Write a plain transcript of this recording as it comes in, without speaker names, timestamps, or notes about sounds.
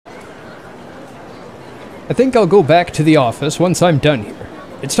I think I'll go back to the office once I'm done here.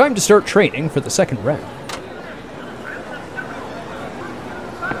 It's time to start training for the second round.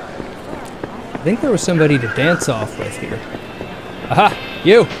 I think there was somebody to dance off with here. Aha!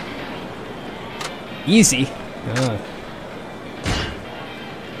 You! Easy.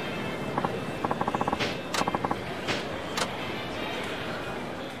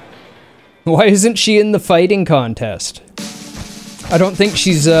 Why isn't she in the fighting contest? I don't think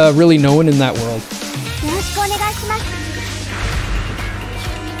she's really known in that world.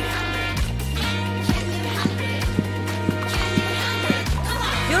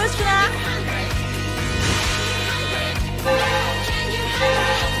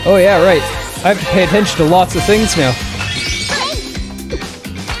 Oh yeah, right. I have to pay attention to lots of things now.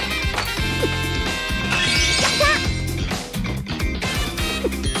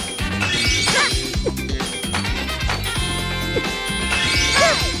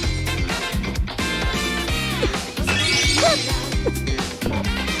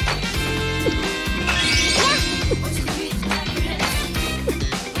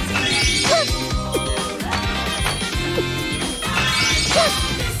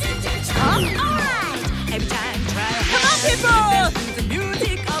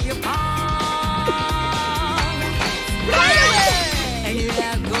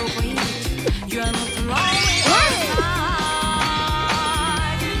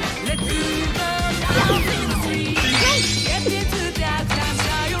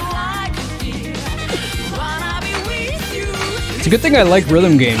 It's a good thing I like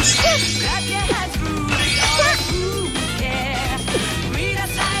rhythm games.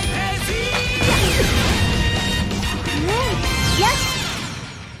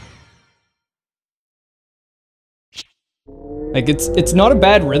 Like, it's not a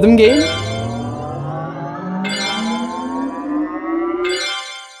bad rhythm game.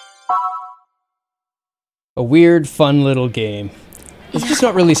 A weird, fun little game. It's just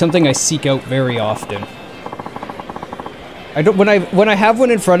not really something I seek out very often. I don't, when I have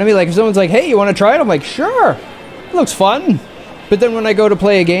one in front of me, like if someone's like, hey, you want to try it? I'm like, sure, it looks fun. But then when I go to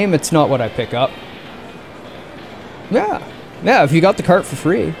play a game, it's not what I pick up. Yeah, if you got the cart for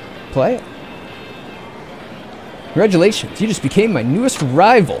free, play it. Congratulations, you just became my newest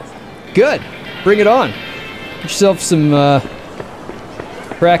rival. Good, bring it on. Get yourself some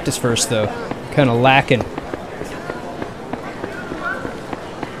practice first though, kind of lacking.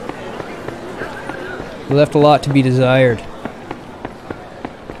 You left a lot to be desired.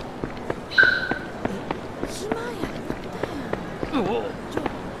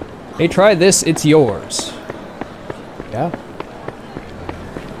 Hey, try this, it's yours. Yeah.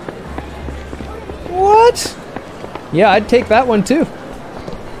 What? Yeah, I'd take that one too.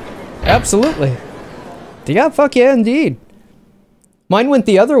 Absolutely. Yeah, fuck yeah, indeed. Mine went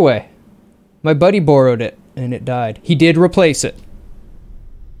the other way. My buddy borrowed it, and it died. He did replace it.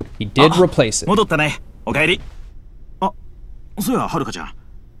 He did replace it. 戻ったね。おかえり。あ、そうや、はるかちゃん。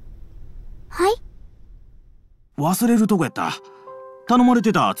はい。忘れるとこやった。頼まれ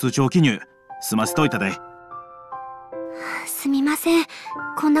てた通帳記入済ませといたで。すみません。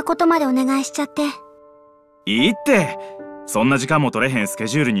こんなことまでお願いしちゃって。いいって。そんな時間も取れへんスケ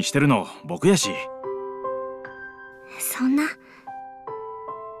ジュールにしてるの僕やし。そんな。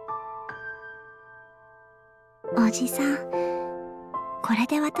おじさん、これ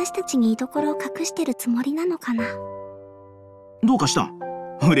で私たちに居所を隠してるつもりなのかな。どうかしたん？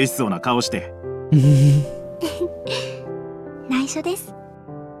嬉しそうな顔して。内緒です。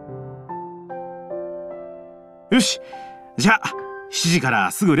よし、じゃあ7時か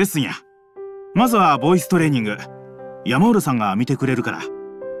らすぐレッスンや。まずはボイストレーニング。山浦さんが見てくれるから。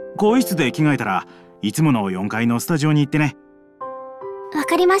更衣室で着替えたらいつもの4階のスタジオに行ってね。わ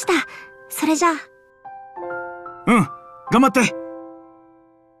かりました。それじゃあ。うん、頑張って。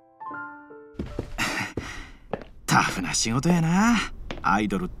タフな仕事やな、アイ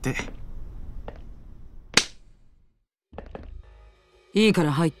ドルって。いいか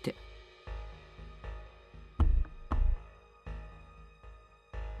ら入って。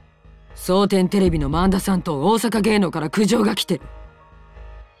蒼天テレビの萬田さんと大阪芸能から苦情が来てる。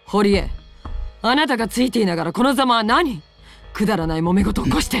堀江、あなたがついていながらこのざまは何？くだらない揉め事起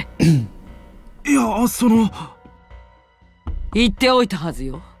こして。いや、その。言っておいたはず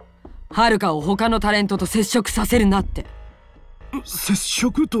よ。はるかを他のタレントと接触させるなって。接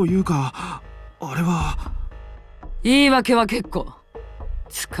触というか、あれは。言い訳は結構。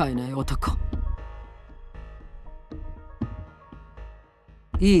使えない男。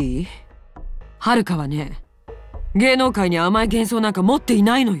いい？はるかはね、芸能界に甘い幻想なんか持ってい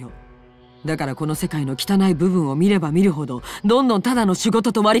ないのよ。だからこの世界の汚い部分を見れば見るほどどんどんただの仕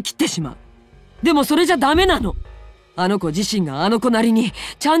事と割り切ってしまう。でもそれじゃダメなの。あの子自身があの子なりに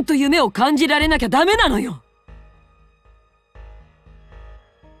ちゃんと夢を感じられなきゃダメなのよ。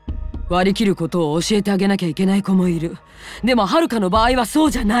割り切ることを教えてあげなきゃいけない子もいる。でもはるかの場合はそ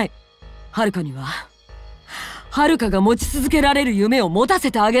うじゃない。はるかにははるかが持ち続けられる夢を持た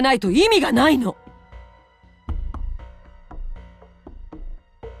せてあげないと意味がないの。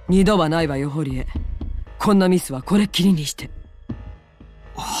二度はないわよ、堀江。こんなミスはこれっきりにして。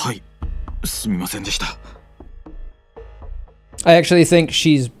はい、すみませんでした。I actually think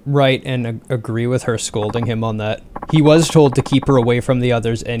she's right and agree with her scolding him on that. He was told to keep her away from the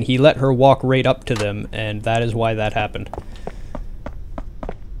others, and he let her walk right up to them, and that is why that happened.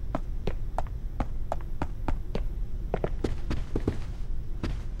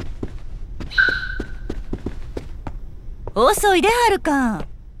 遅いではるか。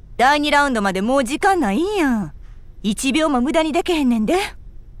第2ラウンドまでもう時間ないんや。1秒も無駄にできへんねんで。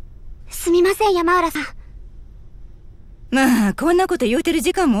すみません、山浦さん。まあこんなこと言うてる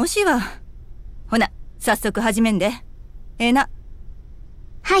時間も惜しいわ。ほな早速始めんで。ええな。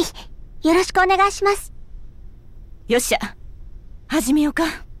はい、よろしくお願いします。よっしゃ、始めようか。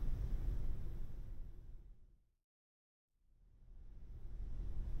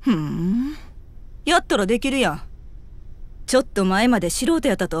やったらできるやん。ちょっと前まで素人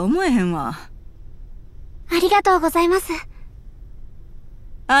やったとは思えへんわ。ありがとうございます。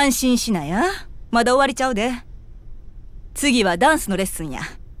安心しなや、まだ終わりちゃうで。次はダンスのレッスンや。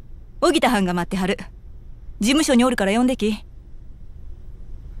荻田はんが待ってはる。事務所におるから呼んでき。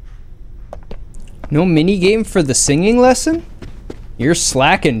No minigame for the singing lesson? You're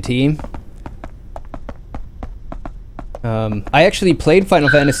slacking, team. I actually played Final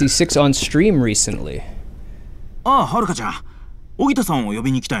Fantasy VI on stream recently. ああ、はるかちゃん。荻田さんを呼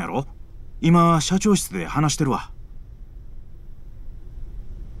びに来たんやろ？今、社長室で話してるわ。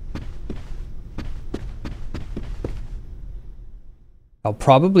I'll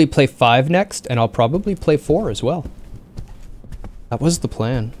probably play 5 next, and I'll probably play 4 as well. That was the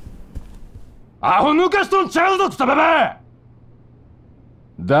plan. アホ抜かしとんちゃうぞ、くたばば！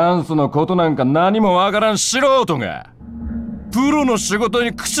ダンスのことなんか何もわからん素人がプロの仕事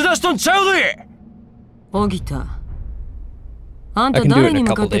に口出しとんちゃうぜ！荻田、あんた誰に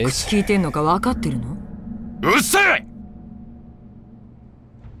向かって口聞いてんのか分かってるの？うっさい！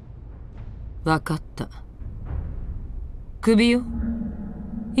分かった。クビよ。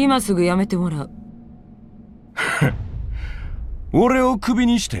今すぐやめてもらう。俺をクビ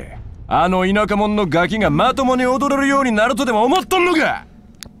にしてあの田舎者のガキがまともに踊れるようになるとでも思っとんのか？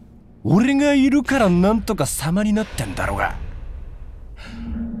俺がいるからなんとか様になってんだろうが。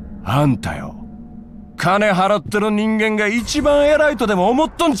あんたよ、金払ってる人間が一番偉いとでも思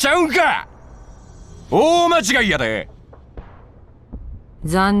っとんちゃうんか？大間違いやで。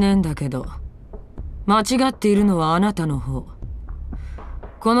残念だけど間違っているのはあなたの方。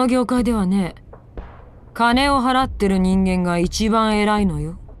この業界ではね、金を払ってる人間が一番偉いの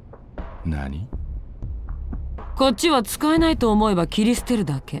よ。何？こっちは使えないと思えば切り捨てる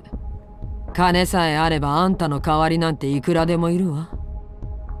だけ。金さえあればあんたの代わりなんていくらでもいるわ。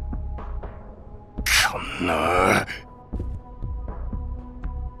こんな。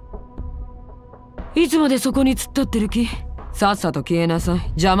いつまでそこに突っ立ってる気？さっさと消えなさい。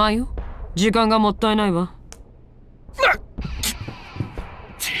邪魔よ。時間がもったいないわ。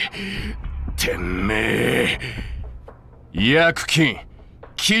てめえ、違約金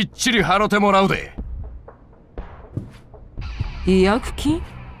きっちり払ってもらうで。違約金？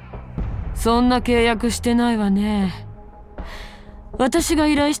そんな契約してないわね。私が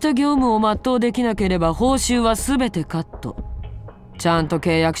依頼した業務を全うできなければ報酬は全てカット。ちゃんと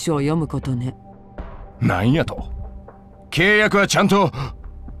契約書を読むことね。なんやと？契約はちゃんと。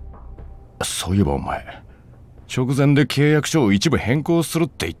そういえばお前、直前で契約書を一部変更するっ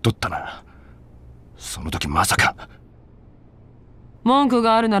て言っとったな。その時まさか。文句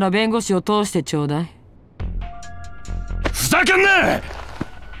があるなら弁護士を通してちょうだい。ふざけんな！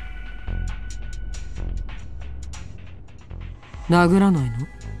殴らないの？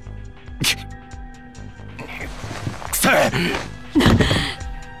くせえ！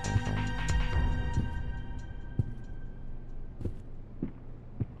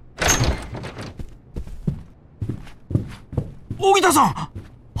荻田さん！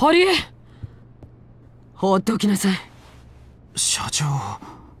堀江！放っておきなさい。社長。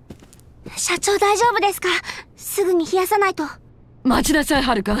社長大丈夫ですか？すぐに冷やさないと。待ちなさい、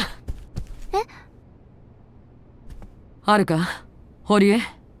はるか。え？はるか、堀江。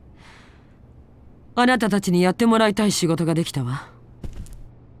あなたたちにやってもらいたい仕事ができたわ。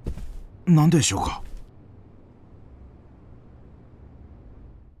何でしょうか？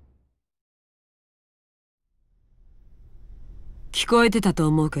聞こえてたと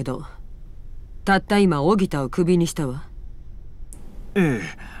思うけど、たった今荻田をクビにしたわ。え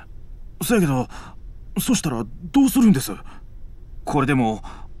え、そやけど、そしたらどうするんです？これでも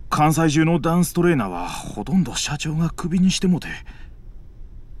関西中のダンストレーナーはほとんど社長がクビにしてもて。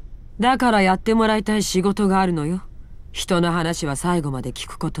だからやってもらいたい仕事があるのよ。人の話は最後まで聞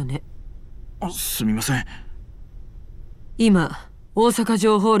くことね。すみません。今大阪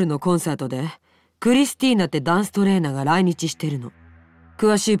城ホールのコンサートでクリスティーナってダンストレーナーが来日してるの。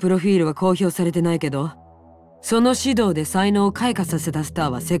詳しいプロフィールは公表されてないけど、その指導で才能を開花させたスター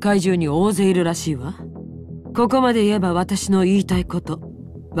は世界中に大勢いるらしいわ。ここまで言えば私の言いたいこと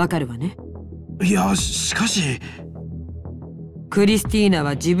わかるわね。いや、しかしクリスティーナ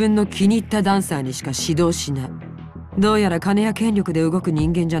は自分の気に入ったダンサーにしか指導しない。どうやら金や権力で動く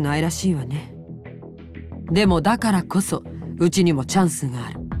人間じゃないらしいわね。でもだからこそうちにもチャンスが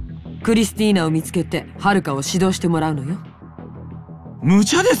ある。クリスティーナを見つけてハルカを指導してもらうのよ。無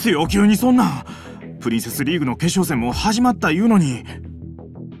茶ですよ、急にそんな。プリンセスリーグの決勝戦も始まった言うのに。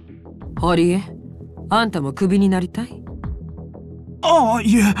堀江、あんたもクビになりたい？ああ、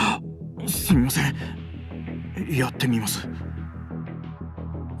いえ、すみません。やってみます。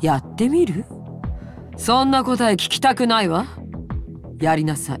やってみる？そんな答え聞きたくないわ。やり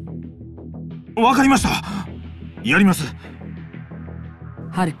なさい。わかりました。やります。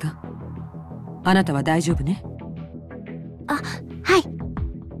はるか、あなたは大丈夫ね？あ、はい。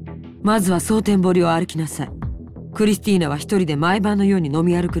まずは蒼天堀を歩きなさい。クリスティーナは一人で毎晩のように飲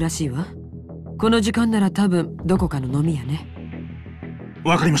み歩くらしいわ。この時間なら多分どこかの飲み屋ね。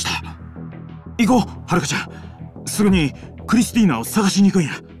わかりました。行こう、はるかちゃん。すぐにクリスティーナを探しに行くん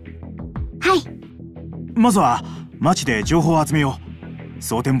や。はい。まずは街で情報を集めよう。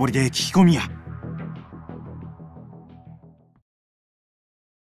蒼天堀で聞き込みや。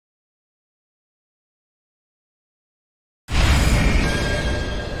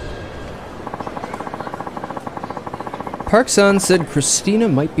Park-san said Christina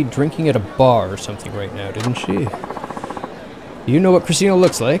might be drinking at a bar or something right now, didn't she? You know what Christina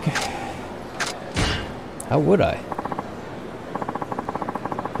looks like. How would I?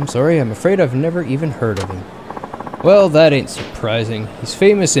 I'm sorry, I'm afraid I've never even heard of him. Well, that ain't surprising. He's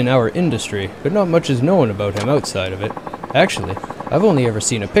famous in our industry, but not much is known about him outside of it. Actually, I've only ever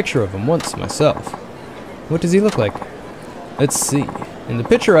seen a picture of him once myself. What does he look like? Let's see. In the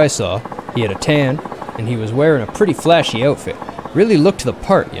picture I saw, he had a tan, and he was wearing a pretty flashy outfit. Really looked the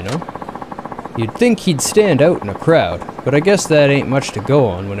part, you know? You'd think he'd stand out in a crowd, but I guess that ain't much to go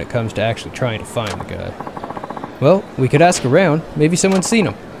on when it comes to actually trying to find the guy. Well, we could ask around. Maybe someone's seen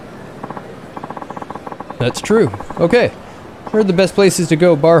him. That's true. Okay. Where are the best places to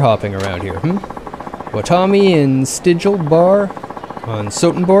go bar hopping around here, Watami and Stigel Bar on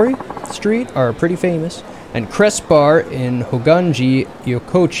Sotenbori Street are pretty famous, and Crest Bar in Hoganji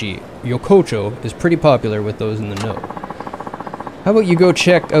Yokocho is pretty popular with those in the know. How about you go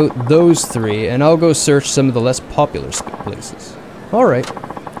check out those three, and I'll go search some of the less popular places. Alright.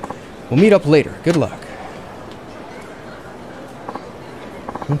 We'll meet up later. Good luck.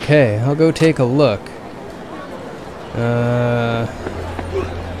 Okay, I'll go take a look.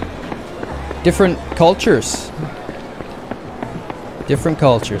 Different cultures. Different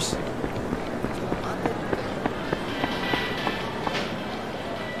cultures.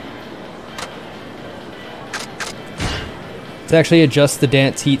 Let's actually adjust the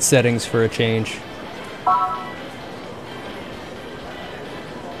dance heat settings for a change.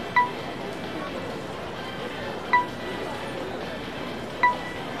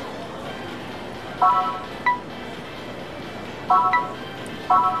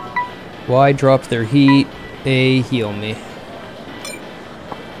 Y, drop their heat. A, heal me.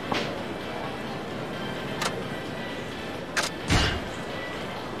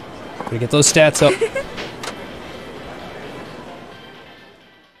 Gotta get those stats up.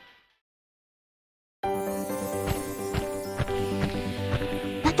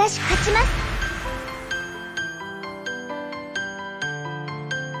 私勝ちます。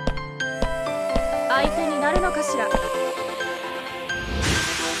相手になるのかしら。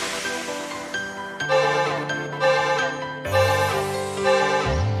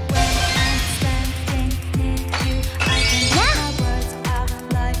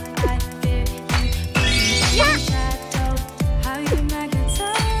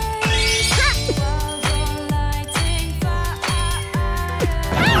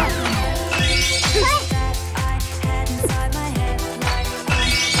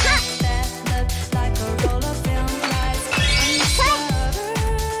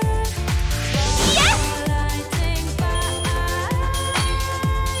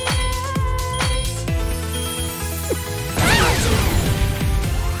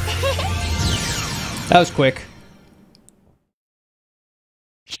That was quick.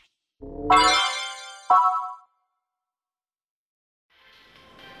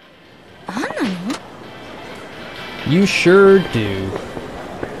 You sure do.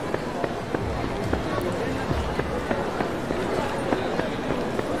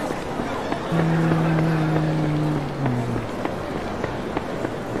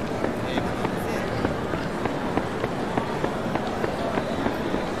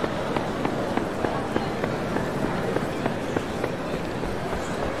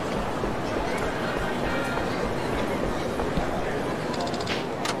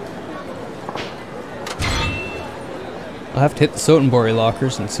 I'll have to hit the Sotenbori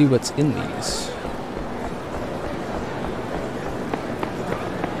lockers and see what's in these.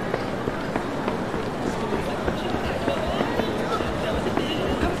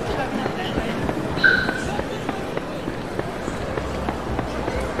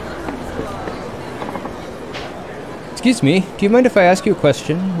 Excuse me, do you mind if I ask you a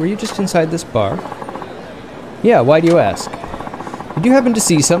question? Were you just inside this bar? Yeah, why do you ask? Did you happen to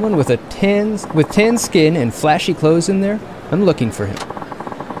see someone with tan skin and flashy clothes in there? I'm looking for him.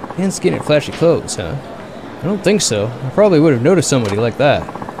 Tan skin and flashy clothes, huh? I don't think so. I probably would have noticed somebody like that.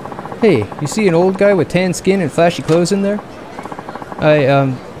 Hey, you see an old guy with tan skin and flashy clothes in there?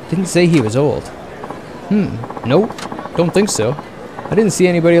 I, didn't say he was old. Nope, don't think so. I didn't see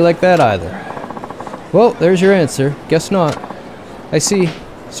anybody like that either. Well, there's your answer. Guess not. I see.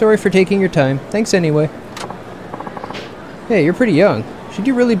 Sorry for taking your time. Thanks anyway. Hey, you're pretty young. Should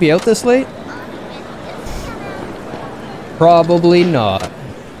you really be out this late? Probably not.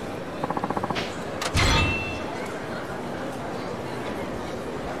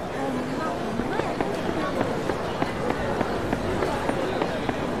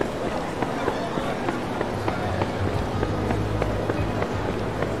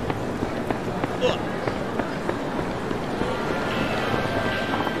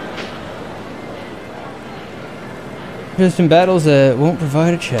 Just in battles that won't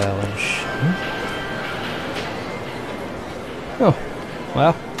provide a challenge. Oh,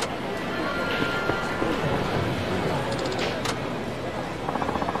 wow.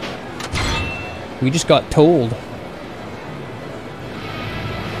 We just got told.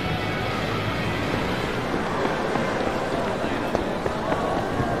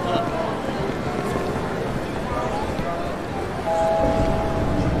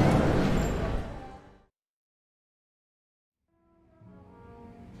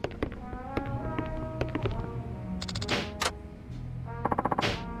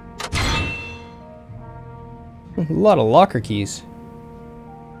 A lot of locker keys.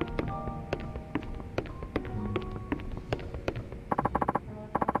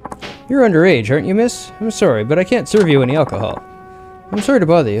 You're underage, aren't you, miss? I'm sorry, but I can't serve you any alcohol. I'm sorry to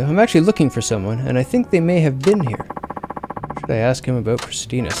bother you. I'm actually looking for someone, and I think they may have been here. Should I ask him about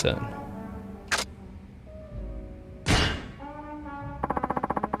Christina-san?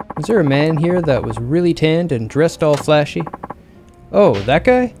 Was there a man here that was really tanned and dressed all flashy? Oh, that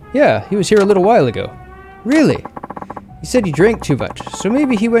guy? Yeah, he was here a little while ago. Really? He said he drank too much, so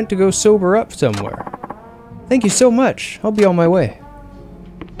maybe he went to go sober up somewhere. Thank you so much. I'll be on my way.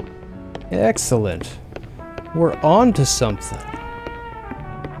 Excellent. We're on to something.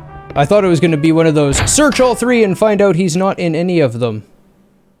 I thought it was going to be one of those, search all three and find out he's not in any of them.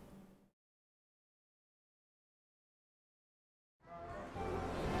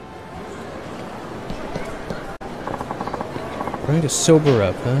 Trying to sober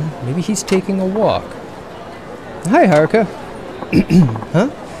up, huh? Maybe he's taking a walk. Hi, Haruka. Huh?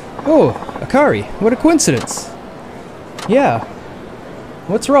 Oh, Akari, what a coincidence. Yeah.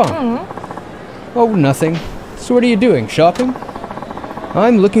 What's wrong? Oh, nothing. So what are you doing, shopping?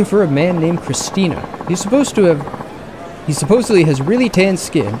 I'm looking for a man named Christina. He supposedly has really tan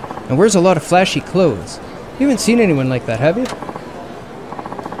skin and wears a lot of flashy clothes. You haven't seen anyone like that, have you?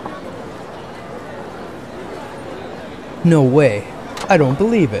 No way. I don't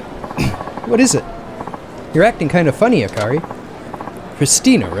believe it. What is it? You're acting kind of funny, Akari.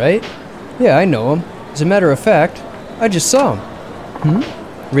 Christina, right? Yeah, I know him. As a matter of fact, I just saw him.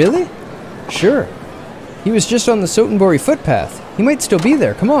 Really? Sure. He was just on the Sotenbori footpath. He might still be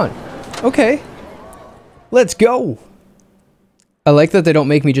there. Come on. Okay. Let's go. I like that they don't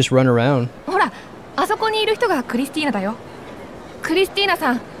make me just run around. ほら、あそこにいる人がクリスティーナだよ。クリスティーナ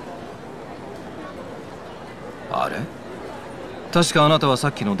さん。あれ？確かあなたはさ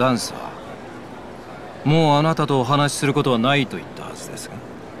っきのダンサー。もうあなたとお話しすることはないと言ったはずですが。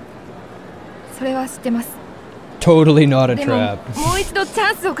それは知ってます。Totally not a でも、 trap. もう一度チ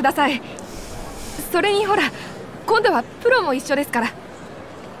ャンスをください。それにほら、今度はプロも一緒ですから。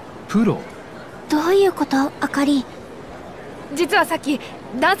プロ？どういうこと、あかり？実はさっき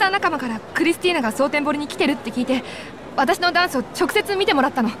ダンサー仲間からクリスティーナが蒼天堀に来てるって聞いて、私のダンスを直接見てもら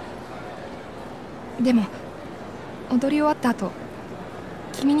ったの。でも踊り終わった後、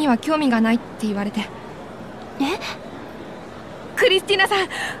君には興味がないって言われて。クリスティーナさん、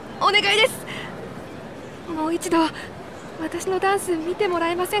お願いです。もう一度私のダンス見てもら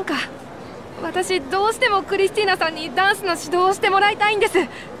えませんか？私どうしてもクリスティーナさんにダンスの指導をしてもらいたいんです。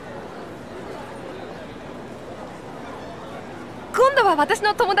今度は私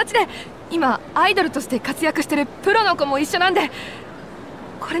の友達で今アイドルとして活躍してるプロの子も一緒なんで、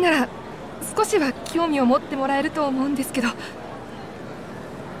これなら少しは興味を持ってもらえると思うんですけど。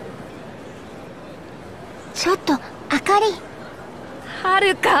ちょっと、あかり。は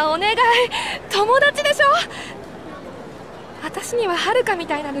るか、お願い。友達でしょ。私にははるかみ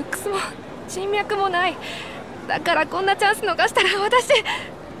たいなルックスも人脈もない。だからこんなチャンス逃したら私。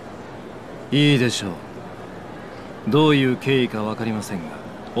いいでしょう。どういう経緯か分かりませんが、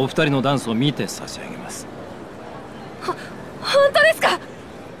お二人のダンスを見て差し上げます。本当ですか？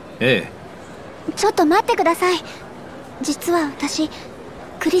ええ。ちょっと待ってください。実は私、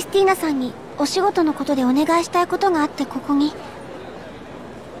クリスティーナさんにお仕事のことでお願いしたいことがあってここに。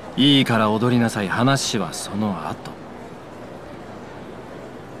いいから踊りなさい。話はその後。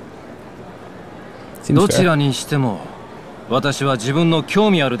どちらにしても私は自分の興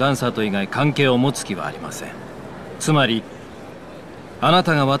味あるダンサーと以外関係を持つ気はありません。つまりあな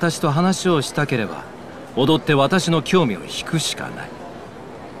たが私と話をしたければ踊って私の興味を引くしかない。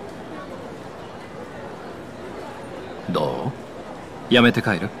どう？やめて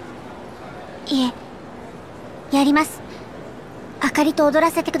帰る？いえ、やります。あかりと踊ら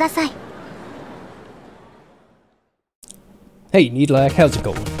せてください。 Hey, Needlac, how's it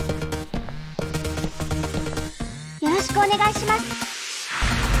going? よろしくお願いします。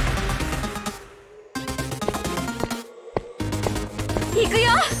行く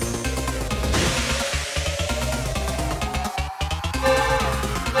よ。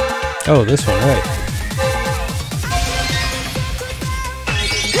Oh, this one, right.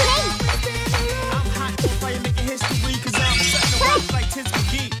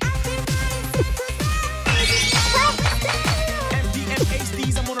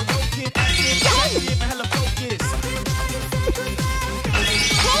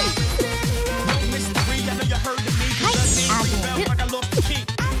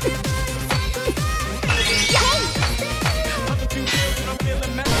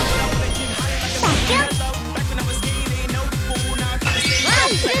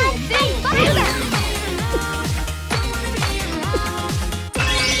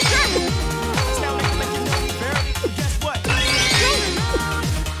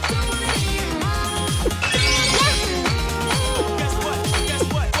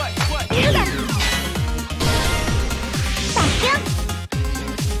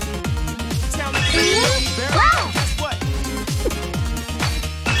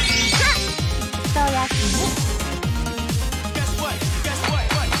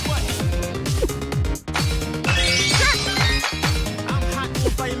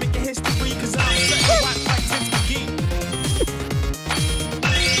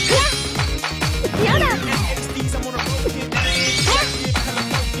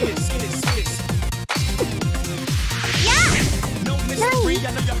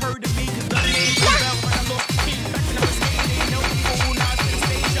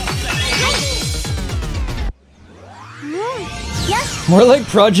 More like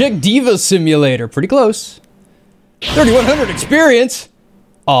Project Diva Simulator. Pretty close. 3100 experience.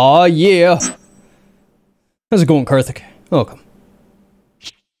 Aw, yeah. How's it going, Karthik? Welcome.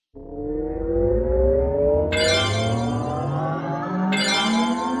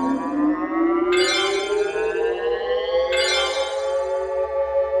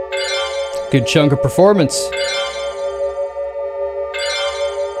 Good chunk of performance.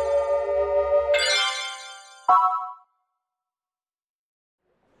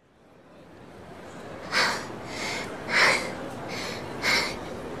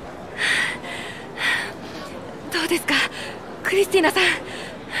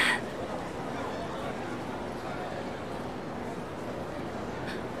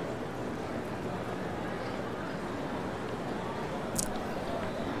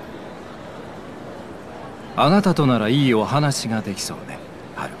あなたとならいいお話ができそうね、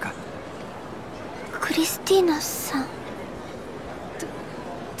はるか。クリスティーナさん。ど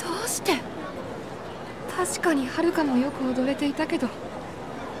うして？確かにはるかもよく踊れていたけど、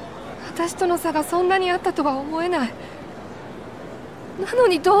私との差がそんなにあったとは思えない。なの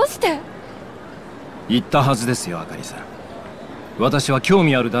にどうして？言ったはずですよ、あかりさん。私は興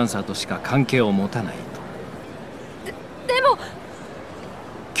味あるダンサーとしか関係を持たないと。でも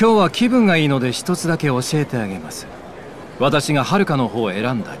今日は気分がいいので一つだけ教えてあげます。私が遥の方を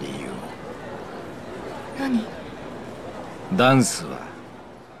選んだ理由を。何？ダンスは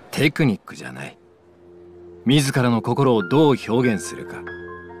テクニックじゃない。自らの心をどう表現するか、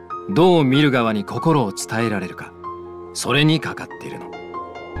どう見る側に心を伝えられるか、それにかかっているの。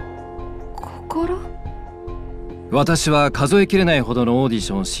心？私は数えきれないほどのオーディ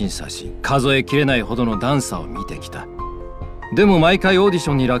ションを審査し、数えきれないほどのダンサーを見てきた。でも毎回オーディシ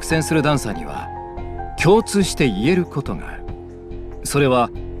ョンに落選するダンサーには共通して言えることがある。それは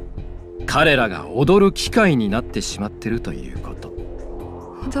彼らが踊る機会になってしまっているということ。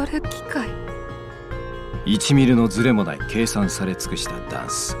踊る機会1ミリのズレもない計算され尽くしたダン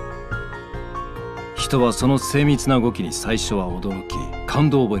ス。人はその精密な動きに最初は驚き感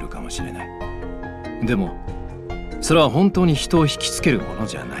動を覚えるかもしれない。でもそれは本当に人を引きつけるもの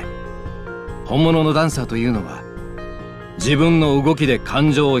じゃない。本物のダンサーというのは自分の動きで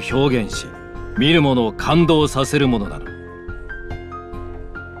感情を表現し、見る者を感動させるものなの。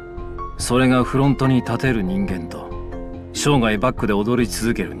それがフロントに立てる人間と生涯バックで踊り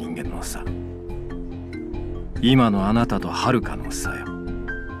続ける人間の差。今のあなたと遥の差よ。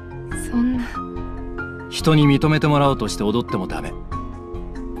そんな。人に認めてもらおうとして踊ってもダメ。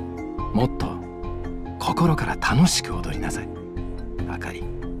もっと心から楽しく踊りなさい、あかり。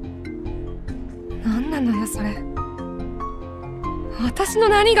何なのよそれ。私の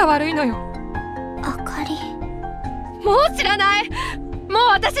何が悪いのよ。あかり。もう知らない。もう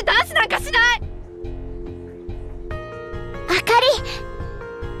私ダンスなんかしない。あか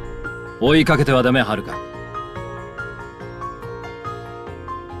り。追いかけてはダメ、遥。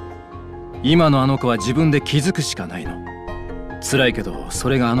今のあの子は自分で気づくしかないの。辛いけどそ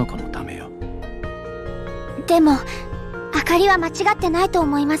れがあの子のためよ。でもあかりは間違ってないと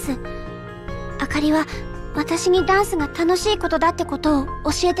思います。あかりは私にダンスが楽しいことだってことを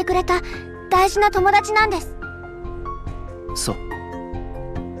教えてくれた大事な友達なんです。そう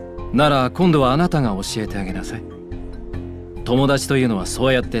なら今度はあなたが教えてあげなさい。友達というのはそ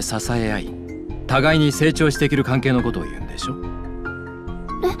うやって支え合い、互いに成長していける関係のことを言うんでしょ。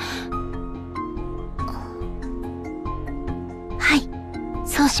はい、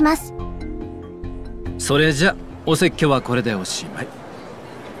そうします。それじゃお説教はこれでおしまい。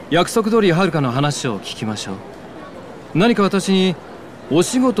約束通り遥の話を聞きましょう。何か私にお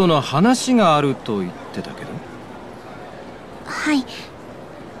仕事の話があると言ってたけど。はい、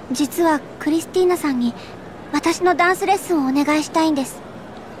実はクリスティーナさんに私のダンスレッスンをお願いしたいんです。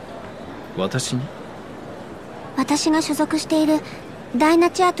私に？私が所属しているダイナ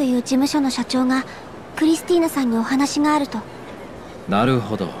チアという事務所の社長がクリスティーナさんにお話があると。なる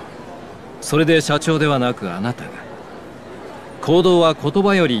ほど。それで社長ではなくあなたが。行動は言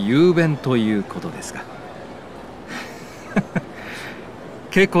葉より雄弁ということですか。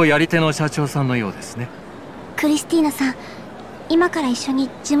結構やり手の社長さんのようですね。クリスティーナさん、今から一緒に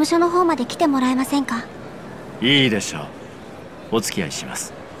事務所の方まで来てもらえませんか？いいでしょう。お付き合いしま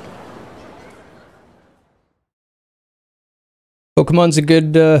す。Pokemon's a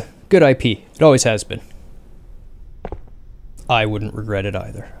good IP. It always has been. I wouldn't regret it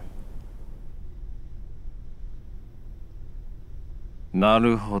either. な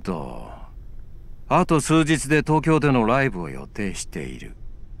るほど。あと数日で東京でのライブを予定している。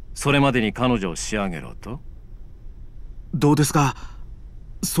それまでに彼女を仕上げろと？どうですか？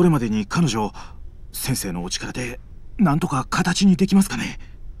それまでに彼女、先生のお力でなんとか形にできますかね？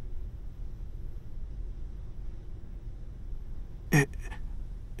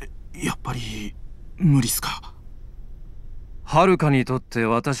やっぱり無理っすか？遥にとって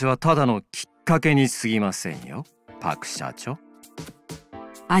私はただのきっかけに過ぎませんよ、パク社長。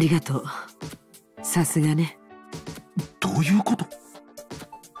ありがとう。さすがね。どういうこと？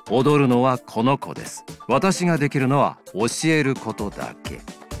踊るのはこの子です。私ができるのは教えることだけ。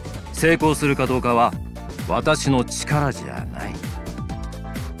成功するかどうかは私の力じゃない。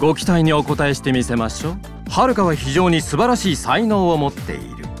ご期待にお応えしてみせましょう。遥は非常に素晴らしい才能を持って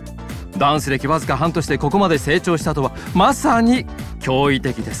いる。ダンス歴わずか半年でここまで成長したとはまさに驚異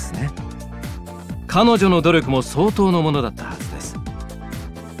的ですね。彼女の努力も相当のものだったはずです。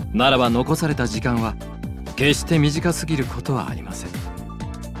ならば残された時間は決して短すぎることはありません。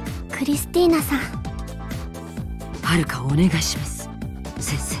クリスティーナさん、遥かお願いします、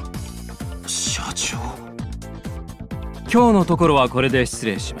先生。社長。今日のところはこれで失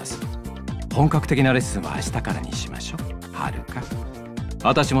礼します。本格的なレッスンは明日からにしましょう。遥か、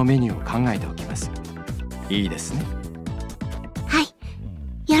私もメニューを考えておきます。いいですね。は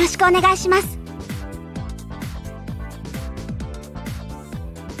い、よろしくお願いします。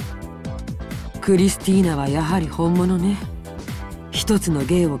クリスティーナはやはり本物ね。一つの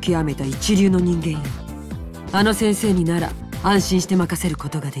芸を極めた一流の人間よ。あの先生になら安心して任せるこ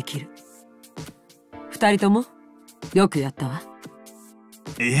とができる。二人ともよくやったわ。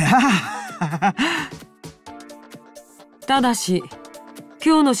いやただし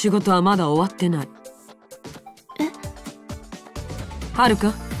今日の仕事はまだ終わってない。はる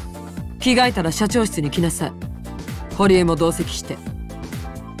か、着替えたら社長室に来なさい。堀江も同席して。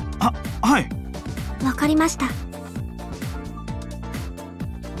はい。わかりました。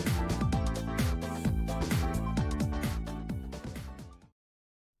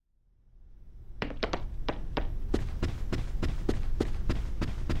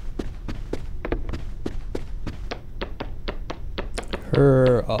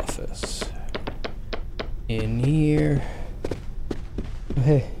Her office. In here. Oh,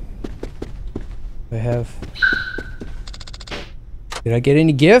 hey. I have. Did I get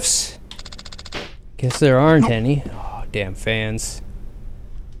any gifts? Guess there aren't any. Oh, damn fans.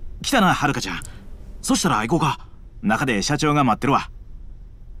 来たな、はるかちゃん。そしたら行こうか。中で社長が待ってるわ。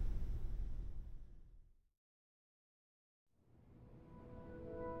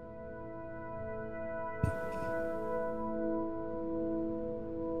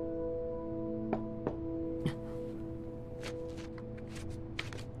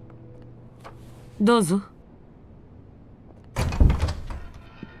どうぞ。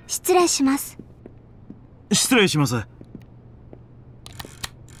失礼します。失礼します。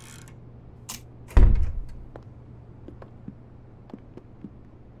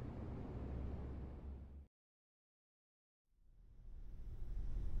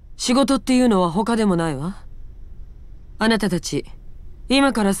仕事っていうのは他でもないわ。あなたたち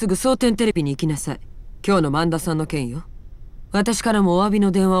今からすぐ蒼天テレビに行きなさい。今日の萬田さんの件よ。私からもお詫び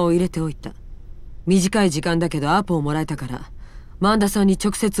の電話を入れておいた。短い時間だけどアポをもらえたから萬田さんに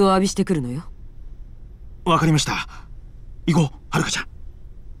直接お詫びしてくるのよ。わかりました。行こう、はるかちゃん。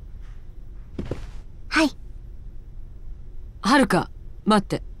はい。はるか、待っ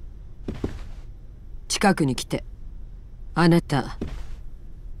て。近くに来て。あなた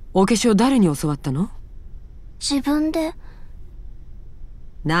お化粧誰に教わったの？自分で。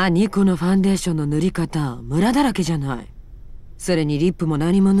何このファンデーションの塗り方、ムラだらけじゃない。それにリップも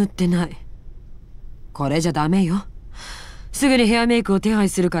何も塗ってない。これじゃダメよ。すぐにヘアメイクを手配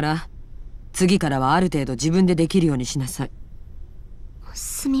するから、次からはある程度自分でできるようにしなさい。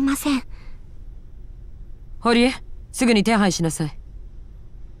すみません。堀江、すぐに手配しなさい。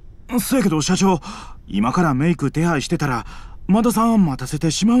そやけど社長、今からメイク手配してたら萬田さん待たせ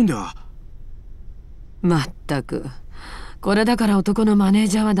てしまうんでは。まったく、これだから男のマネー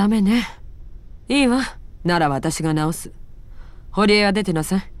ジャーはダメね。いいわ、なら私が直す。堀江は出てな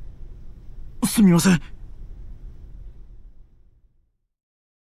さい。すみません。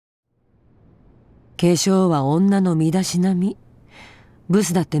化粧は女の身だしなみ。ブ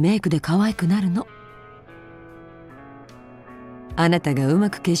スだってメイクで可愛くなるの。あなたがうま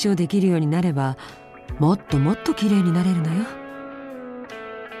く化粧できるようになれば、もっともっと綺麗になれるのよ。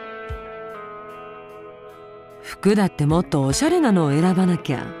服だってもっとおしゃれなのを選ばな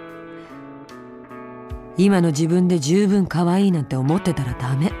きゃ。今の自分で十分可愛いなんて思ってたら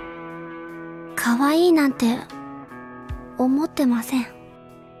ダメ。可愛いなんて思ってません。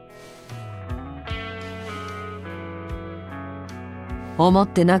思っ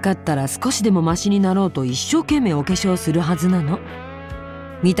てなかったら少しでもマシになろうと一生懸命お化粧するはずなの。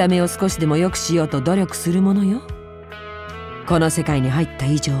見た目を少しでも良くしようと努力するものよ。この世界に入った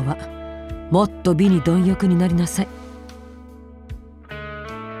以上はもっと美に貪欲になりなさい。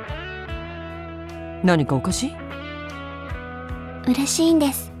何かおかしい？嬉しいん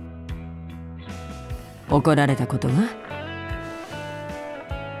です。怒られたことが？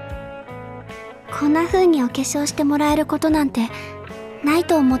こんな風にお化粧してもらえることなんてない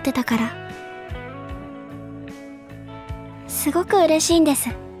と思ってたから、すごく嬉しいんです。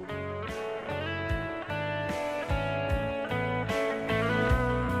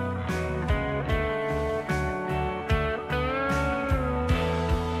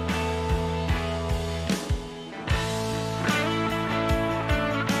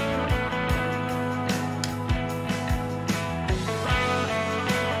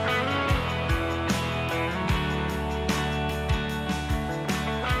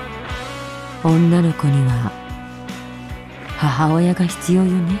女の子には母親が必要よ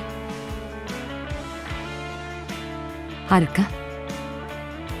ね。はるか、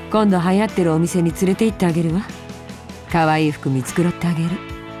今度流行ってるお店に連れて行ってあげるわ。可愛い服見繕ってあげる。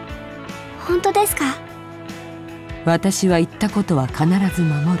本当ですか？私は言ったことは必ず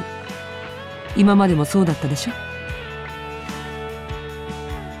守る。今までもそうだったでしょ。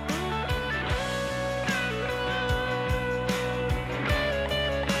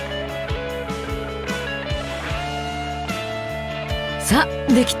さ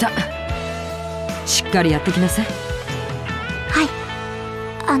あ、できた。しっかりやってきなさい。はい。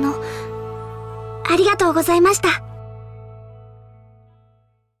ありがとうございました。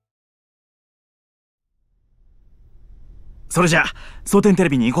それじゃあ蒼天テレ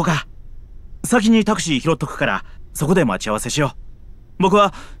ビに行こうか。先にタクシー拾っとくからそこで待ち合わせしよう。僕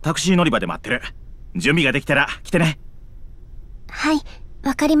はタクシー乗り場で待ってる。準備ができたら来てね。はい、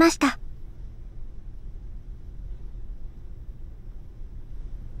わかりました。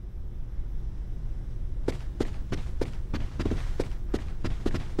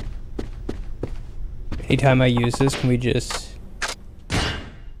Anytime I use this, can we just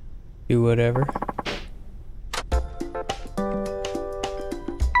do whatever?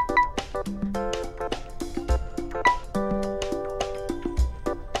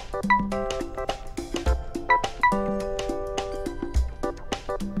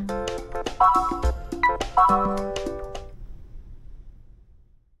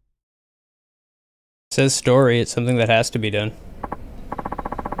 Says story, it's something that has to be done.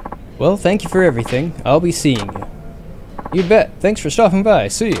 Well, thank you for everything. I'll be seeing you. You bet. Thanks for stopping by.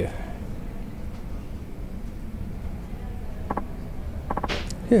 See you.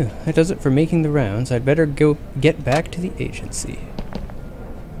 Phew, that does it for making the rounds. I'd better go get back to the agency.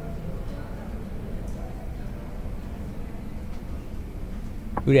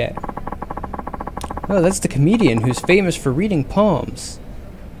 Who dat? Oh, that's the comedian who's famous for reading palms.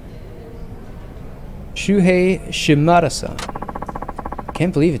 Shuhei Shimada-san.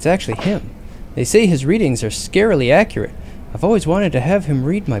 Can't believe it's actually him. They say his readings are scarily accurate. I've always wanted to have him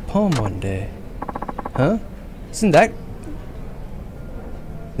read my palm one day. Huh? Isn't that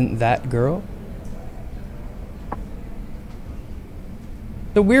girl?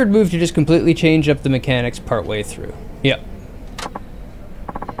 The weird move to just completely change up the mechanics partway through. Yep.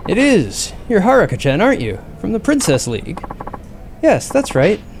 It is! You're Haruka-chan, aren't you? From the Princess League. Yes, that's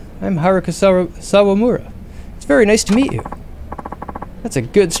right. I'm Haruka Sawamura. It's very nice to meet you. That's a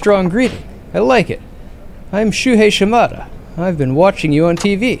good, strong greeting. I like it. I'm Shuhei Shimada. I've been watching you on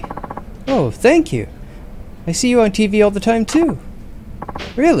TV. Oh, thank you. I see you on TV all the time, too.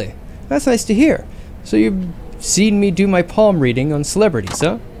 Really? That's nice to hear. So you've seen me do my palm reading on celebrities,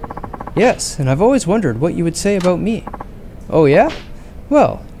 huh? Yes, and I've always wondered what you would say about me. Oh, yeah?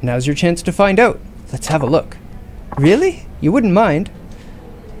 Well, now's your chance to find out. Let's have a look. Really? You wouldn't mind?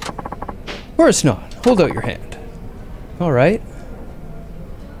 Of course not. Hold out your hand. All right.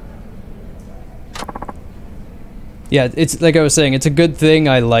 Yeah, it's like I was saying, it's a good thing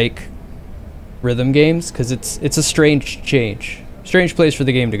I like rhythm games, because it's a strange change. Strange place for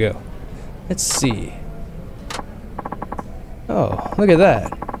the game to go. Let's see. Oh, look at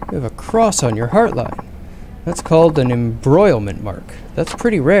that. You have a cross on your heart line. That's called an embroilment mark. That's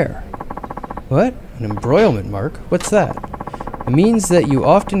pretty rare. What? An embroilment mark? What's that? It means that you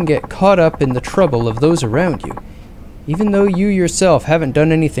often get caught up in the trouble of those around you, even though you yourself haven't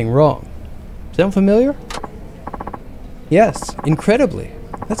done anything wrong. Sound familiar? Yes, incredibly.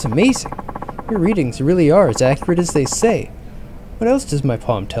 That's amazing. Your readings really are as accurate as they say. What else does my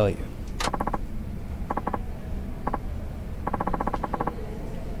palm tell you?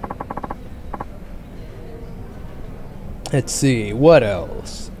 Let's see, what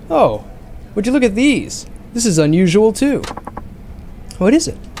else? Oh, would you look at these? This is unusual too. What is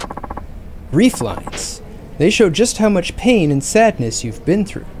it? Grief lines. They show just how much pain and sadness you've been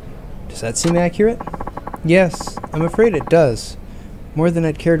through. Does that seem accurate? Yes, I'm afraid it does. More than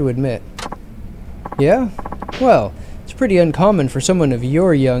I'd care to admit. Yeah? Well, it's pretty uncommon for someone of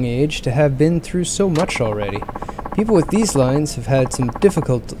your young age to have been through so much already. People with these lines have had some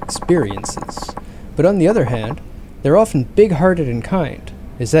difficult experiences. But on the other hand, they're often big-hearted and kind.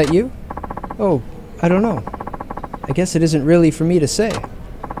 Is that you? Oh, I don't know. I guess it isn't really for me to say.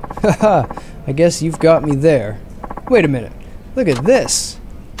 Haha, I guess you've got me there. Wait a minute. Look at this.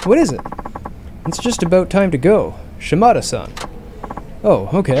 What is it? It's just about time to go. Shimada-san. Oh,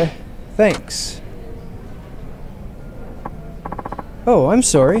 okay. Thanks. Oh, I'm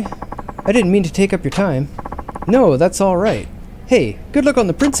sorry. I didn't mean to take up your time. No, that's all right. Hey, good luck on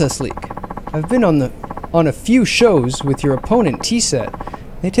the Princess League. I've been on a few shows with your opponent T-Set.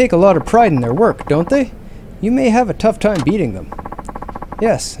 They take a lot of pride in their work, don't they? You may have a tough time beating them.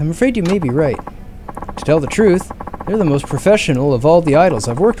 Yes, I'm afraid you may be right. To tell the truth, they're the most professional of all the idols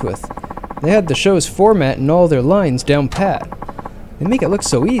I've worked with. They had the show's format and all their lines down pat. They make it look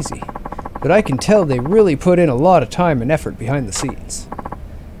so easy, but I can tell they really put in a lot of time and effort behind the scenes.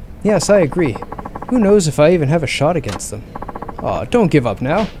 Yes, I agree. Who knows if I even have a shot against them. Aw, don't give up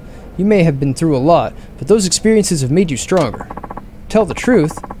now. You may have been through a lot, but those experiences have made you stronger. Tell the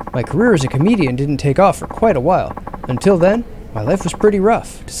truth, my career as a comedian didn't take off for quite a while. Until then, My life was pretty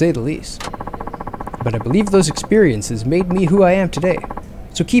rough, to say the least. But I believe those experiences made me who I am today.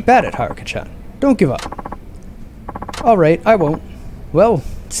 So keep at it, Haruka-chan. Don't give up. Alright, I won't. Well,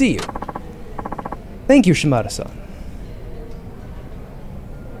 see you. Thank you, Shimada-san.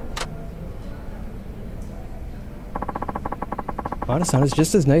 Shimada-san is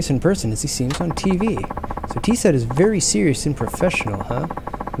just as nice in person as he seems on TV. So T-Set is very serious and professional, huh?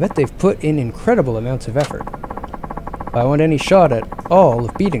 I bet they've put in incredible amounts of effort. If I want any shot at all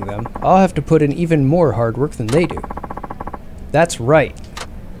of beating them, I'll have to put in even more hard work than they do. That's right.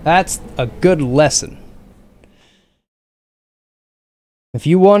 That's a good lesson. If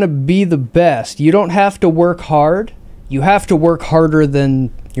you want to be the best, you don't have to work hard. You have to work harder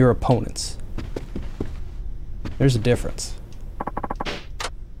than your opponents. There's a difference.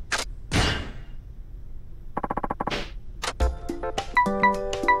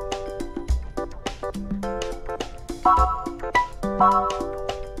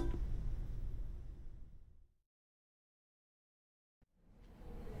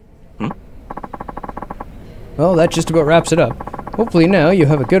 Well, that just about wraps it up. Hopefully now you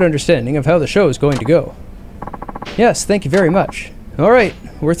have a good understanding of how the show is going to go. Yes, thank you very much. Alright,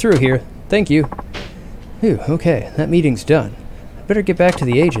 we're through here. Thank you. Phew, okay, that meeting's done. I'd better get back to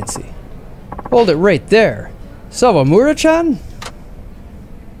the agency. Hold it right there. Sawamura-chan?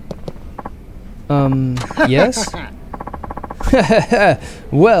 Yes?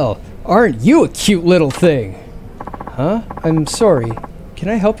 Well, aren't you a cute little thing? Huh? I'm sorry. Can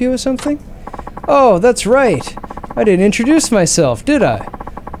I help you with something? Oh, that's right. I didn't introduce myself, did I?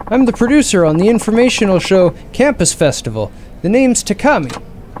 I'm the producer on the informational show Campus Festival. The name's Takami.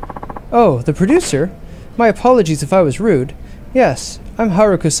 Oh, the producer? My apologies if I was rude. Yes, I'm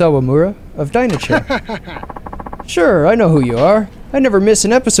Haruka Sawamura of Dynachair. Sure, I know who you are. I never miss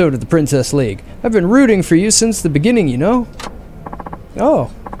an episode of the Princess League. I've been rooting for you since the beginning, you know.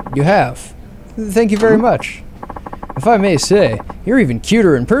 Oh, you have. Thank you very much. If I may say, you're even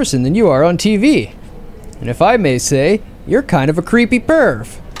cuter in person than you are on TV. And if I may say, you're kind of a creepy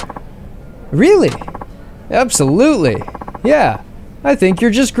perv. Really? Absolutely. Yeah, I think you're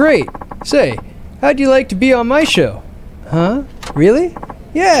just great. Say, how'd you like to be on my show? Huh? Really?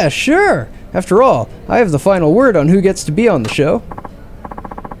 Yeah, sure. After all, I have the final word on who gets to be on the show.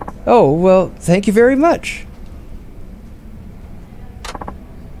 Oh, well, thank you very much.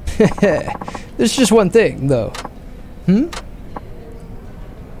 There's just one thing, though.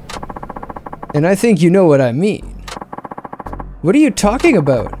 And I think you know what I mean. What are you talking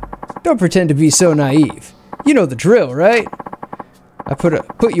about? Don't pretend to be so naive. You know the drill, right? I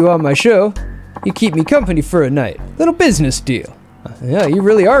put you on my show. You keep me company for a night. Little business deal. Yeah, you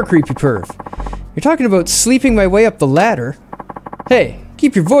really are a creepy perv. You're talking about sleeping my way up the ladder. Hey,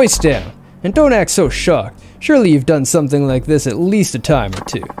 keep your voice down. And don't act so shocked. Surely you've done something like this at least a time or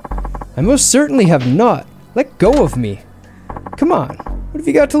two. I most certainly have not. Let go of me. Come on, what have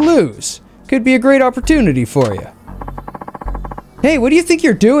you got to lose? Could be a great opportunity for you. Hey, what do you think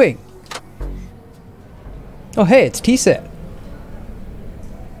you're doing? Oh hey, it's T-Set.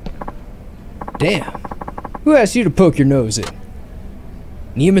 Damn. Who asked you to poke your nose in?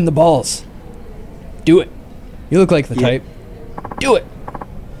 Knee him in the balls. Do it. You look like the type. Do it.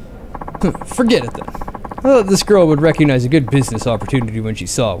 Forget it then. I thought this girl would recognize a good business opportunity when she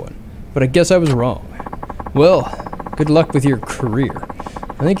saw one. But I guess I was wrong. Well, good luck with your career.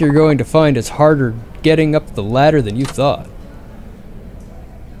 I think you're going to find it's harder getting up the ladder than you thought.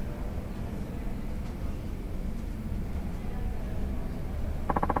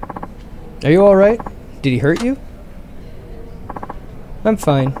 Are you alright? Did he hurt you? I'm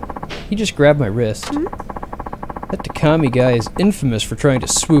fine. He just grabbed my wrist. That Takami guy is infamous for trying to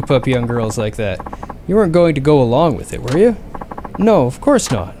swoop up young girls like that. You weren't going to go along with it, were you? No, of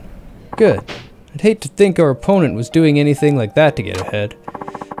course not. Good. I'd hate to think our opponent was doing anything like that to get ahead.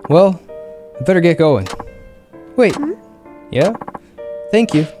 Well, I better get going. Wait. Yeah?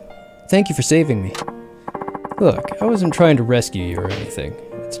 Thank you. Thank you for saving me. Look, I wasn't trying to rescue you or anything.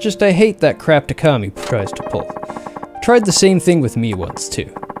 It's just I hate that crap Takami tries to pull. I tried the same thing with me once,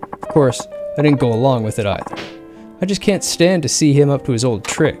 too. Of course, I didn't go along with it either. I just can't stand to see him up to his old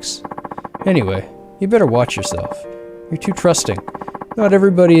tricks. Anyway, you better watch yourself. You're too trusting. Not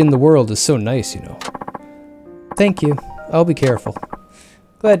everybody in the world is so nice, you know. Thank you. I'll be careful.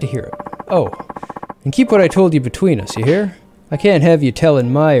 Glad to hear it. Oh, and keep what I told you between us, you hear? I can't have you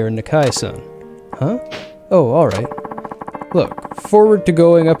telling Mai or Nakai-san. Huh? Oh, alright. Looking forward to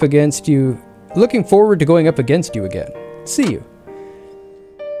going up against you again. See you.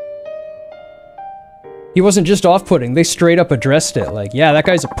 He wasn't just off-putting, they straight up addressed it, like, yeah, that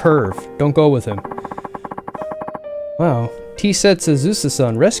guy's a perv. Don't go with him. Wow, T-Setsu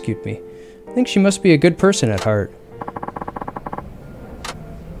Azusa-san rescued me. I think she must be a good person at heart.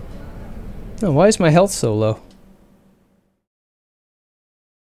 Oh, why is my health so low?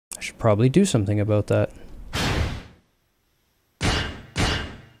 I should probably do something about that.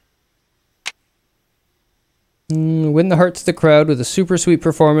 Win the hearts of the crowd with a super sweet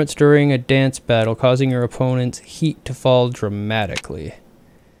performance during a dance battle, causing your opponent's heat to fall dramatically.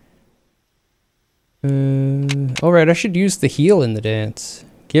 Alright, I should use the heal in the dance.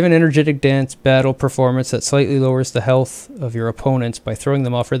 Give an energetic dance battle performance that slightly lowers the health of your opponents by throwing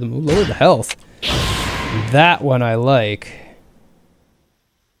them off rhythm. Ooh, lower the health. That one I like.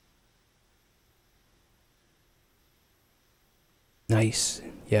 Nice.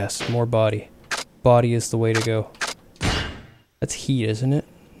 Yes, more body. Body is the way to go. That's heat, isn't it?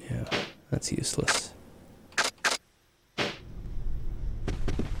 Yeah, that's useless.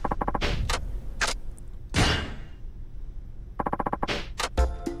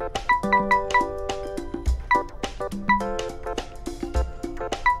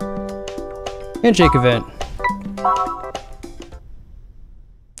 Handshake event.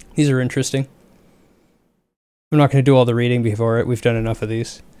 These are interesting. I'm not going to do all the reading before it. We've done enough of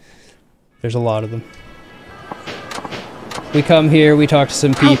these. There's a lot of them. We come here, we talk to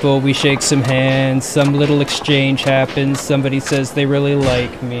some people, we shake some hands, some little exchange happens, somebody says they really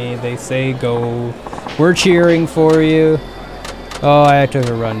like me, they say go. We're cheering for you. Oh, I took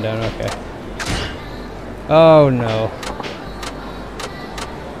a rundown, okay. Oh no.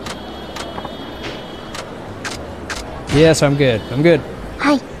 Yes, I'm good. I'm good.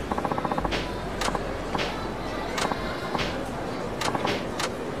 Hi.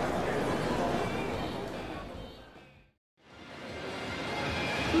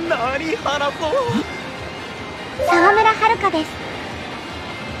 Sawamura Haruka です。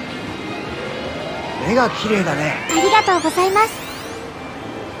目が綺麗だね。ありがとうございます。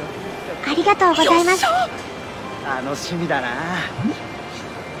ありがとうございます。楽しみだな。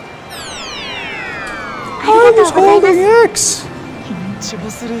ありがとうございます。緊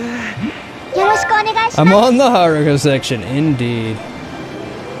張する。よろしくお願いします。I'm on the Haruka section, indeed.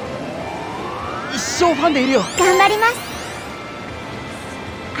 一生ファンでいるよ。頑張ります。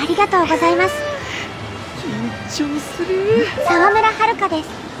ありがとうございます。緊張する。沢村遥です。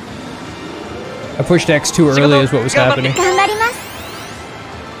I pushed X too early is what was happening. 頑張ります。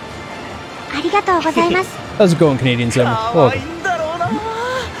ありがとうございます。How's it going, Canadian Summer? 可愛いんだろうな。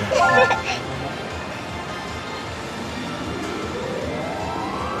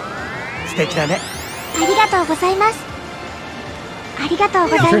素敵だね。ありがとうございます。ありがとうご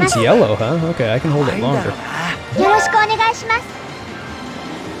ざいま Turns す。 yellow, huh? Okay, I can hold it 可愛いんだ longer. ろうな。よろしくお願いします。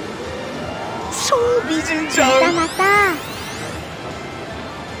超美人じゃん。またまた。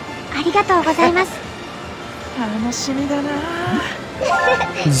ありがとうございます。楽しみだな。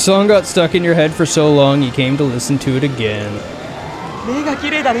The song got stuck in your head for so long you came to listen to it again. 目が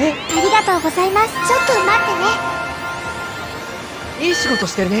綺麗だね。ありがとうございます。ちょっと待ってね。いい仕事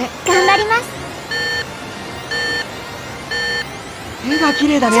してるね。頑張ります。目が綺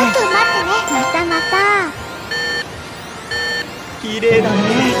麗だね。ちょっと待ってね。またまた。綺麗だね。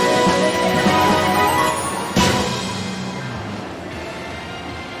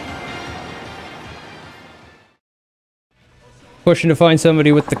Pushing to find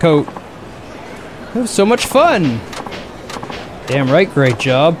somebody with the coat. It was so much fun! Damn right, great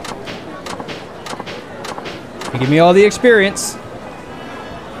job. You give me all the experience.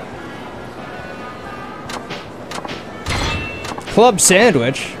 Club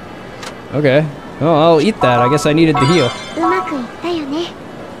sandwich? Okay. Oh, I'll eat that. I guess I needed the heal. うまくいったよね。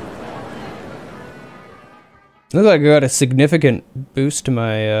 Looks like I got a significant boost to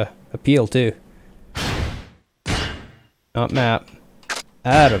my appeal, too. Not map.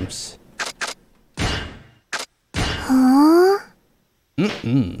 Adams. Huh?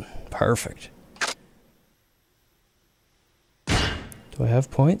 Perfect. Do I have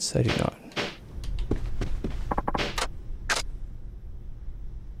points? I do not.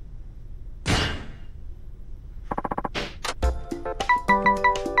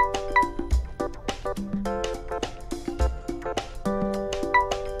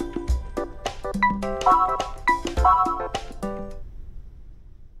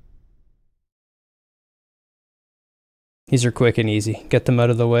 These are quick and easy. Get them out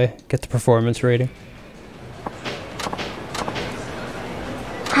of the way. Get the performance rating.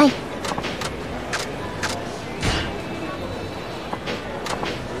 Hi.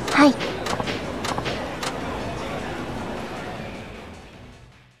 Hi.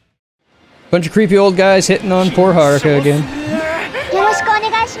 Bunch of creepy old guys hitting on poor Haruka again. よろしくお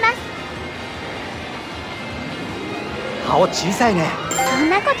願いします。顔小さいね。そん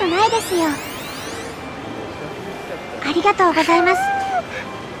なことないですよ。ありがとうございます。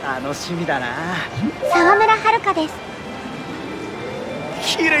楽しみだな。沢村遥です。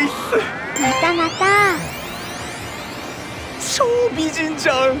綺麗っまたまた。す。超美人じ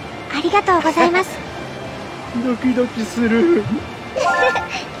ゃん。ありがとうございます。ドキドキする。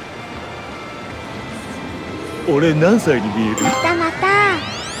俺何歳に見える？またまた。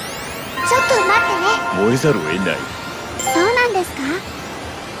ちょっと待ってね。燃えざるを得ない。そうなんですか？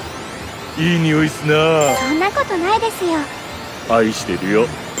いい匂いっすな。そんなことないですよ。愛してるよ。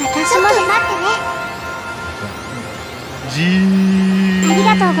私もで待ってね。じー。あり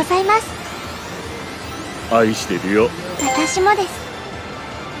がとうございます。愛してるよ。私もです。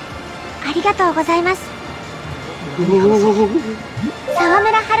ありがとうございます。沢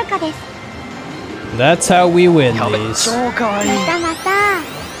村遥です。That's how we win these. 超可愛い。またまた。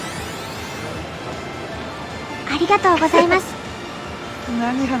ありがとうございます。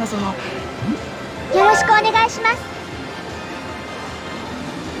何話そう。よろしくお願いします。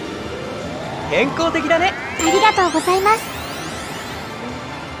健康的だね。ありがとうございます。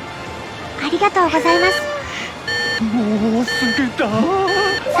ありがとうございます。もうすぐだ。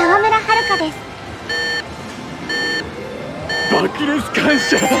沢村遥です。爆裂感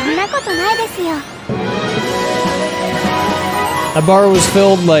謝。そんなことないですよ。That bar was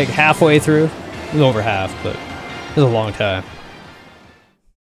filled like halfway through. It was over half, but it was a long time.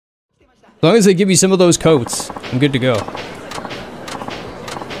 As long as they give me some of those coats, I'm good to go.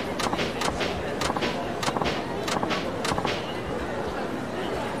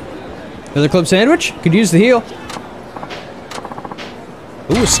 Another club sandwich? Could use the heal.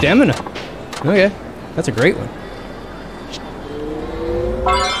 Ooh, stamina. Okay, that's a great one.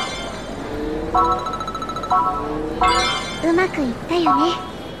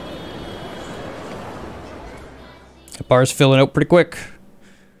 The bar's filling out pretty quick.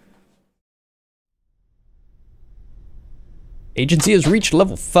 Agency has reached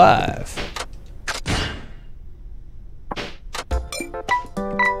level 5.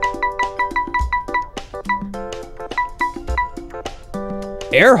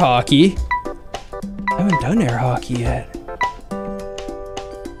 Air hockey? I haven't done air hockey yet.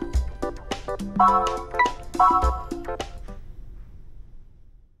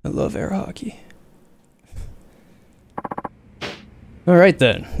 I love air hockey. Alright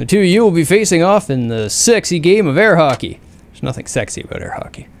then, the two of you will be facing off in the sexy game of air hockey. There's nothing sexy about air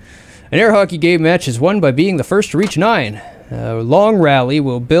hockey. An air hockey game match is won by being the first to reach 9. A long rally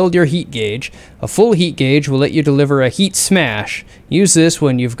will build your heat gauge. A full heat gauge will let you deliver a heat smash. Use this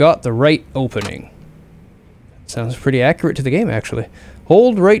when you've got the right opening. Sounds pretty accurate to the game, actually.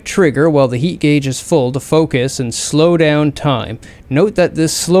 Hold right trigger while the heat gauge is full to focus and slow down time. Note that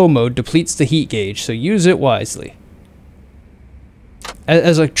this slow mode depletes the heat gauge, so use it wisely.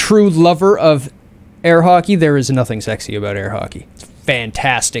 As a true lover of air hockey, there is nothing sexy about air hockey. It's a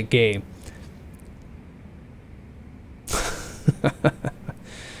fantastic game.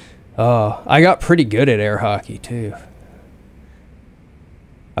 Oh, I got pretty good at air hockey too.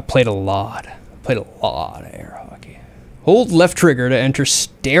 I played a lot of air hockey. Hold left trigger to enter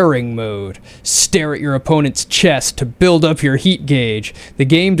staring mode. Stare at your opponent's chest to build up your heat gauge. The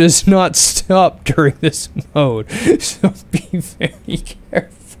game does not stop during this mode, so be very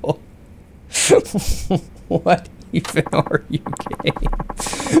careful. What even are you, game?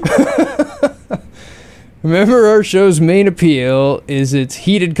 Remember, our show's main appeal is its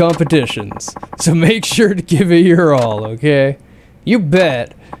heated competitions, so make sure to give it your all, okay? You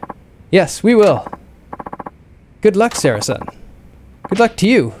bet. Yes, we will. Good luck, Sarah-san. Good luck to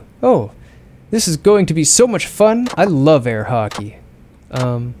you. Oh, this is going to be so much fun. I love air hockey.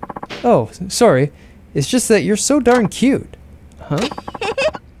 Oh, sorry. It's just that you're so darn cute. Huh?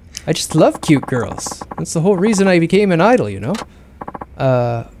 I just love cute girls. That's the whole reason I became an idol, you know?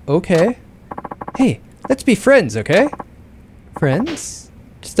 Okay. Hey, let's be friends, okay? Friends?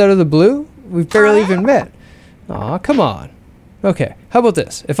 Just out of the blue? We've barely even met. Aw, come on. Okay, how about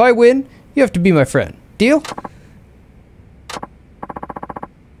this? If I win, you have to be my friend. Deal?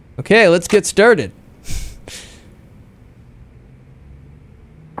 Okay, let's get started.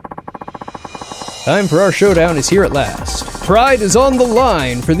 Time for our showdown is here at last. Pride is on the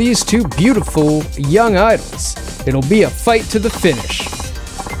line for these two beautiful young idols. It'll be a fight to the finish.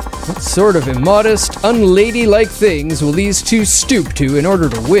 What sort of immodest, unladylike things will these two stoop to in order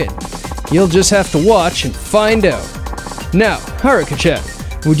to win? You'll just have to watch and find out. Now, Haruka-chan,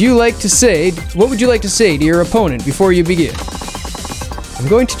 what would you like to say to your opponent before you begin? I'm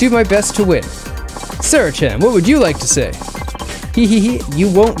going to do my best to win. Sarah-chan, what would you like to say? Hee, you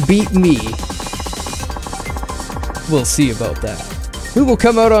won't beat me. We'll see about that. Who will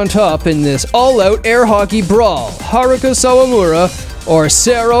come out on top in this all-out air hockey brawl? Haruka Sawamura or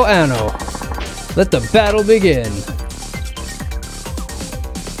Sero Ano? Let the battle begin.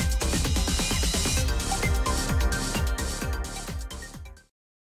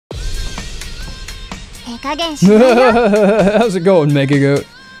 手加減しないよ。 How's it going, Mega Goat?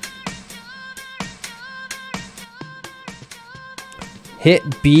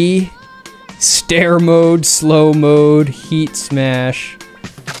 Hit B, stare mode, slow mode, heat smash,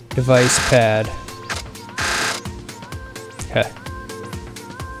 device pad. Okay.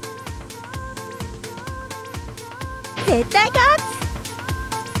 絶対勝つ。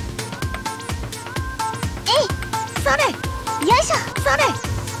えい、それ。よいしょ、それ。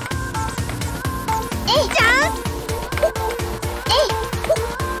えい、チャンス。えい、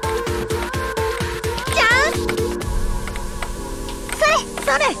チャンス。それ、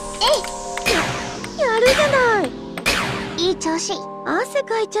それ。えい。やるじゃない。いい調子。汗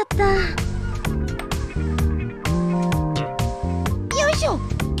かいちゃった。よいしょ。よ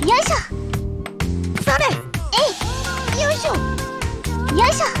いしょ。それ。えい。よいしょ。よい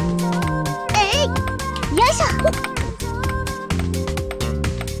しょ。えい。よいしょ。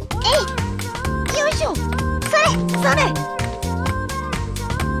えい。よいしょ。それ、それ。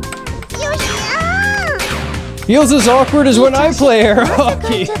よいしょ。あー。 Feels as awkward as when I play air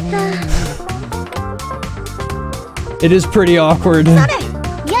hockey. It is pretty awkward. それ。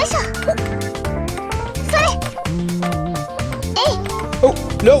よいしょ。それ。えい。 Oh,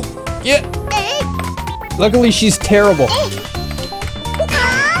 no. Yeah. えい。 Luckily, she's terrible.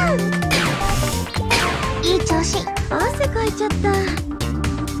 いい調子。汗かいちゃった。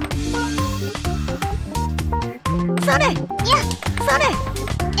それ。いや、それ。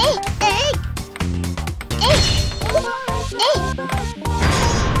えい。えい。えい。えい。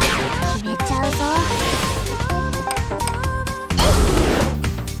決めちゃうぞ。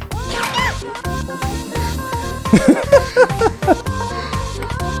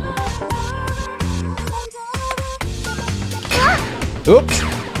Oops.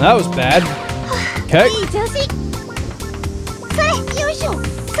 That was bad. Okay. いい調子。それ。よいしょ。それ。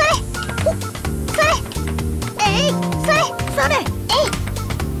それ。えい。それ。それ。え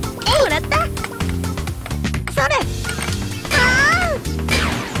い。もらった。それ。あ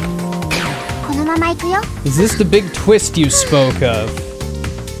このまま行くよ。 Is this the big twist you spoke of?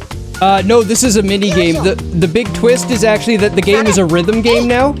 No, this is a mini game. The big twist is actually that the game is a rhythm game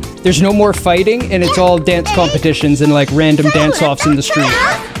now. There's no more fighting, and it's all dance competitions and like random dance-offs in the street.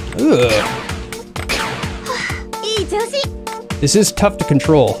 Ugh. ー。いい調子。 This is tough to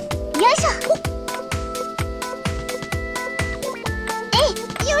control. よいしょ。え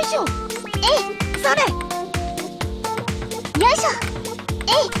い。よいしょ。えい。それ。よいしょ。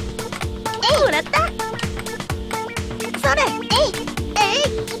えい。もらった。それ。えい。えい。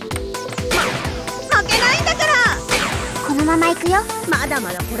負けないんだから。このまま行くよ。まだ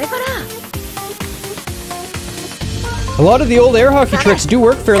まだこれから。 A lot of the old air hockey tricks do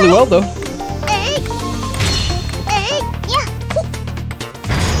work fairly well, though. えい。えい。いや。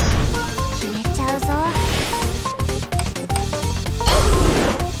決めちゃうぞ。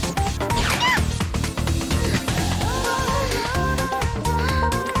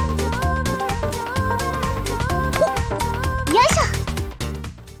よいしょ。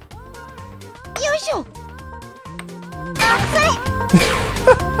よいしょ。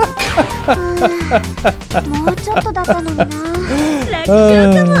もうちょっとだったのにな。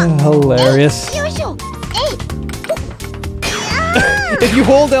 Hilarious. よいしょ。 If you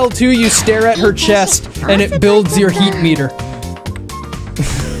hold L2, you stare at her chest, and it builds your heat meter.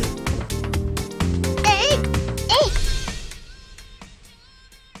 えい。えい。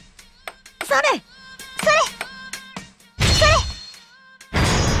それ。それ。それ。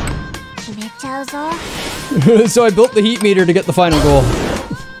決めちゃうぞ。 So I built the heat meter to get the final goal.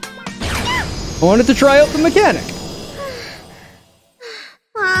 I wanted to try out the mechanic.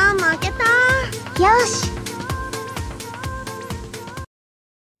 あー、負けた。よし。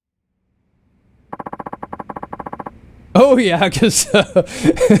 Oh yeah, because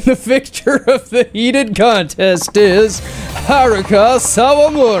the victor of the heated contest is Haruka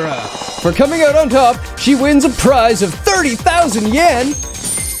Sawamura. For coming out on top, she wins a prize of 30,000 yen.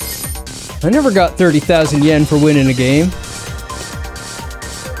 I never got 30,000 yen for winning a game.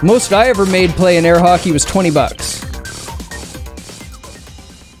 Most I ever made playing air hockey was 20 bucks.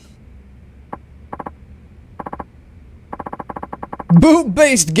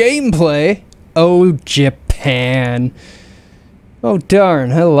 Boot-based gameplay? Oh, Japan. Oh,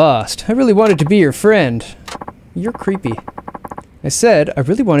 darn, I lost. I really wanted to be your friend. You're creepy. I said I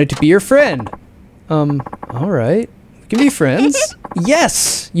really wanted to be your friend. Alright. can be friends.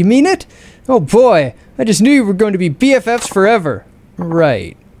 Yes! You mean it? Oh boy, I just knew you were going to be BFFs forever.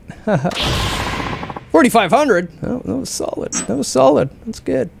 Right. 4,500? Oh, that was solid. That was solid. That's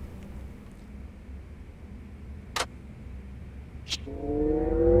good.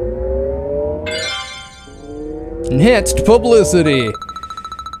 Enhanced publicity.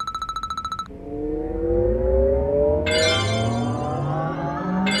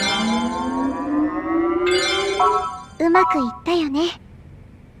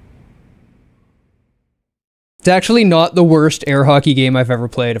 It's actually not the worst air hockey game I've ever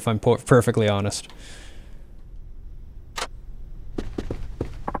played, if I'm perfectly honest.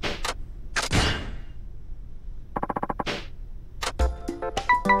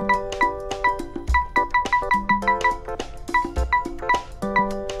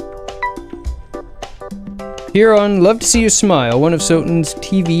 Here on Love to See You Smile, one of Soten's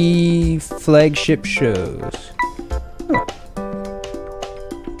TV flagship shows. Huh.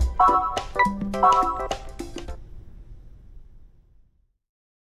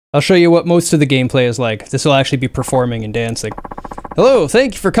 I'll show you what most of the gameplay is like. This will actually be performing and dancing. Hello,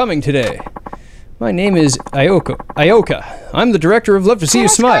 thank you for coming today. My name is Ioka. I'm the director of Love to See You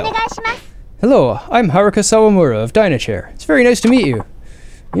Smile. Hello, I'm Haruka Sawamura of Dynachair. It's very nice to meet you.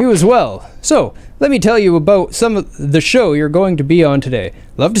 You as well. So, let me tell you about some of the show you're going to be on today.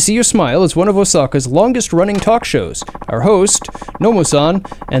 Love to See You Smile is one of Osaka's longest-running talk shows. Our host, Nomo-san,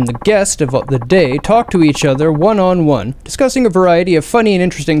 and the guest of the day talk to each other one-on-one, discussing a variety of funny and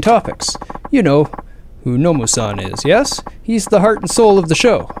interesting topics. You know who Nomo-san is, yes? He's the heart and soul of the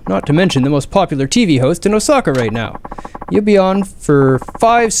show, not to mention the most popular TV host in Osaka right now. You'll be on for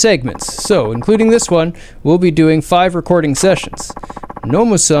 5 segments, so, including this one, we'll be doing 5 recording sessions.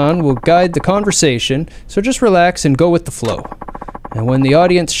 Nomo-san will guide the conversation, so just relax and go with the flow. And when the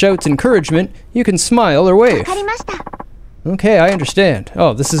audience shouts encouragement, you can smile or wave. Okay, I understand.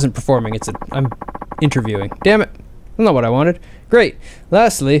 Oh, this isn't performing, I'm interviewing. Damn it. That's not what I wanted. Great.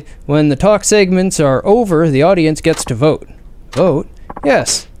 Lastly, when the talk segments are over, the audience gets to vote. Vote?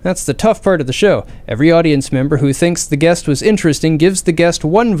 Yes, that's the tough part of the show. Every audience member who thinks the guest was interesting gives the guest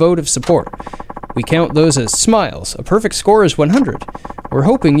 1 vote of support. We count those as smiles. A perfect score is 100. We're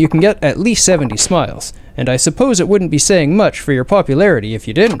hoping you can get at least 70 smiles, and I suppose it wouldn't be saying much for your popularity if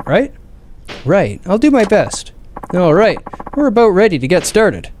you didn't, right? Right, I'll do my best. Alright, we're about ready to get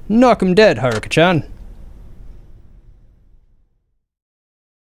started. Knock 'em dead, Haruka-chan.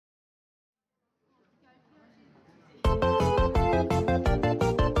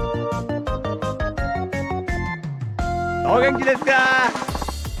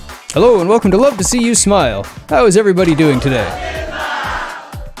 Hello and welcome to Love to See You Smile. How is everybody doing today?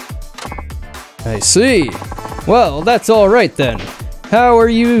 I see. Well, that's all right then. How are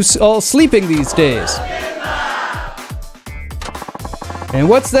you all sleeping these days? And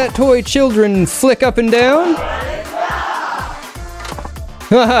what's that toy children flick up and down? Ha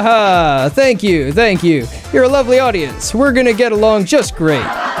ha ha! Thank you, thank you. You're a lovely audience. We're gonna get along just great.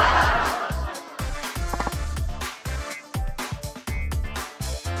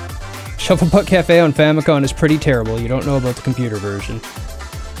 Shufflepuck Cafe on Famicom is pretty terrible. You don't know about the computer version.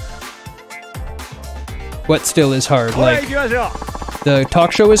 What still is hard? Like, the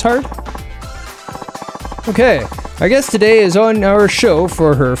talk show is hard? Okay, our guest today is on our show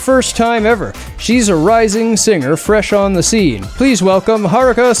for her first time ever. She's a rising singer fresh on the scene. Please welcome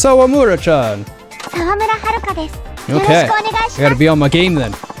Haruka Sawamura-chan. Okay, I gotta be on my game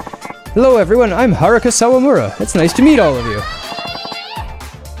then. Hello everyone, I'm Haruka Sawamura. It's nice to meet all of you.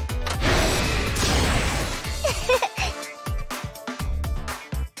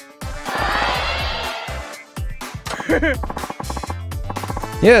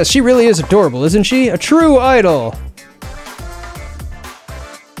 Yes, she really is adorable, isn't she? A true idol!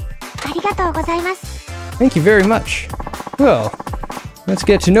 Thank you very much. Well, let's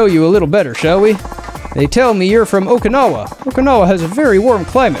get to know you a little better, shall we? They tell me you're from Okinawa. Okinawa has a very warm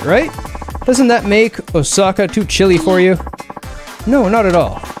climate, right? Doesn't that make Osaka too chilly for you? No, not at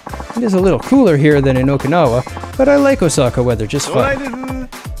all. It is a little cooler here than in Okinawa, but I like Osaka weather just fine.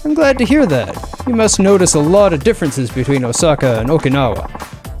 I'm glad to hear that. You must notice a lot of differences between Osaka and Okinawa.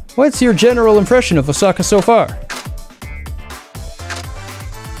 What's your general impression of Osaka so far?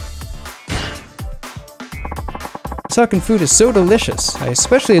 Osakan food is so delicious. I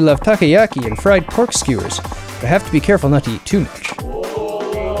especially love takoyaki and fried pork skewers, but I have to be careful not to eat too much.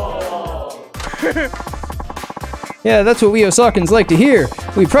 Yeah, that's what we Osakans like to hear.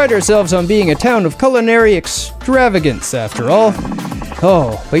 We pride ourselves on being a town of culinary extravagance, after all.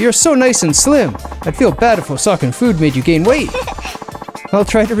 Oh, but you're so nice and slim. I'd feel bad if Osakan food made you gain weight. I'll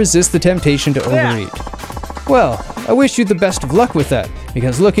try to resist the temptation to overeat. Well, I wish you the best of luck with that,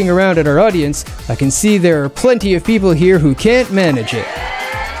 because looking around at our audience, I can see there are plenty of people here who can't manage it.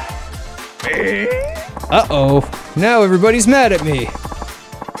 Uh-oh, now everybody's mad at me.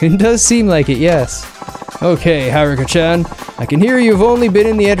 It does seem like it, yes. Okay, Haruka-chan, I can hear you've only been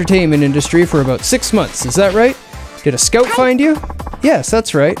in the entertainment industry for about 6 months, is that right? Did a scout find you? Yes,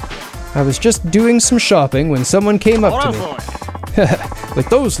 that's right. I was just doing some shopping when someone came up to me. With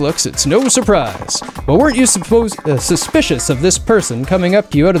those looks, it's no surprise. Well, weren't you suspicious of this person coming up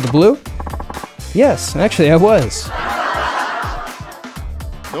to you out of the blue? Yes, actually I was.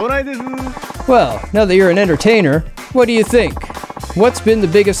 Well, now that you're an entertainer, what do you think? What's been the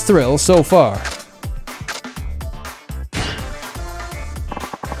biggest thrill so far?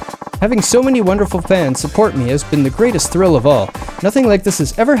 Having so many wonderful fans support me has been the greatest thrill of all. Nothing like this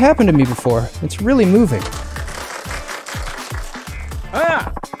has ever happened to me before. It's really moving.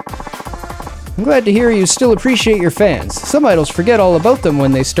 I'm glad to hear you still appreciate your fans. Some idols forget all about them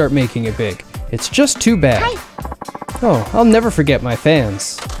when they start making it big. It's just too bad. Oh, I'll never forget my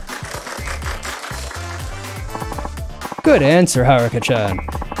fans. Good answer, Haruka-chan.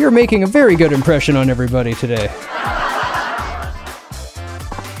 You're making a very good impression on everybody today.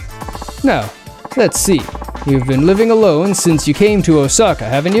 Now, let's see. You've been living alone since you came to Osaka,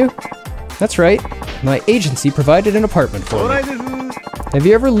 haven't you? That's right. My agency provided an apartment for me. Have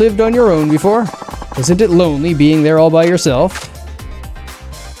you ever lived on your own before? Isn't it lonely being there all by yourself?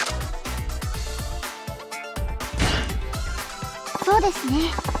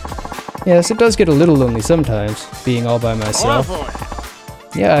 Yes, it does get a little lonely sometimes, being all by myself.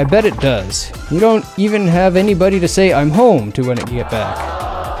 Yeah, I bet it does. You don't even have anybody to say I'm home to when you get back.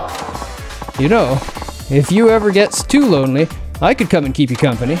 You know, if you ever get too lonely, I could come and keep you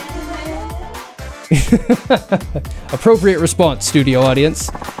company. Appropriate response, studio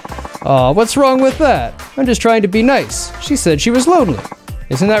audience. Aw, what's wrong with that? I'm just trying to be nice. She said she was lonely.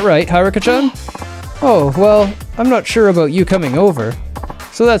 Isn't that right, Haruka-chan? Oh, well, I'm not sure about you coming over.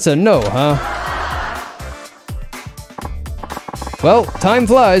 So that's a no, huh? Well, time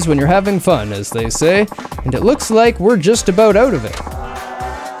flies when you're having fun, as they say, and it looks like we're just about out of it.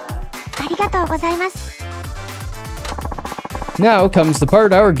 Now comes the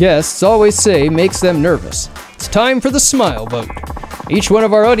part our guests always say makes them nervous. It's time for the smile vote. Each one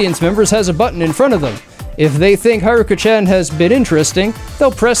of our audience members has a button in front of them. If they think Haruka-chan has been interesting,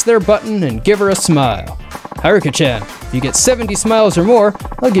 they'll press their button and give her a smile. Haruka-chan, if you get 70 smiles or more,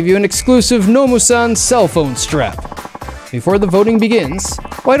 I'll give you an exclusive Nomu-san cell phone strap. Before the voting begins,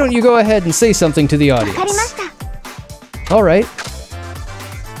 why don't you go ahead and say something to the audience? Alright.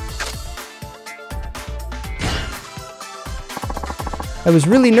 I was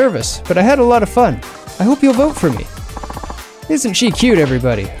really nervous, but I had a lot of fun. I hope you'll vote for me. Isn't she cute,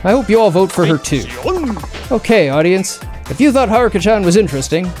 everybody? I hope you all vote for her too. Okay, audience. If you thought Haruka-chan was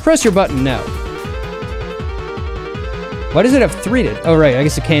interesting, press your button now. Why does it have 3 to... Oh right, I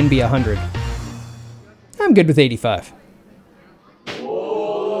guess it can be 100. I'm good with 85.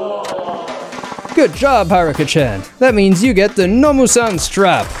 Good job, Haruka-chan. That means you get the Nomu-san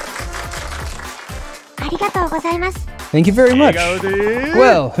strap. Thank you very much.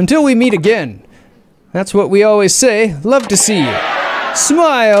 Well, until we meet again. That's what we always say. Love to see you.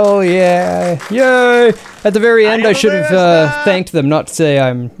 Smile, yeah. Yay. At the very end, I should have thanked them, not to say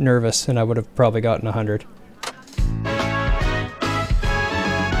I'm nervous, and I would have probably gotten 100.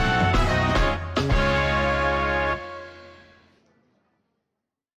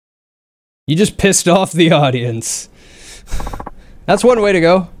 You just pissed off the audience. That's one way to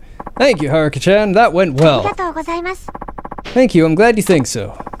go. Thank you, Haruka-chan. That went well. Thank you. I'm glad you think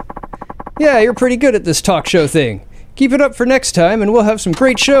so. Yeah, you're pretty good at this talk show thing. Keep it up for next time and we'll have some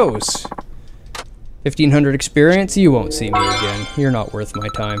great shows. 1500 experience, you won't see me again. You're not worth my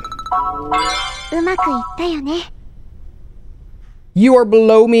time. You are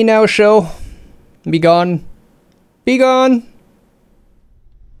below me now, show. Be gone. Be gone.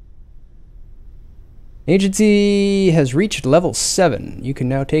 Agency has reached level 7. You can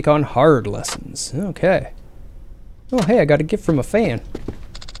now take on hard lessons. Okay. Oh, hey, I got a gift from a fan.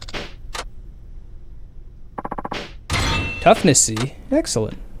 Toughness C.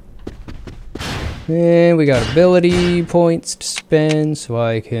 Excellent. And we got ability points to spend so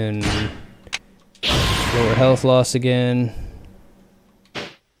I can lower health loss again.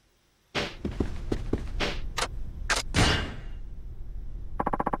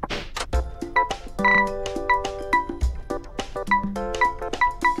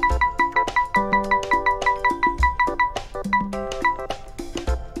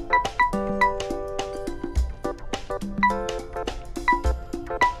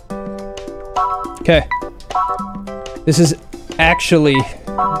 Okay. This is actually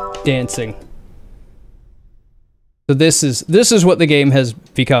dancing. So this is what the game has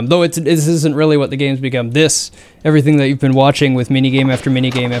become. Though this isn't really what the game's become. Everything that you've been watching with minigame after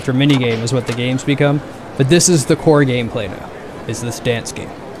minigame after minigame is what the game's become. But this is the core gameplay now, is this dance game.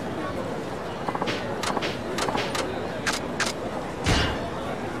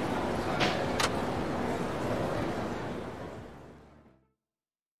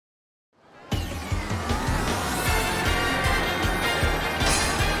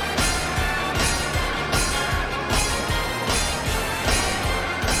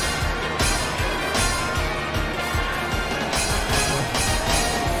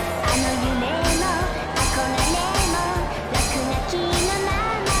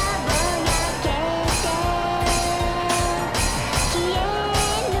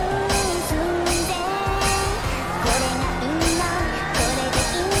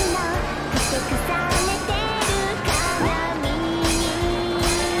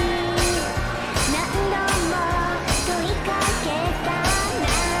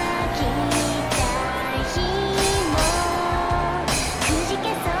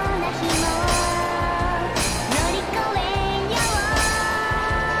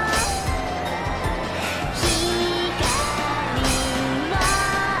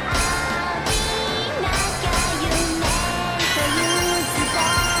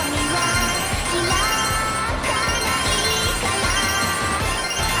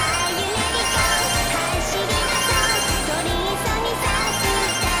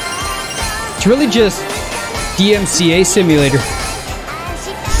 It's really just DMCA simulator.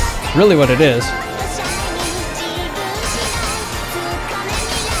 Really what it is.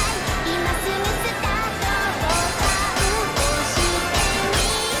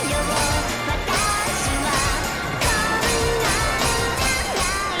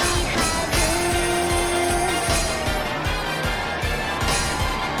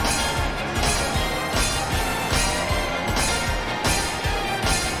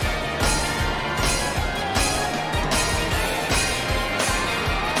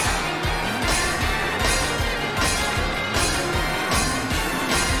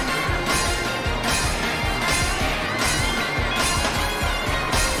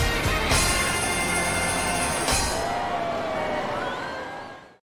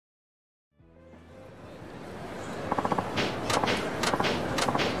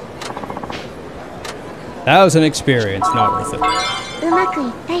 That was an experience, not worth it. うまくい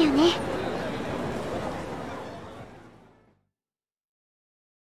ったよね。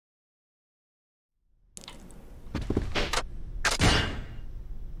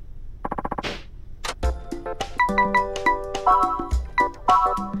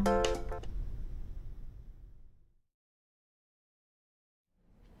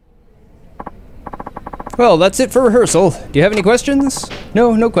 Well, that's it for rehearsal. Do you have any questions?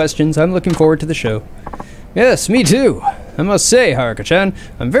 No, no questions. I'm looking forward to the show. Yes, me too. I must say, Haruka-chan,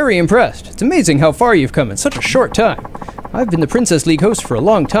 I'm very impressed. It's amazing how far you've come in such a short time. I've been the Princess League host for a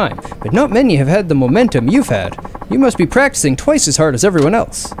long time, but not many have had the momentum you've had. You must be practicing twice as hard as everyone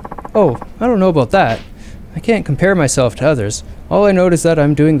else. Oh, I don't know about that. I can't compare myself to others. All I know is that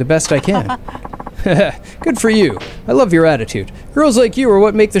I'm doing the best I can. Good for you. I love your attitude. Girls like you are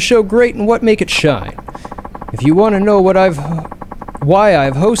what make the show great and what make it shine. If you want to know why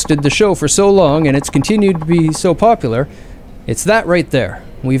I've hosted the show for so long and it's continued to be so popular, it's that right there.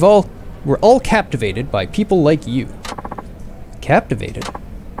 We're all captivated by people like you. Captivated?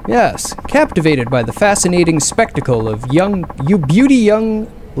 Yes, captivated by the fascinating spectacle of beauty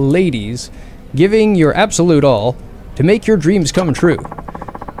young ladies giving your absolute all to make your dreams come true.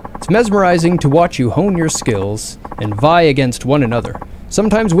 It's mesmerizing to watch you hone your skills and vie against one another,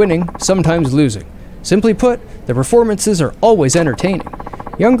 sometimes winning, sometimes losing. Simply put, the performances are always entertaining.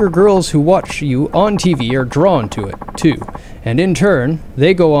 Younger girls who watch you on TV are drawn to it, too, and in turn,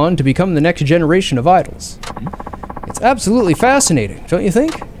 they go on to become the next generation of idols. It's absolutely fascinating, don't you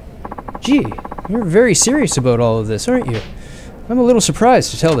think? Gee, you're very serious about all of this, aren't you? I'm a little surprised,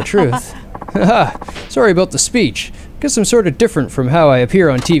 to tell the truth. Haha, sorry about the speech. Guess I'm sort of different from how I appear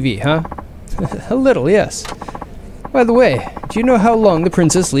on TV, huh? A little, yes. By the way, do you know how long the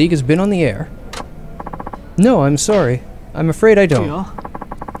Princess League has been on the air? No, I'm sorry. I'm afraid I don't.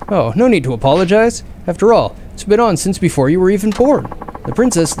 Oh, no need to apologize. After all, it's been on since before you were even born. The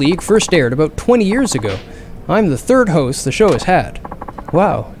Princess League first aired about 20 years ago. I'm the third host the show has had.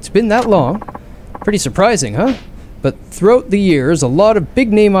 Wow, it's been that long? Pretty surprising, huh? But throughout the years, a lot of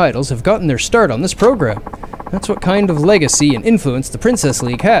big-name idols have gotten their start on this program. That's what kind of legacy and influence the Princess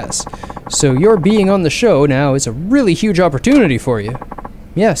League has. So your being on the show now is a really huge opportunity for you.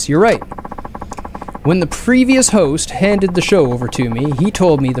 Yes, you're right. When the previous host handed the show over to me, he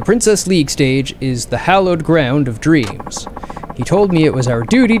told me the Princess League stage is the hallowed ground of dreams. He told me it was our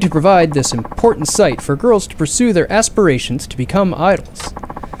duty to provide this important site for girls to pursue their aspirations to become idols.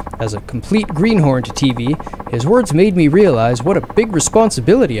 As a complete greenhorn to TV, his words made me realize what a big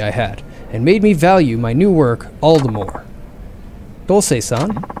responsibility I had, and made me value my new work all the more.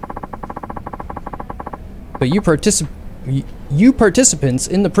 Dulce-san? But you participants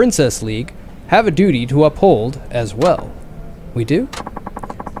in the Princess League have a duty to uphold as well. We do?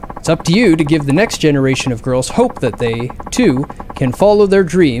 It's up to you to give the next generation of girls hope that they, too, can follow their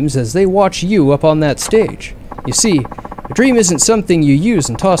dreams as they watch you up on that stage. You see, a dream isn't something you use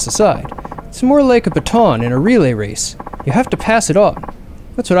and toss aside. It's more like a baton in a relay race. You have to pass it on.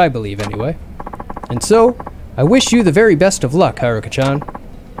 That's what I believe, anyway. And so, I wish you the very best of luck, Haruka-chan.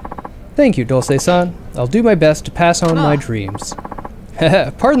 Thank you, Dulce-san. I'll do my best to pass on my dreams.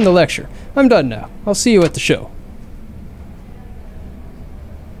 Haha, pardon the lecture. I'm done now. I'll see you at the show.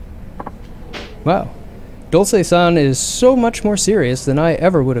 Wow. Dulce-san is so much more serious than I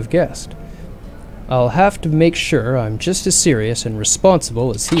ever would have guessed. I'll have to make sure I'm just as serious and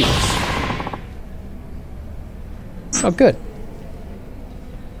responsible as he is. Oh, good.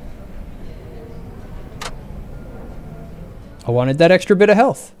 I wanted that extra bit of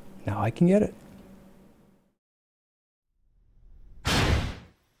health. Now I can get it.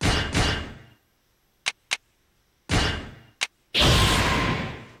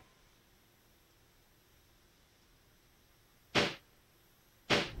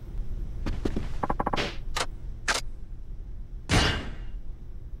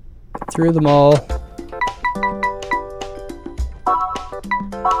 Through them all.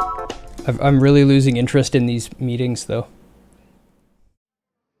 I'm really losing interest in these meetings, though.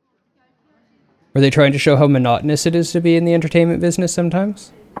 Are they trying to show how monotonous it is to be in the entertainment business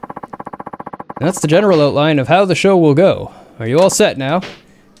sometimes? And that's the general outline of how the show will go. Are you all set now?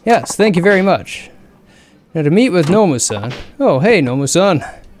 Yes, thank you very much. Now to meet with Nomu-san. Oh, hey, Nomu-san.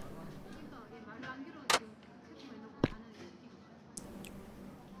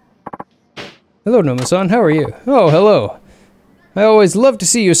 Hello, Nomu-san. How are you? Oh, hello. I always love to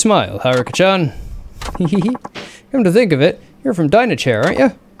see you smile, Haruka-chan. Come to think of it, you're from Dynachair, aren't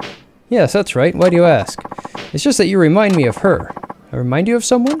you? Yes, that's right. Why do you ask? It's just that you remind me of her. I remind you of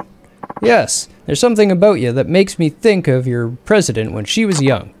someone? Yes, there's something about you that makes me think of your president when she was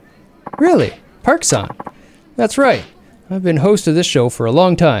young. Really? Park-san? That's right. I've been host of this show for a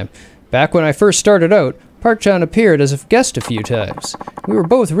long time. Back when I first started out, Park-chan appeared as a guest a few times. We were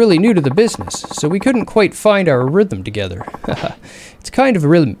both really new to the business, so we couldn't quite find our rhythm together. It's kind of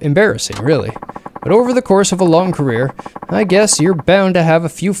embarrassing, really. But over the course of a long career, I guess you're bound to have a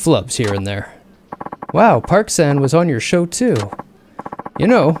few flubs here and there. Wow, Park-san was on your show too. You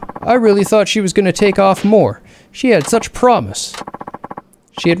know, I really thought she was going to take off more. She had such promise.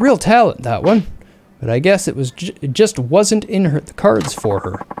 She had real talent, that one. But I guess it just wasn't in the cards for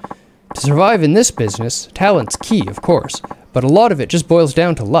her. To survive in this business, talent's key, of course, but a lot of it just boils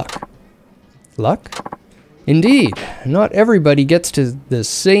down to luck. Luck? Indeed. Not everybody gets to the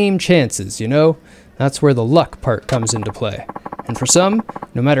same chances, you know? That's where the luck part comes into play. And for some,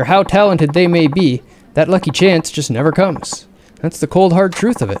 no matter how talented they may be, that lucky chance just never comes. That's the cold hard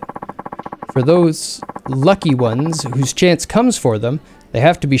truth of it. For those lucky ones whose chance comes for them, they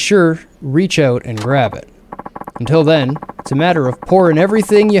have to be sure reach out and grab it. Until then, it's a matter of pouring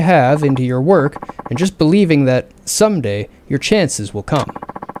everything you have into your work and just believing that someday your chances will come.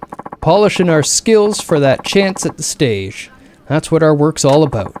 Polishing our skills for that chance at the stage. That's what our work's all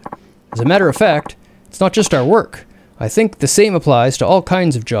about. As a matter of fact, it's not just our work. I think the same applies to all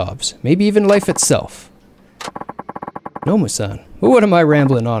kinds of jobs, maybe even life itself. Nomu-san, what am I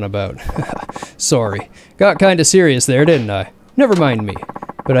rambling on about? Sorry, got kinda serious there, didn't I? Never mind me.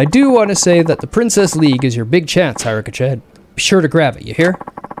 But I do want to say that the Princess League is your big chance, Haruka-chan. Be sure to grab it, you hear?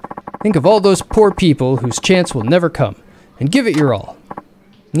 Think of all those poor people whose chance will never come, and give it your all.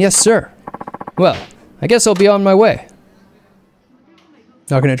 Yes, sir. Well, I guess I'll be on my way.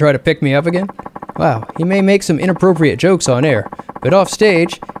 Not gonna try to pick me up again? Wow, he may make some inappropriate jokes on air, but off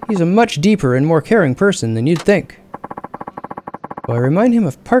stage, he's a much deeper and more caring person than you'd think. Well, I remind him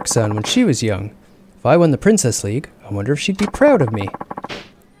of Park-san when she was young. If I won the Princess League, I wonder if she'd be proud of me.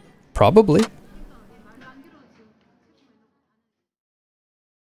 Probably.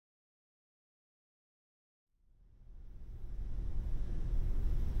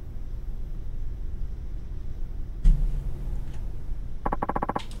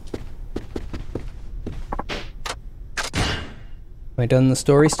 Have I done the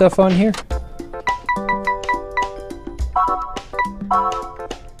story stuff on here? I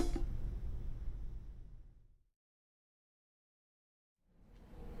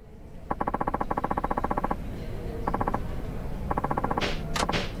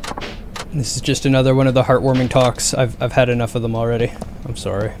This is just another one of the heartwarming talks. I've had enough of them already. I'm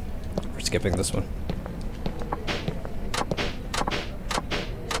sorry for skipping this one.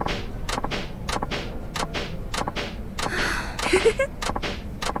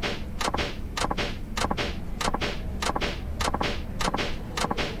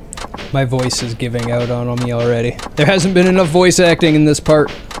 My voice is giving out on me already. There hasn't been enough voice acting in this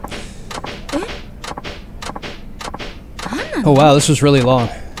part. Oh wow, this was really long.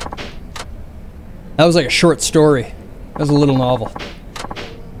 That was like a short story. That was a little novel.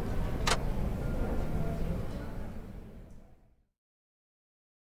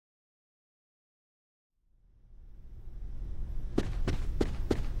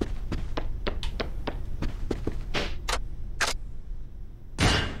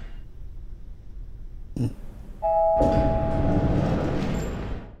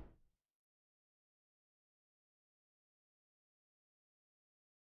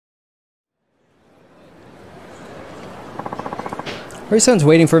 Ray-san's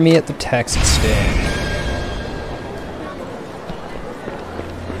waiting for me at the taxi stand.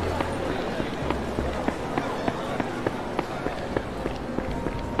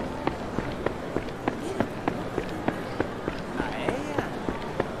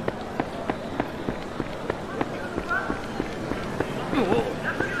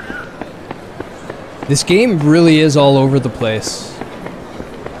 This game really is all over the place.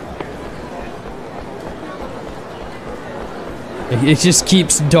 It just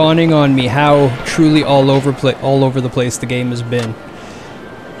keeps dawning on me how truly all over the place the game has been.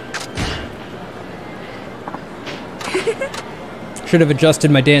 Should have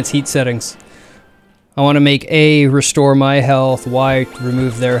adjusted my dance heat settings. I want to make A, restore my health, Y,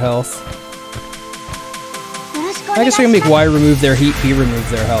 remove their health. I guess we're gonna make Y remove their heat, B remove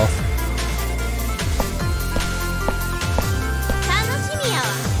their health.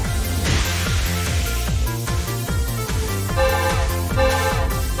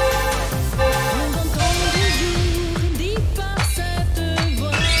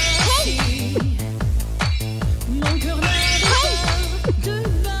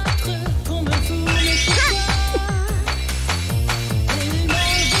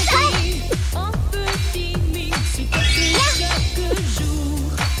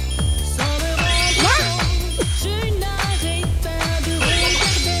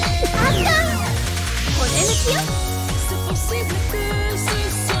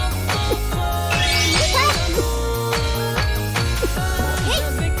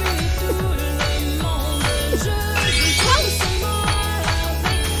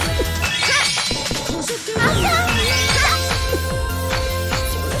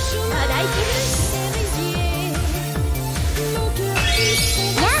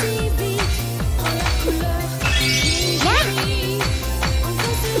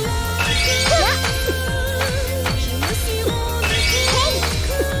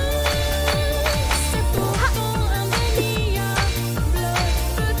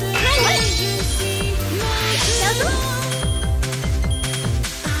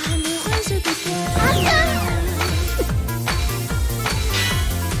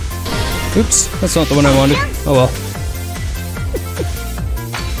 Oops, that's not the one I wanted. Oh well.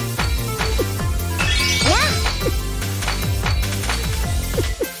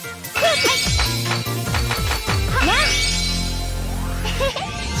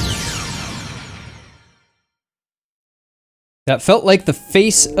 That felt like the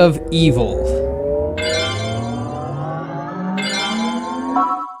face of evil.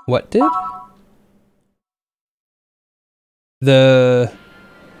 What did? The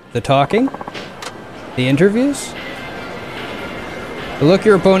talking? The interviews? The look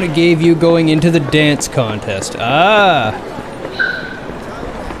your opponent gave you going into the dance contest. Ah!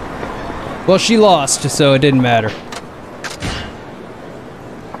 Well, she lost, so it didn't matter.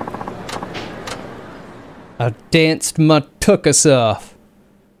 I danced my tuchus off.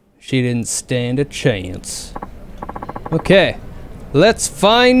 She didn't stand a chance. Okay, let's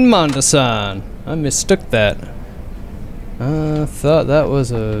find Manda-san. I mistook that. I thought that was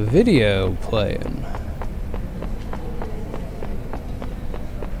a video playing.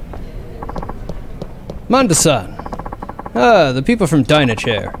 Manda-san. Ah, the people from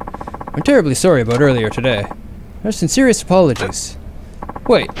Dynachair. I'm terribly sorry about earlier today. Our sincerest apologies.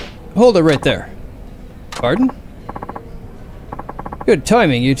 Wait, hold it right there. Pardon? Good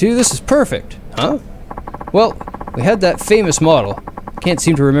timing, you two. This is perfect. Huh? Well, we had that famous model, can't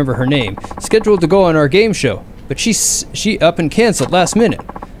seem to remember her name, scheduled to go on our game show, but she up and canceled last minute.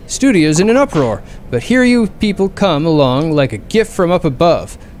 Studio's in an uproar, but here you people come along like a gift from up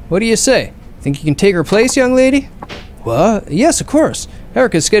above. What do you say? Think you can take her place, young lady? Well, yes, of course.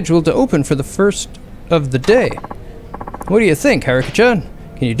 Haruka's scheduled to open for the first of the day. What do you think, Haruka-chan?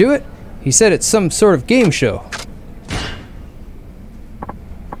 Can you do it? He said it's some sort of game show.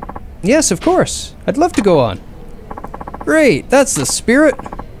 Yes, of course. I'd love to go on. Great, that's the spirit.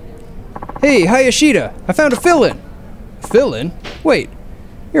 Hey, Hayashida, I found a fill-in. Fill-in? Wait,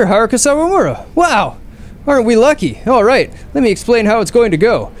 you're Haruka Sawamura. Wow, aren't we lucky? All right, let me explain how it's going to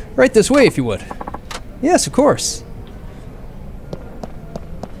go. Right this way, if you would. Yes, of course.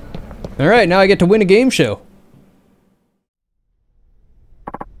 All right, now I get to win a game show.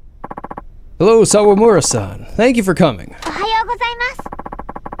 Hello, Sawamura-san. Thank you for coming.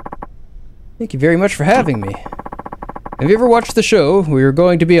 Thank you very much for having me. Have you ever watched the show we are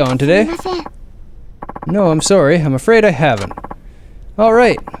going to be on today? No, I'm sorry. I'm afraid I haven't.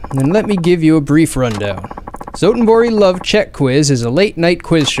 Alright, then let me give you a brief rundown. Sotenbori Love Check Quiz is a late-night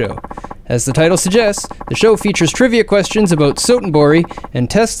quiz show. As the title suggests, the show features trivia questions about Sotenbori and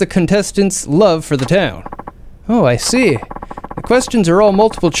tests the contestants' love for the town. Oh, I see. The questions are all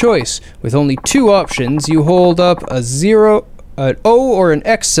multiple choice. With only 2 options, you hold up an O or an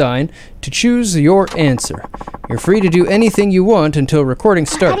X sign to choose your answer. You're free to do anything you want until recording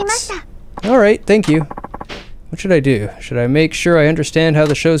starts. Alright, thank you. What should I do? Should I make sure I understand how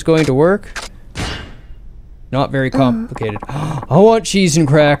the show's going to work? Not very complicated. I want cheese and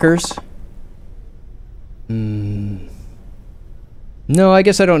crackers. No, I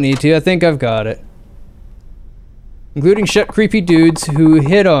guess I don't need to. I think I've got it. Including shut creepy dudes who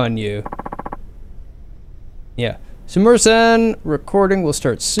hit on you. Yeah. Sumur-san, recording will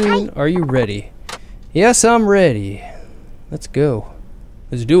start soon. Are you ready? Yes, I'm ready. Let's go.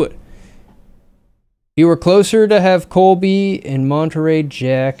 Let's do it. You were closer to have Colby and Monterey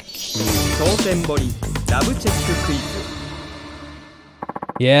Jack.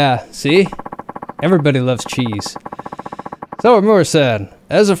 Yeah, see? Everybody loves cheese. Sawamura-san,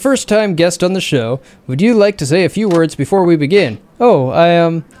 as a first-time guest on the show, would you like to say a few words before we begin? Oh,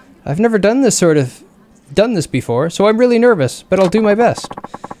 I've never done this before, so I'm really nervous, but I'll do my best.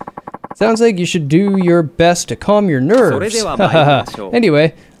 Sounds like you should do your best to calm your nerves.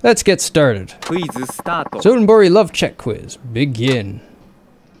 Anyway, let's get started. Sotenbori Love Check Quiz. Begin.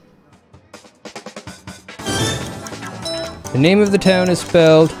 The name of the town is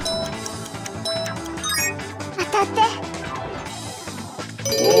spelled...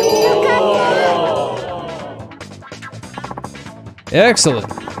 Excellent.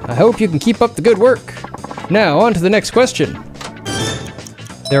 I hope you can keep up the good work. Now, on to the next question.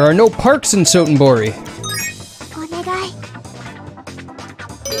 There are no parks in Sotenbori.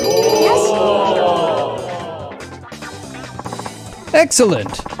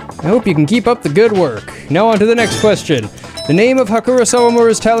 Excellent. I hope you can keep up the good work. Now on to the next question. The name of Hakura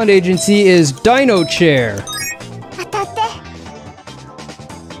Sawamura's talent agency is Dino Chair.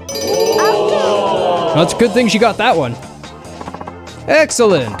 Well, it's a good thing she got that one.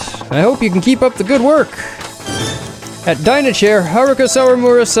 Excellent. I hope you can keep up the good work. At Dynachair, Haruka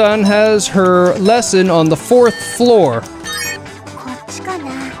Sawamura-san has her lesson on the 4th floor.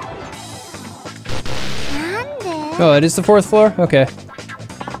 Oh, it is the 4th floor? Okay.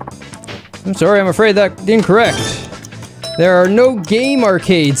 I'm sorry, I'm afraid that's incorrect. There are no game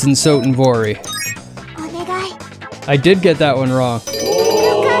arcades in Sotenbori. I did get that one wrong.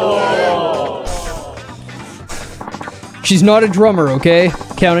 She's not a drummer, okay?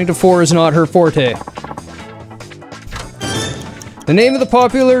 Counting to 4 is not her forte. The name of the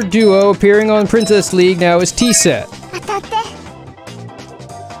popular duo appearing on Princess League now is T-Set.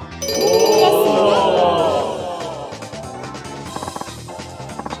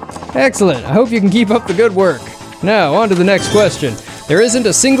 Excellent. I hope you can keep up the good work. Now, on to the next question. There isn't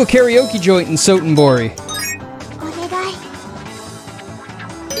a single karaoke joint in Sotenbori.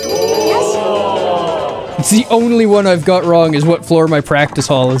 It's the only one I've got wrong is what floor my practice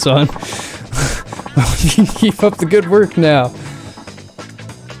hall is on. You can keep up the good work now.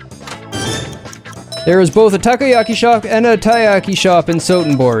 There is both a takoyaki shop and a taiyaki shop in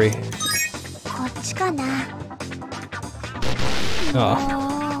Sotenbori. Oh.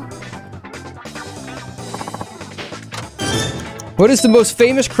 What is the most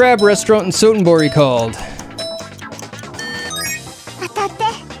famous crab restaurant in Sotenbori called?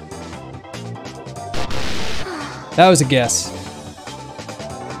 That was a guess.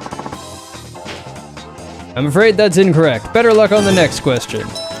 I'm afraid that's incorrect. Better luck on the next question.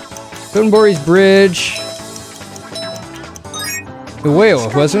 Sotenbori's bridge.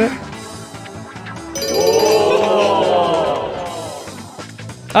 Ueo, wasn't it?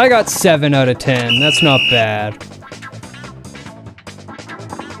 I got 7 out of 10. That's not bad.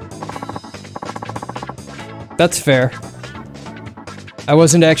 That's fair. I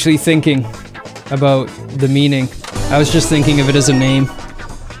wasn't actually thinking about the meaning. I was just thinking of it as a name.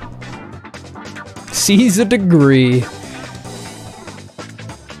 Seize a degree.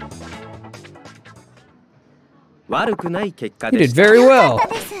 You did very well.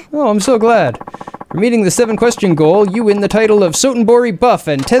 Oh, I'm so glad. For meeting the 7-question goal, you win the title of Sotenbori Buff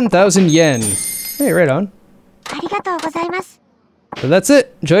and 10,000 yen. Hey, right on. So that's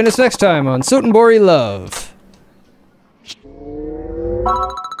it. Join us next time on Sotenbori Love.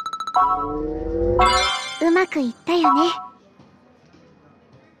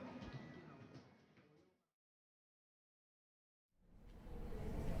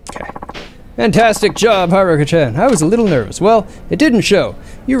 Okay. Fantastic job, Haruka-chan. I was a little nervous. Well, it didn't show.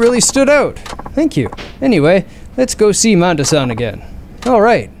 You really stood out. Thank you. Anyway, let's go see Manda-san again.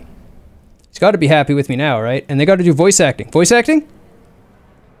 Alright. He's got to be happy with me now, right? And they got to do voice acting. Voice acting?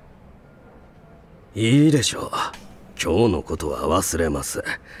 いいでしょう。今日のことは忘れます。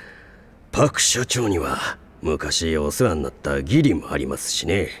パク社長には昔お世話になった義理もありますし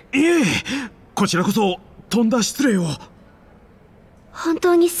ね。いえ、こちらこそとんだ失礼を。本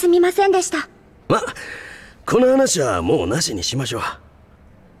当にすみませんでした。ま、この話はもうなしにしましょ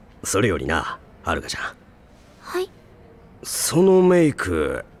う。それよりな、はるかちゃん。はい。そのメイ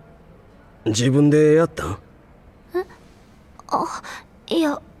ク、自分でやったん？あ、い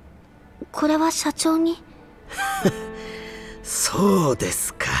や、これは社長に。そうで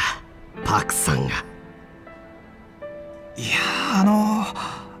すか、パクさんが。いや、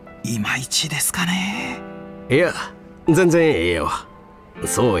いまいちですかね。いや、全然ええよ。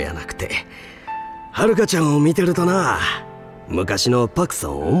そうやなくて、はるかちゃんを見てるとな、昔のパクさ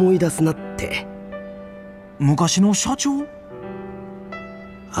んを思い出すなって。昔の社長？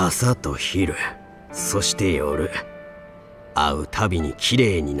朝と昼、そして夜、会うたびに綺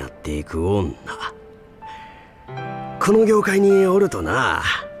麗になっていく女。この業界におるとな、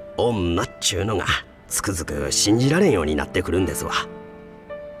女っちゅうのがつくづく信じられんようになってくるんですわ。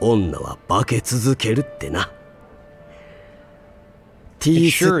女は化け続けるってな。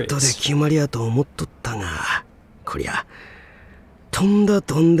T セットで決まりやと思っとったが、こりゃとんだ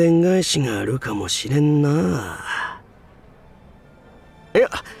どんでん返しがあるかもしれんな。いや、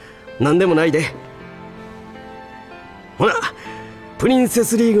なんでもないで。ほな、プリンセ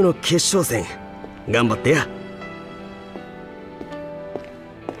スリーグの決勝戦頑張ってや。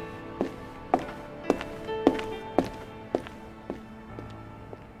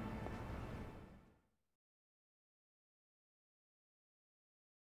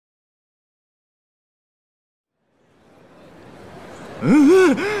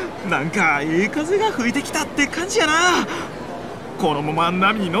なんかいい風が吹いてきたって感じやな。このまま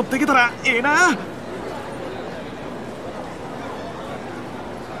波に乗ってけたらええな。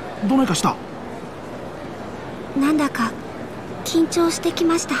どないかした？なんだか緊張してき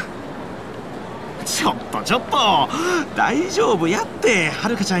ました。ちょっと大丈夫やって。は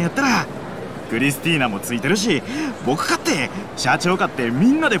るかちゃんやったらクリスティーナもついてるし、僕かって社長かって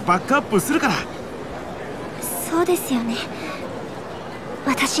みんなでバックアップするから。そうですよね。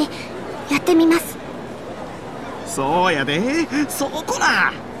私やってみます。そうやで、そこ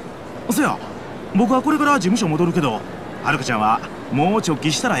な。そや、僕はこれから事務所戻るけど、はるかちゃんはもう直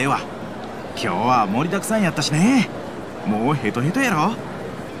帰したらええわ。今日は盛りだくさんやったしね。もうヘトヘトやろ。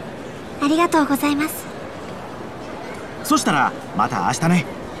ありがとうございます。そしたらまた明日ね。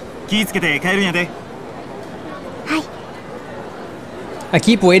気ぃつけて帰るんやで。はい。I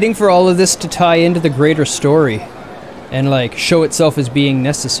keep waiting for all of this to tie into the greater story and like show itself as being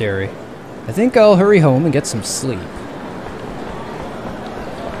necessary. I think I'll hurry home and get some sleep.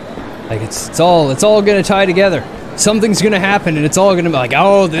 Like it's all gonna tie together. Something's gonna happen and it's all gonna be like,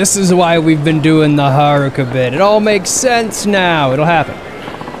 oh, this is why we've been doing the Haruka bit. It all makes sense now. It'll happen.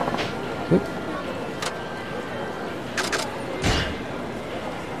 Oop.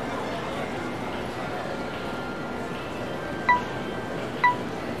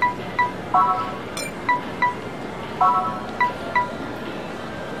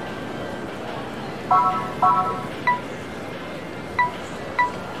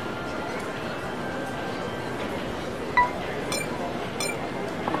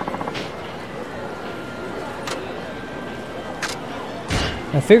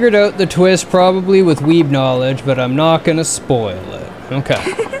 I figured out the twist probably with weeb knowledge, but I'm not gonna spoil it. Okay.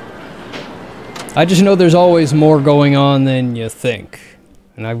 I just know there's always more going on than you think.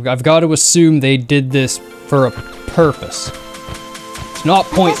 And I've got to assume they did this for a purpose. It's not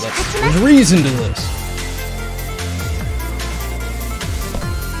pointless. There's reason to this.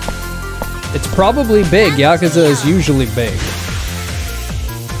 It's probably big. Yakuza is usually big.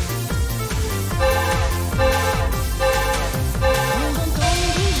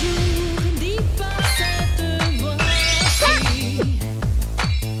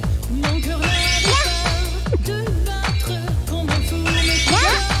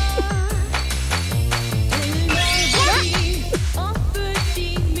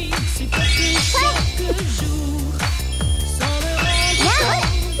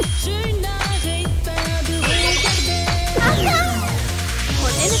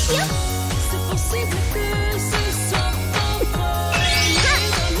 ですよ。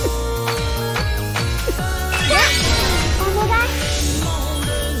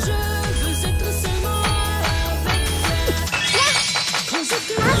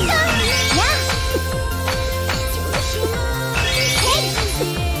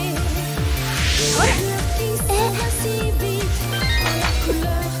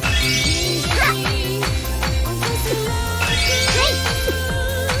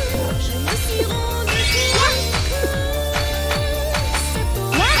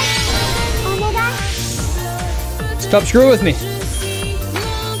Stop screwing with me.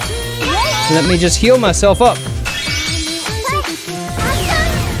 Let me just heal myself up.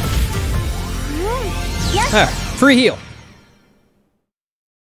 Ah, free heal.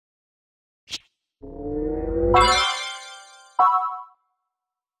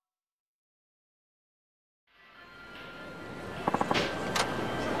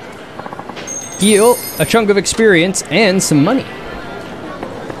 Heal, a chunk of experience, and some money.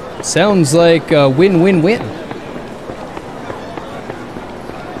 Sounds like a win-win-win.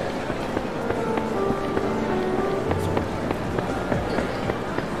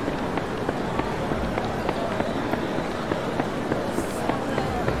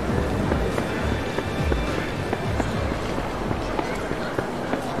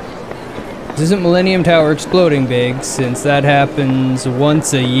 Isn't Millennium Tower exploding big, since that happens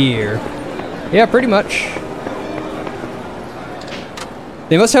once a year? Yeah, pretty much.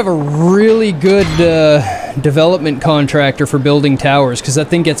 They must have a really good development contractor for building towers, because that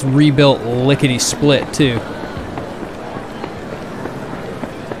thing gets rebuilt lickety-split, too.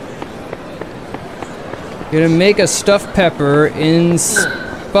 Gonna make a stuffed pepper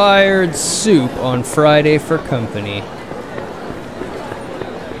inspired soup on Friday for company.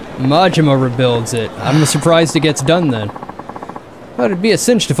 Majima rebuilds it. I'm surprised it gets done then. Well, it'd be a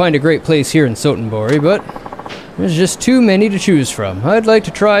cinch to find a great place here in Sotenbori, but there's just too many to choose from. I'd like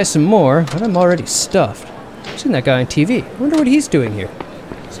to try some more, but I'm already stuffed. I've seen that guy on TV. I wonder what he's doing here.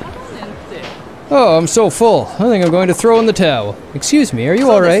 Oh, I'm so full. I think I'm going to throw in the towel. Excuse me, are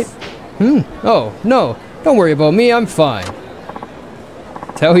you alright? Oh, no. Don't worry about me, I'm fine.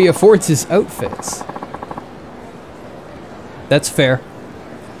 That's how he affords his outfits. That's fair.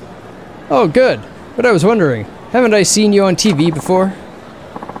 Oh, good. But I was wondering, haven't I seen you on TV before?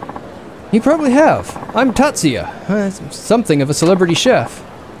 You probably have. I'm Tatsuya, something of a celebrity chef.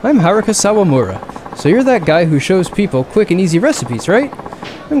 I'm Haruka Sawamura, so you're that guy who shows people quick and easy recipes, right?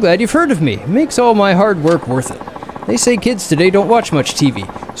 I'm glad you've heard of me. It makes all my hard work worth it. They say kids today don't watch much TV,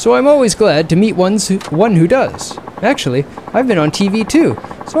 so I'm always glad to meet one who does. Actually, I've been on TV too,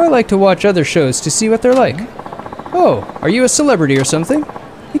 so I like to watch other shows to see what they're like. Oh, are you a celebrity or something?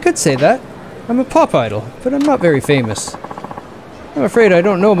 You could say that. I'm a pop idol, but I'm not very famous. I'm afraid I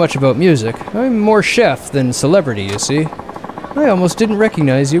don't know much about music. I'm more chef than celebrity, you see. I almost didn't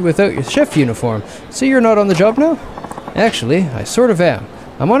recognize you without your chef uniform, so you're not on the job now? Actually, I sort of am.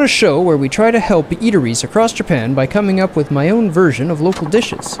 I'm on a show where we try to help eateries across Japan by coming up with my own version of local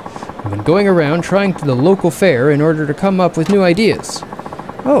dishes. I've been going around trying to the local fair in order to come up with new ideas.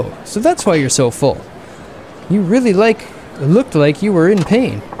 Oh, so that's why you're so full. You really looked like you were in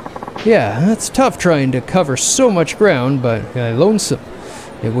pain. Yeah, that's tough trying to cover so much ground, but lonesome.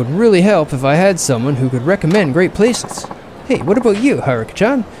 It would really help if I had someone who could recommend great places. Hey, what about you,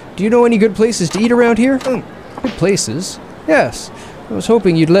 Haruka-chan? Do you know any good places to eat around here? Good places? Yes. I was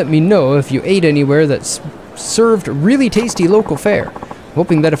hoping you'd let me know if you ate anywhere that served really tasty local fare.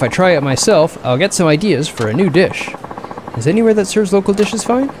 Hoping that if I try it myself, I'll get some ideas for a new dish. Is anywhere that serves local dishes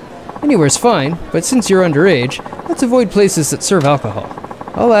fine? Anywhere's fine, but since you're underage, let's avoid places that serve alcohol.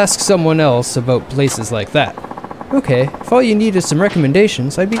 I'll ask someone else about places like that. Okay, if all you need is some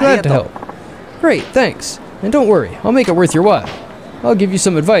recommendations, I'd be glad to help. Great, thanks. And don't worry, I'll make it worth your while. I'll give you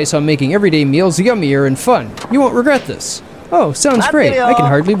some advice on making everyday meals yummier and fun. You won't regret this. Oh, sounds great. I can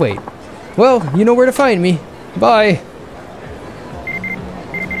hardly wait. Well, you know where to find me. Bye.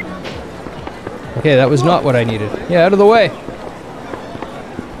 Okay, that was not what I needed. Yeah, out of the way.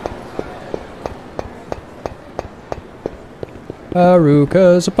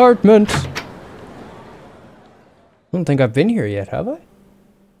 Haruka's apartment. I don't think I've been here yet, have I?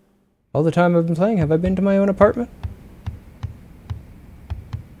 All the time I've been playing, have I been to my own apartment?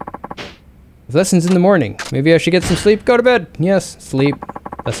 Lessons in the morning. Maybe I should get some sleep. Go to bed. Yes, sleep.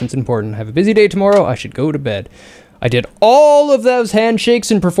 Lessons important. I have a busy day tomorrow. I should go to bed. I did all of those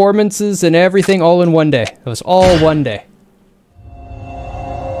handshakes and performances and everything all in one day. It was all one day.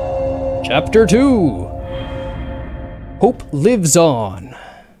 Chapter 2. Hope lives on.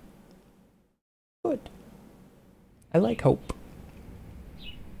 Good. I like hope.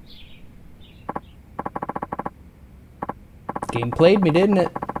 Game played me, didn't it?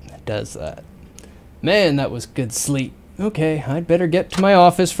 It does that. Man, that was good sleep. Okay, I'd better get to my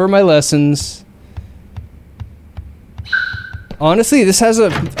office for my lessons. Honestly, this has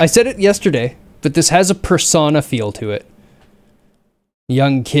a... I said it yesterday, but this has a Persona feel to it.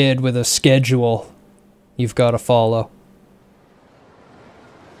 Young kid with a schedule you've got to follow.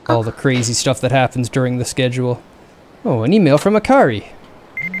 All the crazy stuff that happens during the schedule. Oh, an email from Akari.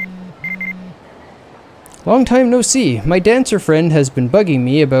 Long time no see. My dancer friend has been bugging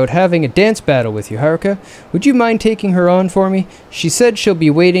me about having a dance battle with you, Haruka. Would you mind taking her on for me? She said she'll be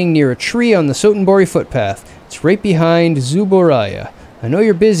waiting near a tree on the Sotenbori footpath. It's right behind Zuboraya. I know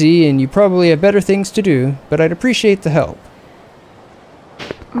you're busy and you probably have better things to do, but I'd appreciate the help.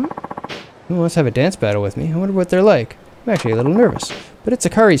 Who wants to have a dance battle with me? I wonder what they're like. I'm actually a little nervous. But it's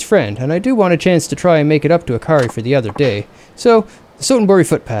Akari's friend, and I do want a chance to try and make it up to Akari for the other day. So, the Sotenbori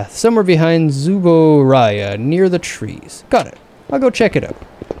footpath, somewhere behind Zuboraya, near the trees. Got it. I'll go check it out.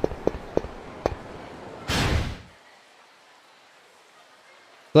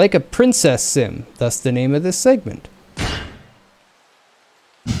 Like a princess sim, thus the name of this segment.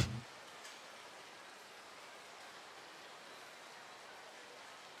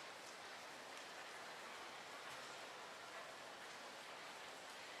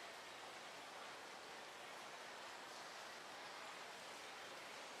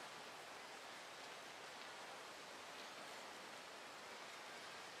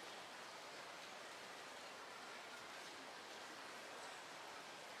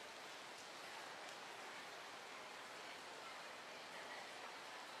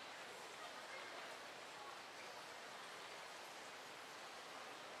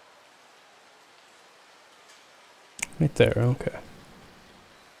 Right there, okay.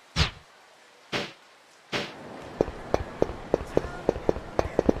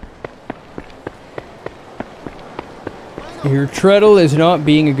 Your treadle is not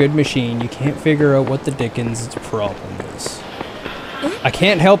being a good machine. You can't figure out what the dickens its problem is. I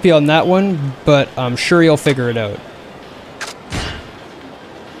can't help you on that one, but I'm sure you'll figure it out.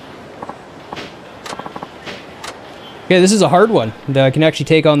 Okay, this is a hard one. I can actually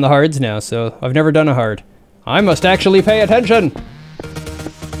take on the hards now, so I've never done a hard. I must actually pay attention!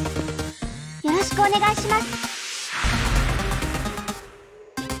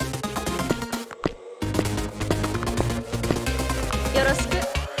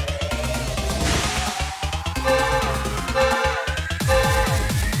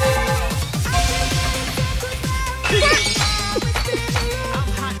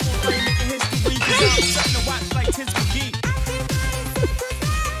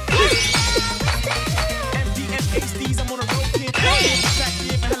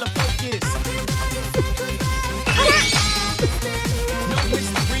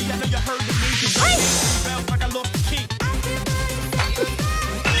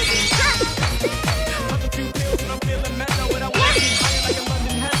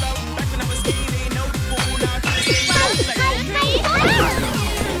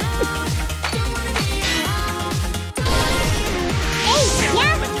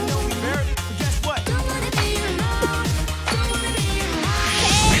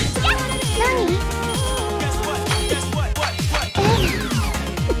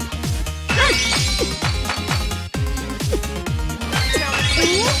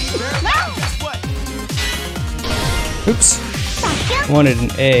 Oops. Wanted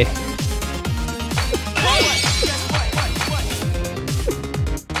an A.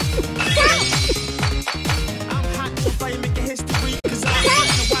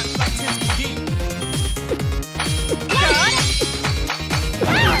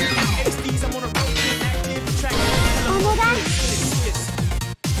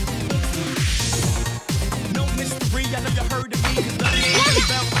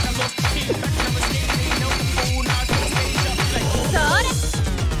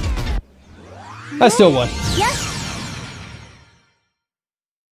 I still won.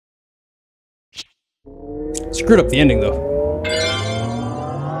 Screwed up the ending though.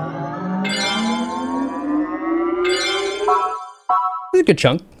 It was a good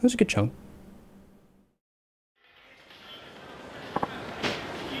chunk. It was a good chunk.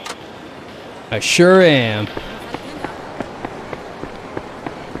 I sure am.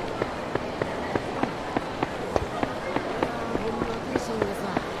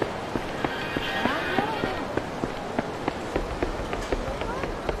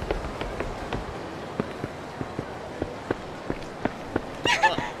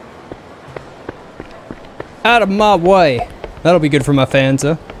 Out of my way. That'll be good for my fans,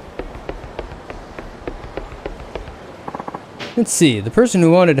 huh? Let's see. The person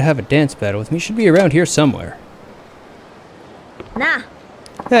who wanted to have a dance battle with me should be around here somewhere. なあ。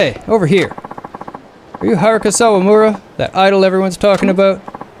 Hey, over here. Are you Haruka Sawamura, that idol everyone's talking about?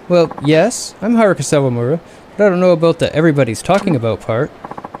 Well, yes, I'm Haruka Sawamura, but I don't know about the everybody's talking about part.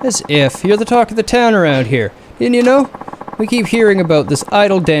 As if you're the talk of the town around here. Didn't you know? We keep hearing about this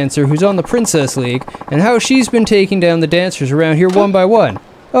idol dancer who's on the Princess League, and how she's been taking down the dancers around here one by one.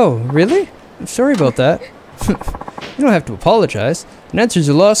 Oh, really? I'm sorry about that. You don't have to apologize. The dancers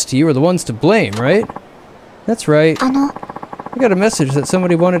who lost to you are the ones to blame, right? That's right. I got a message that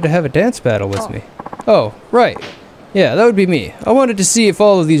somebody wanted to have a dance battle with me. Oh, right. Yeah, that would be me. I wanted to see if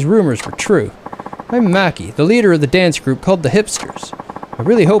all of these rumors were true. I'm Maki, the leader of the dance group called the Hipsters. I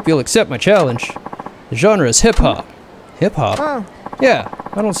really hope you'll accept my challenge. The genre is hip-hop. Hip-hop? Yeah,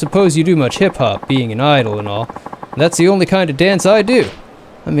 I don't suppose you do much hip-hop, being an idol and all. That's the only kind of dance I do.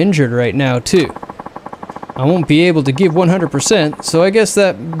 I'm injured right now, too. I won't be able to give 100%, so I guess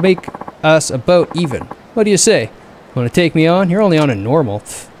that make us about even. What do you say? Want to take me on? You're only on a normal.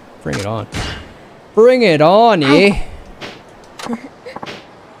 Pfft, bring it on. Bring it on, eh?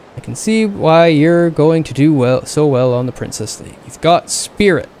 I can see why you're going to do so well on the Princess League. You've got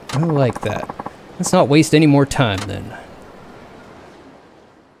spirit. I like that. Let's not waste any more time then.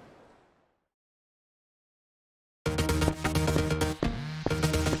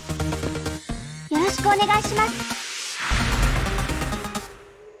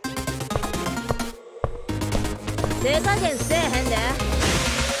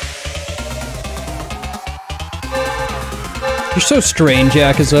 You're so strange,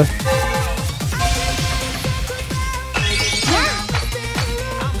 Yakuza.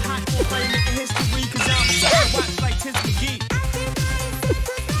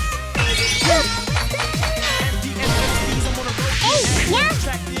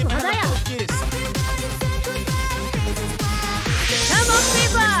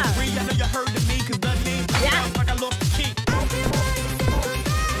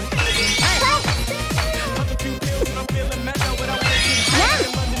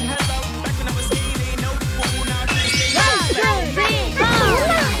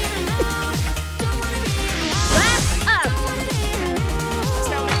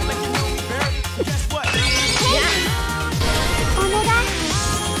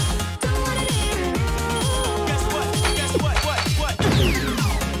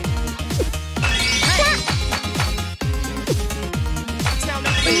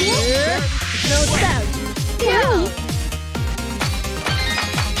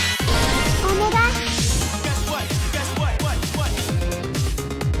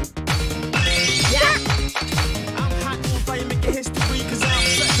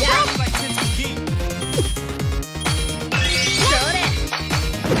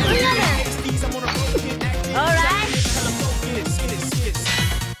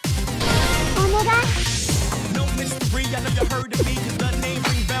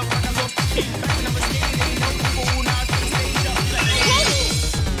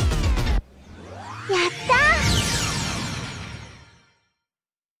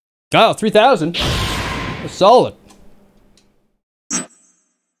 Oh, 3,000. Solid.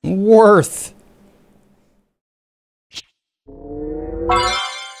 Worth.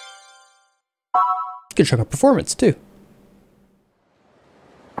 Good chunk of performance, too.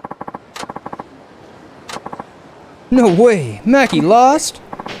 No way! Maki lost?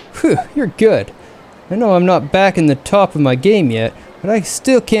 Whew, you're good. I know I'm not back in the top of my game yet, but I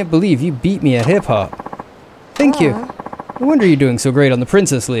still can't believe you beat me at hip-hop. Thank you. No wonder you're doing so great on the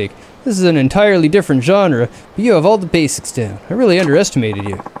Princess League. This is an entirely different genre, but you have all the basics down. I really underestimated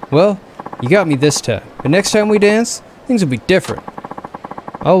you. Well, you got me this time. But next time we dance, things will be different.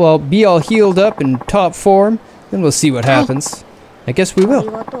 I'll be all healed up in top form, then we'll see what happens. I guess we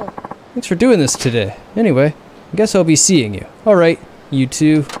will. Thanks for doing this today. Anyway, I guess I'll be seeing you. Alright, you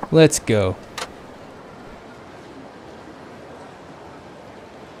two, let's go.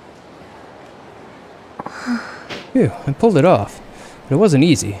 Phew, I pulled it off. But it wasn't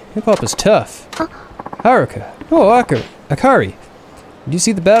easy. Hip-hop is tough. Haruka. Oh, Akari. Did you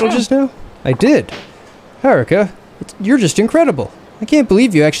see the battle just now? I did. Haruka, you're just incredible. I can't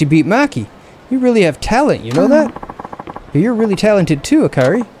believe you actually beat Maki. You really have talent, you know that? But you're really talented too,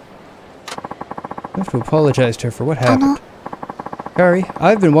 Akari. I have to apologize to her for what happened. Akari,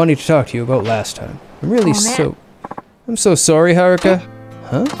 I've been wanting to talk to you about last time. I'm so sorry, Haruka.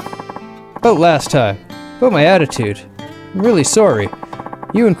 Huh? About last time. About my attitude. I'm really sorry.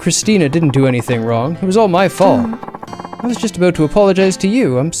 You and Christina didn't do anything wrong. It was all my fault. I was just about to apologize to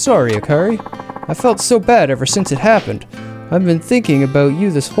you. I'm sorry, Akari. I felt so bad ever since it happened. I've been thinking about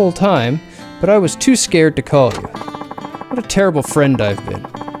you this whole time, but I was too scared to call you. What a terrible friend I've been.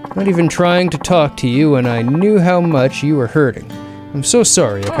 Not even trying to talk to you when I knew how much you were hurting. I'm so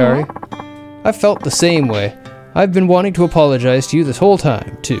sorry, Akari. I felt the same way. I've been wanting to apologize to you this whole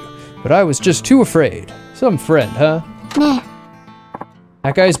time, too. But I was just too afraid. Some friend, huh?ね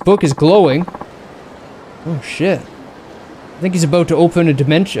That guy's book is glowing. Oh, shit. I think he's about to open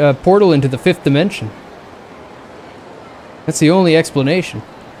a portal into the 5th dimension. That's the only explanation.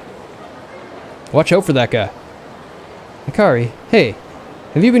 Watch out for that guy. Akari, hey,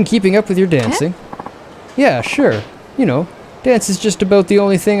 have you been keeping up with your dancing? Yeah, sure. You know, dance is just about the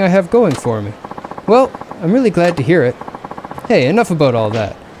only thing I have going for me. Well, I'm really glad to hear it. Hey, enough about all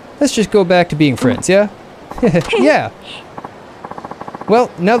that. Let's just go back to being friends, yeah? Yeah. Well,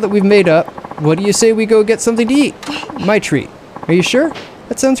 now that we've made up, what do you say we go get something to eat? My treat. Are you sure?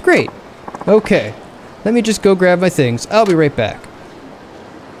 That sounds great. Okay. Let me just go grab my things. I'll be right back.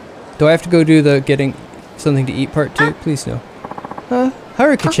 Do I have to go do the getting something to eat part 2? Please no.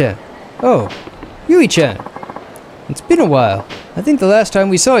 Haruka-chan. Oh, Yui-chan. It's been a while. I think the last time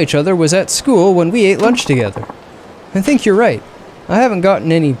we saw each other was at school when we ate lunch together. I think you're right. I haven't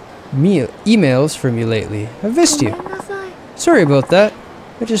gotten any emails from you lately. I've missed you. Sorry about that.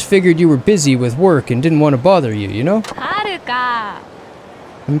 I just figured you were busy with work and didn't want to bother you, you know? Haruka!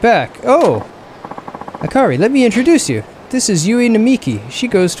 I'm back. Oh! Akari, let me introduce you. This is Yui Namiki. She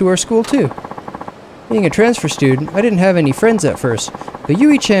goes to our school too. Being a transfer student, I didn't have any friends at first, but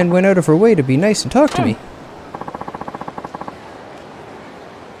Yui-chan went out of her way to be nice and talk to me.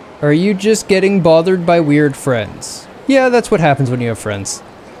 Are you just getting bothered by weird friends? Yeah, that's what happens when you have friends.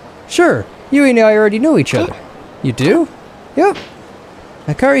 Sure, Yui and I already know each other. You do? Yep.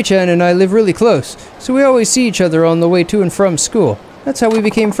 Akari-chan and I live really close, so we always see each other on the way to and from school. That's how we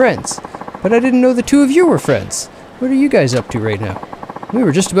became friends. But I didn't know the two of you were friends. What are you guys up to right now? We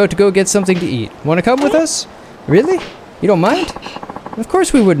were just about to go get something to eat. Want to come with us? Really? You don't mind? Of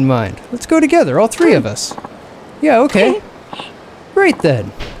course we wouldn't mind. Let's go together, all 3 of us. Yeah, okay. Great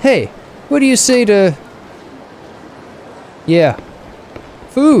then. Hey, what do you say to... Yeah.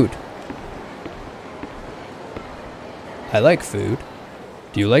 Food. I like food.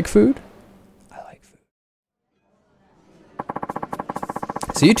 Do you like food? I like food.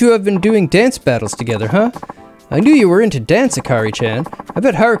 So you two have been doing dance battles together, huh? I knew you were into dance, Akari-chan. I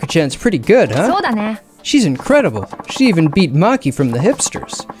bet Haruka-chan's pretty good, huh? そうだね。 She's incredible. She even beat Maki from the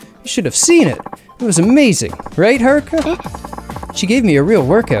hipsters. You should have seen it. It was amazing. Right, Haruka? She gave me a real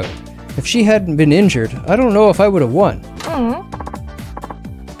workout. If she hadn't been injured, I don't know if I would have won.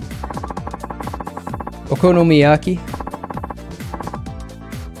 Okonomiyaki?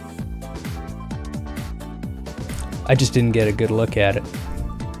 I just didn't get a good look at it.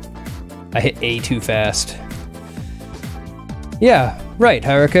 I hit A too fast. Yeah, right,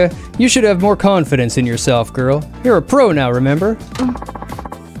 Haruka. You should have more confidence in yourself, girl. You're a pro now, remember?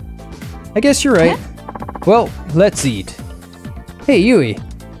 I guess you're right. Well, let's eat. Hey, Yui.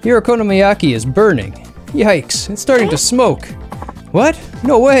 Your okonomiyaki is burning. Yikes, it's starting to smoke. What?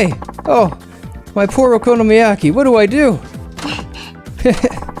 No way. Oh, my poor okonomiyaki. What do I do?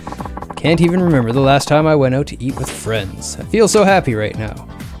 Can't even remember the last time I went out to eat with friends. I feel so happy right now.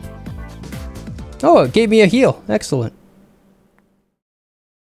 Oh, it gave me a heal. Excellent.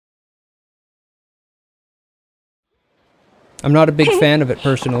 I'm not a big fan of it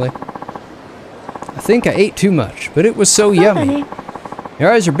personally. I think I ate too much, but it was so yummy.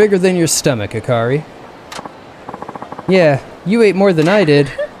 Your eyes are bigger than your stomach, Akari. Yeah, you ate more than I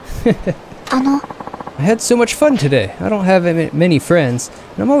did. I had so much fun today. I don't have many friends,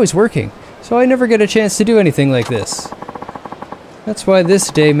 and I'm always working, so I never get a chance to do anything like this. That's why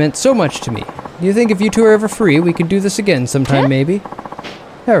this day meant so much to me. Do you think if you two are ever free, we could do this again sometime, maybe?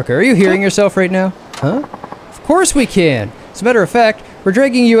 Haruka, are you hearing yourself right now? Huh? Of course we can! As a matter of fact, we're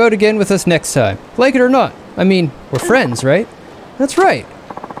dragging you out again with us next time. Like it or not. I mean, we're friends, right? That's right.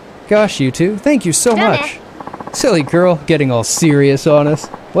 Gosh, you two, thank you so much. Silly girl, getting all serious on us.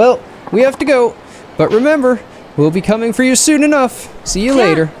 Well, we have to go. But remember, we'll be coming for you soon enough. See you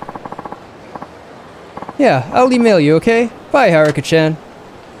later. Yeah, I'll email you, okay? Bye, Haruka-chan.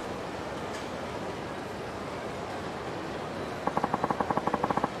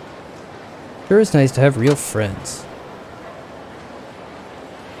 Sure is nice to have real friends.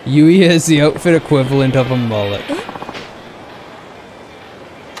 Yui is the outfit equivalent of a mullet.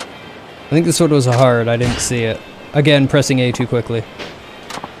 I think this one was hard, I didn't see it. Again, pressing A too quickly.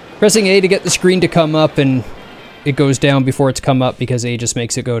 Pressing A to get the screen to come up, and it goes down before it's come up because A just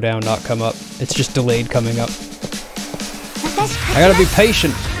makes it go down, not come up. It's just delayed coming up. I gotta be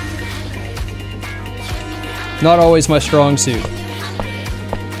patient. Not always my strong suit.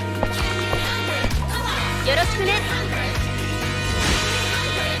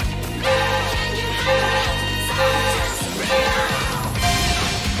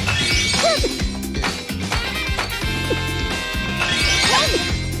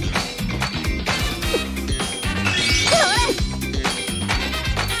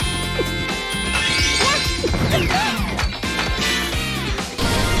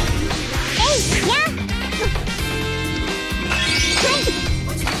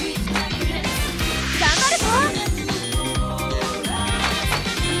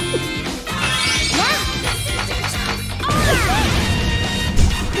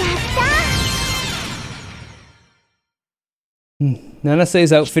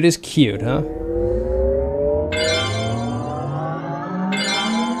 Nanase's outfit is cute, huh?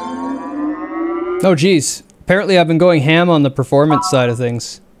 Oh geez, apparently I've been going ham on the performance side of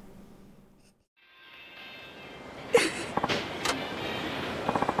things.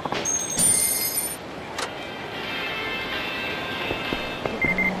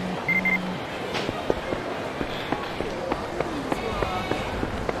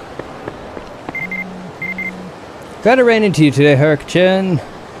 Glad I ran into you today, Haruka-chan.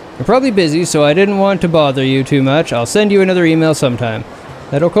 You're probably busy, so I didn't want to bother you too much. I'll send you another email sometime.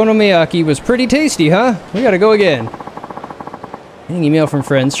 That okonomiyaki was pretty tasty, huh? We gotta go again. Getting email from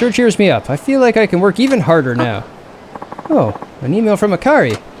friends sure cheers me up. I feel like I can work even harder now. Oh, an email from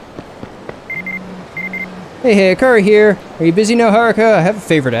Akari. Hey, Akari here. Are you busy now, Haruka? I have a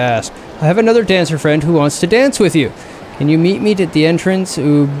favor to ask. I have another dancer friend who wants to dance with you. Can you meet me at the entrance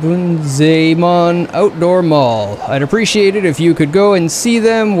to Bunzaemon Outdoor Mall? I'd appreciate it if you could go and see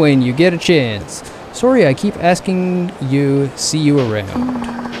them when you get a chance. Sorry, I keep asking you, see you around.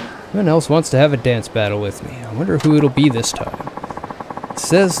 Who else wants to have a dance battle with me? I wonder who it'll be this time. It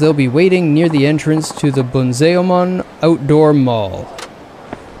says they'll be waiting near the entrance to the Bunzaemon Outdoor Mall.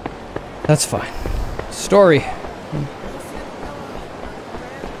 That's fine. Story.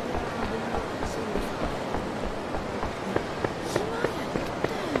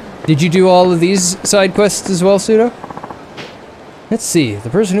 Did you do all of these side quests as well, Pseudo? Let's see. The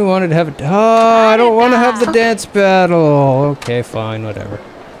person who wanted to have a... Oh, I don't want to have the dance battle. Okay, fine, whatever.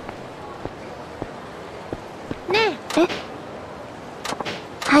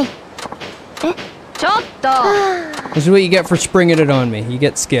 This is what you get for springing it on me. You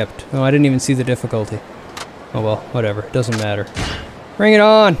get skipped. Oh, I didn't even see the difficulty. Oh well, whatever. It doesn't matter. Bring it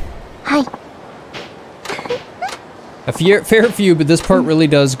on! A fair few, but this part really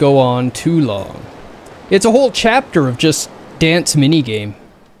does go on too long. It's a whole chapter of just dance minigame.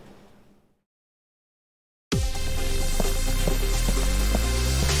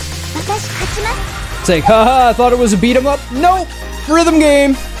 It's like, haha, I thought it was a beat 'em up. Nope! Rhythm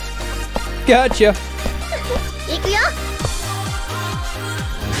game! Gotcha.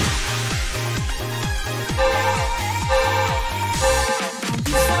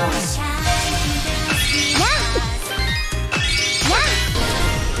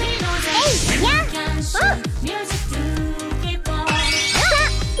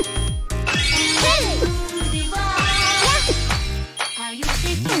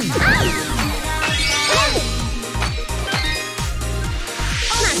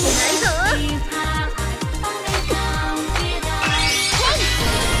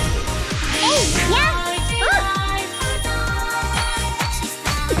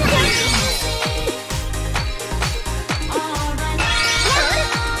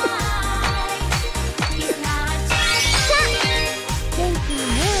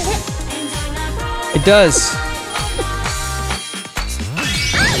 It does.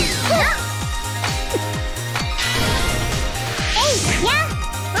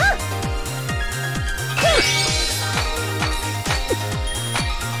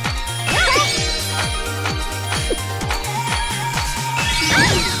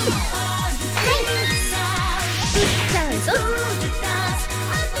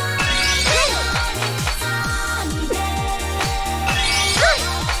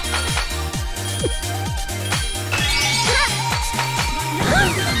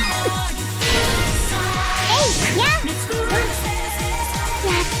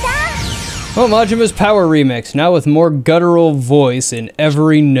 Oh, Majima's Power Remix, now with more guttural voice in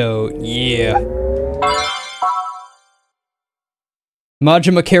every note. Yeah.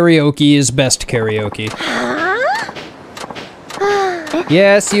 Majima karaoke is best karaoke.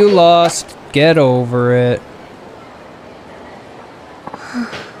 Yes, you lost. Get over it.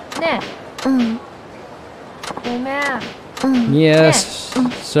 Yes.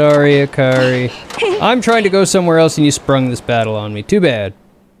 Sorry, Akari. I'm trying to go somewhere else and you sprung this battle on me. Too bad.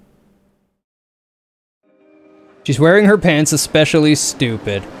 She's wearing her pants especially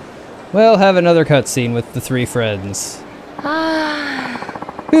stupid. Well, have another cutscene with the three friends.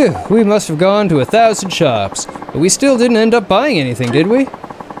 Phew, we must have gone to 1,000 shops, but we still didn't end up buying anything, did we?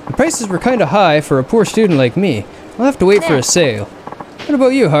 The prices were kinda high for a poor student like me. I'll have to wait for a sale. What about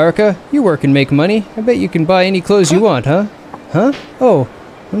you, Haruka? You work and make money. I bet you can buy any clothes you want, huh? Huh? Oh,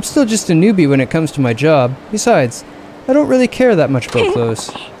 I'm still just a newbie when it comes to my job. Besides, I don't really care that much about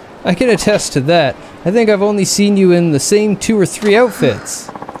clothes. I can attest to that. I think I've only seen you in the same 2 or 3 outfits.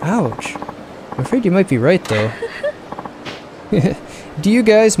 Ouch. I'm afraid you might be right, though. Do you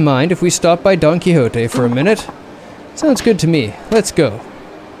guys mind if we stop by Don Quixote for a minute? Sounds good to me. Let's go.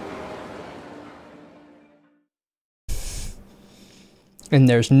 And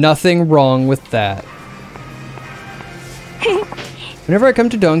there's nothing wrong with that. Whenever I come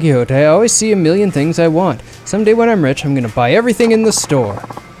to Don Quixote, I always see a million things I want. Someday when I'm rich, I'm gonna buy everything in the store.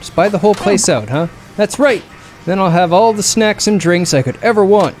 Just buy the whole place out, huh? That's right! Then I'll have all the snacks and drinks I could ever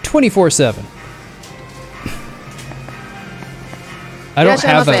want, 24/7. I don't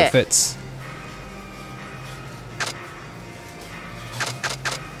have outfits.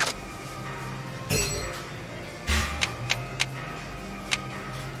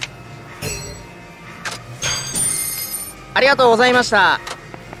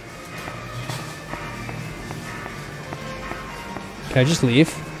 Can I just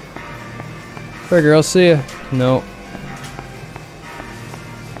leave? Bye, girl. See ya. No.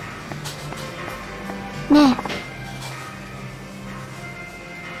 Ne.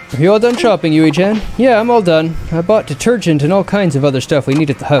 Are you all done shopping, Yui-chan? Yeah, I'm all done. I bought detergent and all kinds of other stuff we need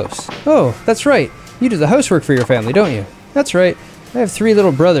at the house. Oh, that's right. You do the housework for your family, don't you? That's right. I have 3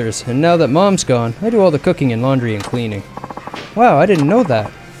 little brothers, and now that Mom's gone, I do all the cooking and laundry and cleaning. Wow, I didn't know that.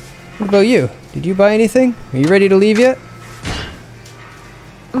 What about you? Did you buy anything? Are you ready to leave yet?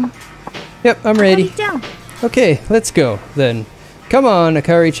 Yep, I'm ready. Okay, let's go, then. Come on,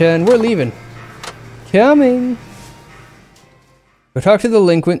 Akari-chan, we're leaving. Coming. Go talk to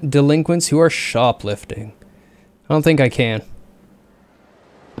the delinquents who are shoplifting. I don't think I can.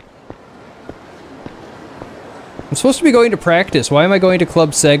 I'm supposed to be going to practice. Why am I going to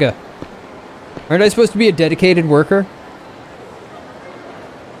Club Sega? Aren't I supposed to be a dedicated worker?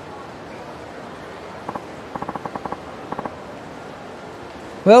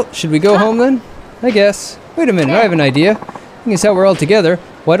 Well, should we go home then? I guess. Wait a minute, I have an idea. Seeing as how we're all together,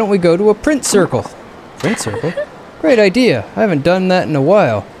 why don't we go to a print circle? Print circle? Great idea. I haven't done that in a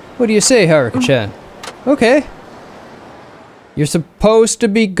while. What do you say, Haruka-chan? Okay. You're supposed to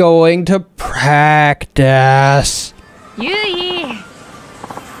be going to practice. Yui!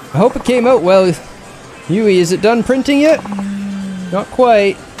 I hope it came out well. Yui, is it done printing yet? Not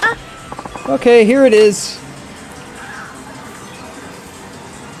quite. Okay, here it is.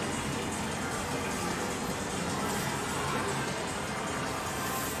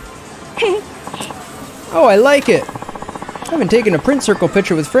 Oh, I like it. I haven't taken a print circle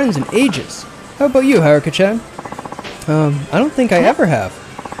picture with friends in ages. How about you, Haruka-chan? I don't think I ever have.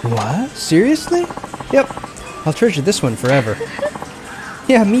 What? Seriously? Yep. I'll treasure this one forever.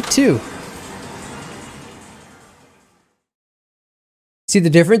 Yeah, me too. See, the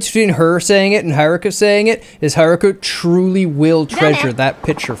difference between her saying it and Haruka saying it is Haruka truly will treasure that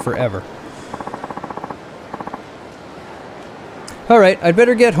picture forever. Alright, I'd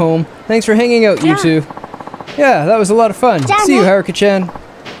better get home. Thanks for hanging out, you two. Yeah, that was a lot of fun. See you, Haruka-chan.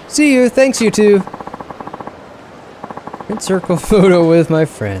 See you, thanks you two. Print circle photo with my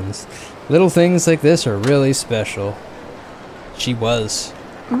friends. Little things like this are really special. She was.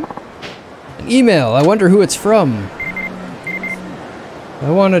 An email, I wonder who it's from. I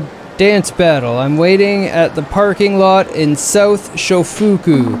want a dance battle. I'm waiting at the parking lot in South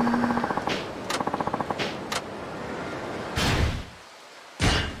Shofuku.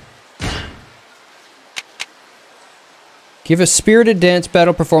 Give a spirited dance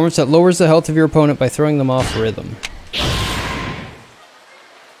battle performance that lowers the health of your opponent by throwing them off rhythm.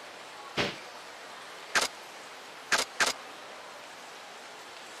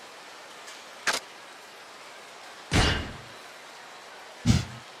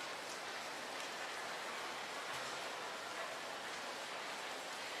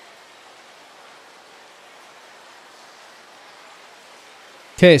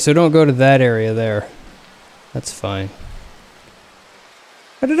 Okay, so don't go to that area there. That's fine.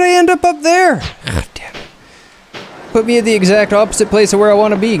 How did I end up there? Oh, damn it. Put me at the exact opposite place of where I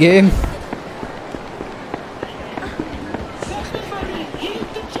want to be, game.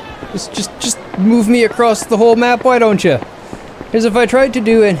 Just move me across the whole map, why don't you? Because if I tried to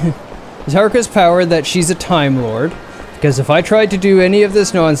do it... Is Haruka's power that she's a Time Lord? Because if I tried to do any of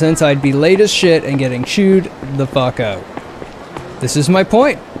this nonsense, I'd be late as shit and getting chewed the fuck out. This is my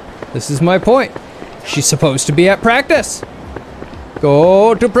point. This is my point. She's supposed to be at practice.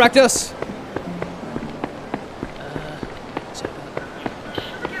 Go to practice.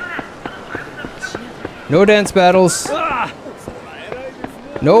 No dance battles.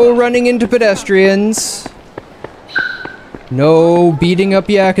 No running into pedestrians. No beating up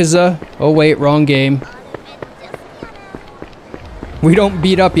Yakuza. Oh wait, wrong game. We don't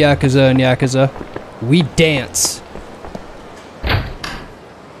beat up Yakuza in Yakuza. We dance.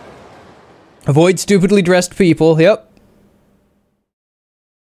 Avoid stupidly dressed people, yep.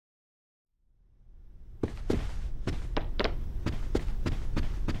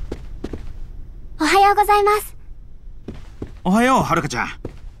 おはようはるかちゃん。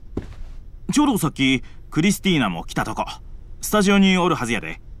ちょうどさっきクリスティーナも来たとこ。スタジオにおるはずや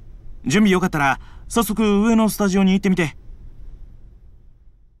で。準備よかったら早速上のスタジオに行ってみて。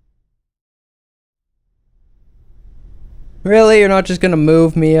Really? You're not just gonna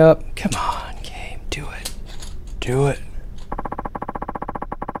move me up? Come on, game. Do it. Do it.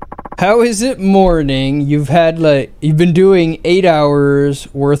 How is it morning? You've been doing 8 hours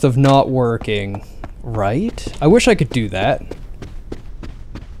worth of not working, right? I wish I could do that.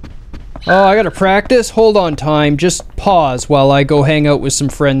 Oh, I gotta practice? Hold on, time. Just pause while I go hang out with some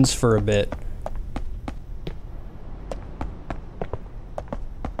friends for a bit.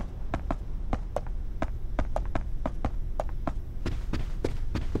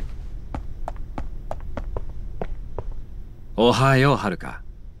 Ohayo, Haruka.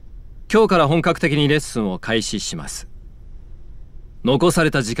 今日から本格的にレッスンを開始します。残され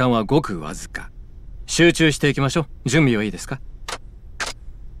た時間はごくわずか。集中していきましょう。準備はいいですか?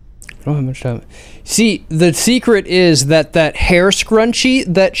 I don't have much time. See, the secret is that hair scrunchie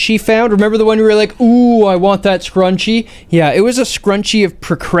that she found, remember the one you were like, ooh, I want that scrunchie? Yeah, it was a scrunchie of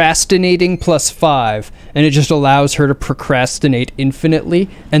procrastinating +5, and it just allows her to procrastinate infinitely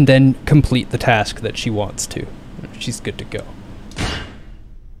and then complete the task that she wants to. She's good to go.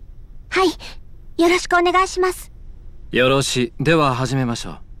 はい、よろしくお願いします。よろしい。では始めまし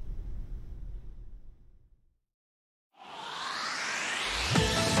ょう。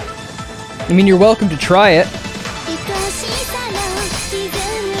I mean, you're welcome to try it.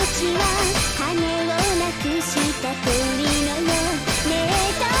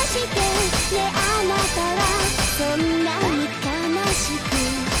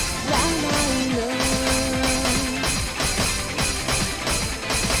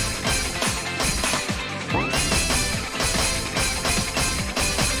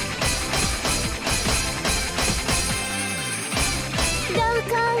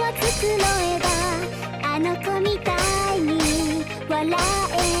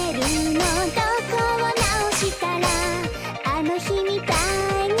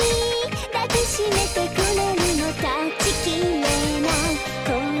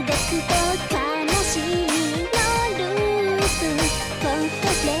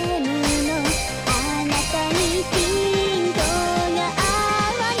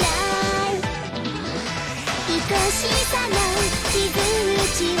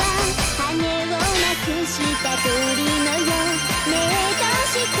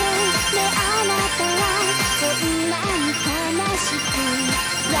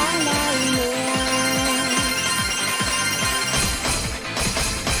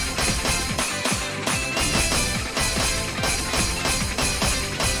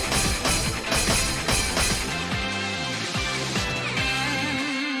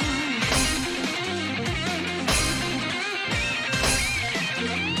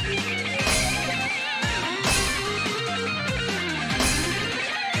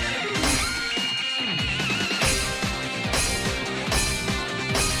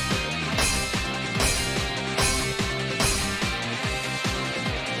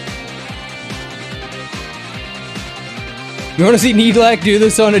 You want to see Needlac do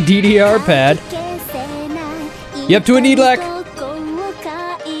this on a DDR pad? You up to a Needlac?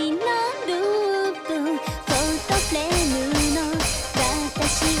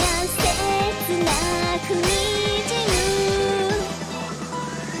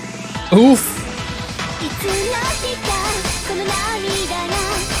 Oof.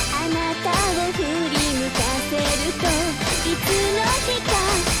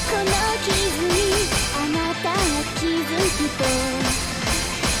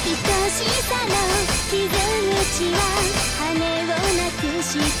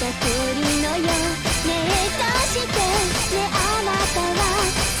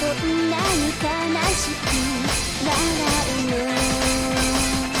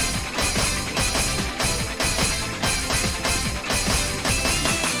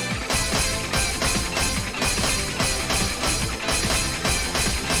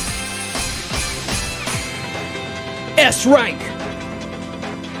 S rank!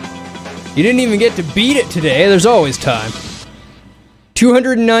 You didn't even get to beat it today. There's always time.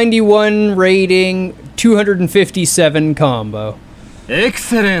 291 rating, 257 combo.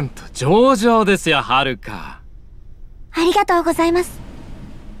 Excellent! 上々ですよ、はるか。ありがとうございます。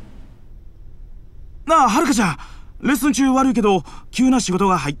なあ、はるかちゃん。レッスン中悪いけど、急な仕事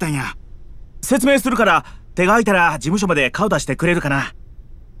が入ったんや。説明するから、手が空いたら事務所まで顔出してくれるかな。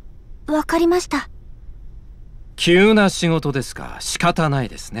わかりました。急な仕事ですか。仕方ない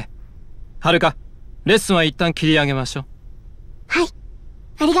ですね。はるか、レッスンは一旦切り上げましょう。はい。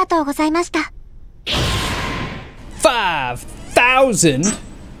ありがとうございました。5,000?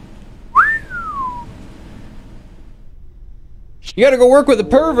 You gotta go work with a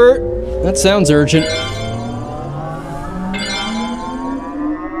pervert. That sounds urgent.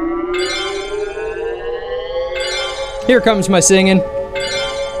 Here comes my singing.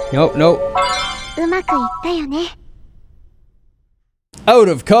 Nope, nope. うまくいったよね。 Out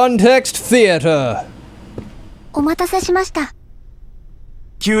of context theater. お待たせしました。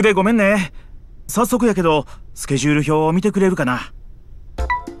急でごめんね。早速やけどスケジュール表を見てくれるかな。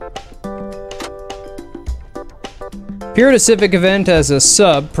Appear at a civic event as a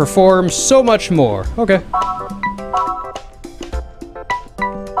sub, perform so much more. Okay.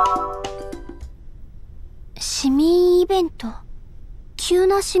 市民イベント。急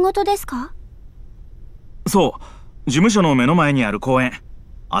な仕事ですか？そう、事務所の目の前にある公園。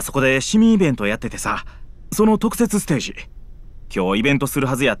あそこで市民イベントやっててさ、その特設ステージ。今日イベントする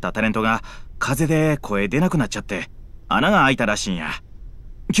はずやったタレントが風邪で声出なくなっちゃって穴が開いたらしいんや。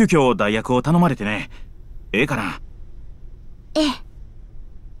急遽代役を頼まれてね。ええかな？ええ。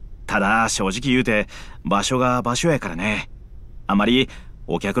ただ正直言うて場所が場所やからね。あまり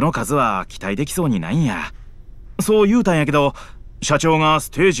お客の数は期待できそうにないんや。そう言うたんやけど、社長がス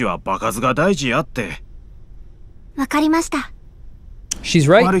テージは場数が大事やって。わかりました。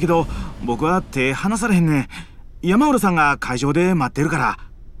She's right. 悪いけど僕は手離されへんね。山浦さんが会場で待ってるから。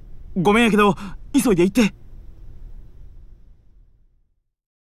ごめんやけど急いで行って。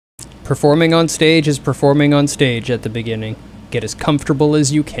Performing on stage is performing on stage at the beginning. Get as comfortable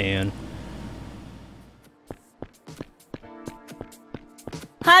as you can.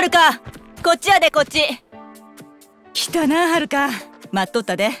 はるか、こっちやで、こっち。来たな、はるか。待っとっ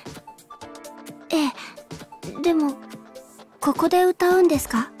たで。ええ。でもここで歌うんです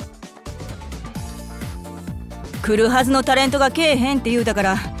か？来るはずのタレントが来えへんって言うたか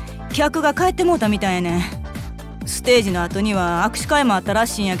ら客が帰ってもうたみたいやねん。ステージの後には握手会もあったら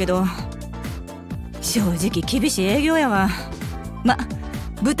しいんやけど、正直厳しい営業やわ。ま、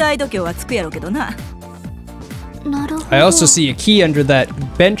舞台度胸はつくやろけどな。なるほど。 I also see a key under that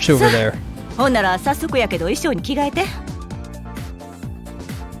bench over there. ほんなら早速やけど衣装に着替えて。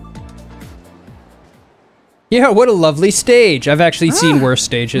Yeah, what a lovely stage. I've actually seen worse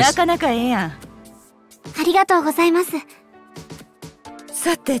stages. なかなかええやん。ありがとうございます。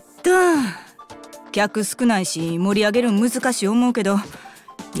さてと、客少ないし盛り上げるの難しい思うけど、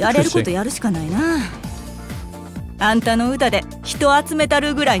やれることやるしかないな。あんたの歌で人集めた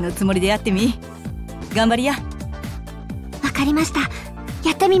るぐらいのつもりでやってみ。頑張りや。わかりました。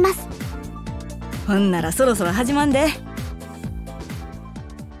やってみます。ほんならそろそろ始まんで。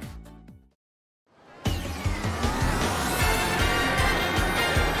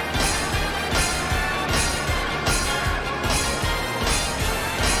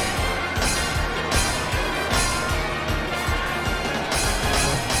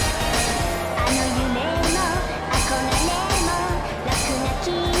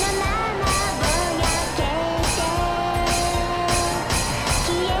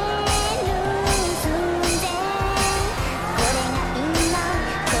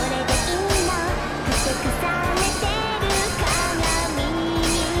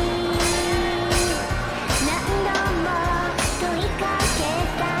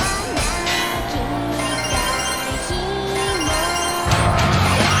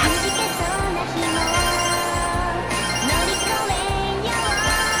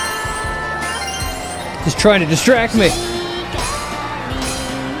Just trying to distract me.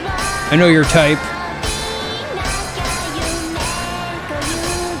 I know your type.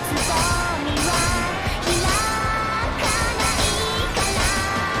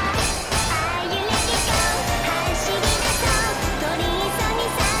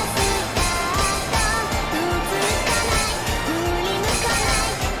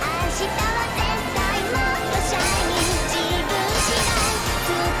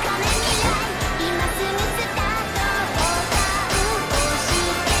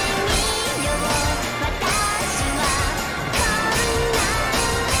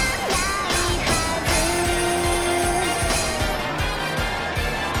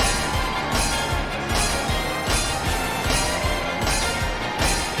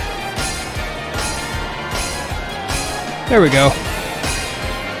 There we go.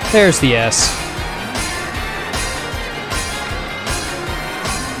 There's the S.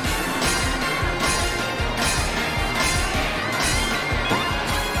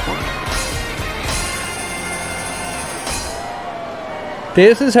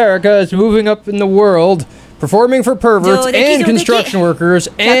 This is Haruka is moving up in the world, performing for perverts and construction workers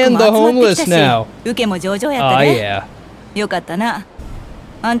and the homeless now. 受けも上々やったね。yeah. よかったな。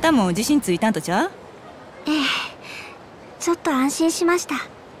あんたも自信ついたんとちゃう？ええ。ちょっと安心しました。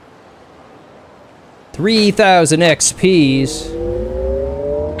3,000 XPs.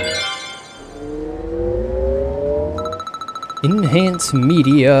 Enhance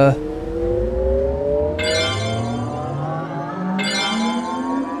media.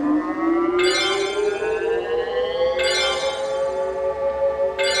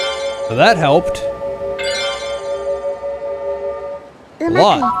 So that helped. う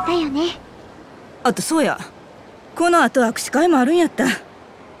まくいったよね。あとそうや、この後握手会もあるんやった。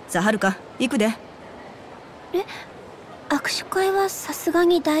さあはるか行くで。握手会はさすが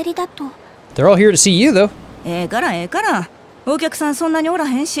に代理だと。 They're all here to see you, though. ええから、お客さんそんなにおら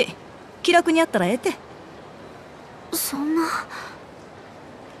へんし、気楽にやったらええて。そんな。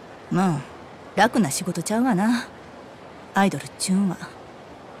まあ楽な仕事ちゃうわな、アイドルっちゅうんは。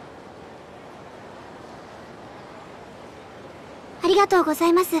ありがとうござ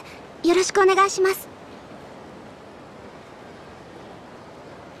います。よろしくお願いします。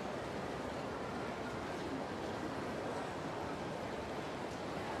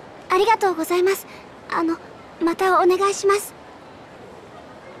ありがとうございます。またお願いします。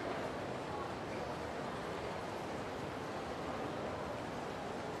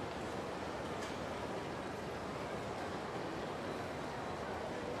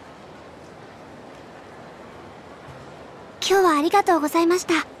今日はありがとうございまし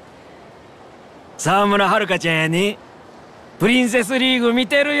た。沢村遥ちゃんやね。プリンセスリーグ見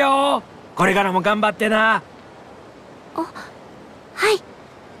てるよ。これからも頑張ってな。はい。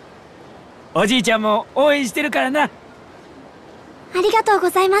おじいちゃんも応援してるからな。ありがとうご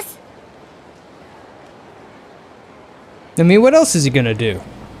ざいます。I mean, what else is he gonna do?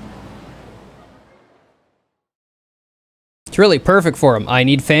 It's really perfect for him. I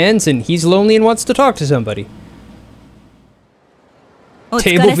need fans, and he's lonely and wants to talk to somebody.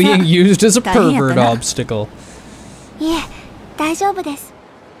 Table being used as a pervert obstacle. いえ、大丈夫です。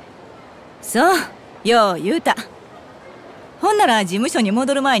そう、よう言うた。ほんなら事務所に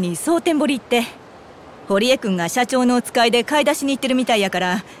戻る前に蒼天堀行って、堀江くんが社長のお使いで買い出しに行ってるみたいやか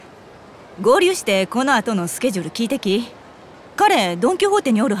ら、合流してこの後のスケジュール聞いてき。彼ドン・キホー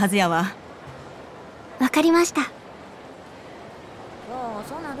テにおるはずやわ。わかりました。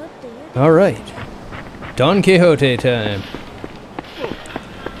 All right, Don Quixote time.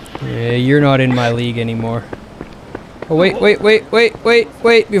 Yeah, you're not in my league anymore. Oh wait!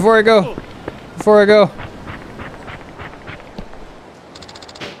 Before I go.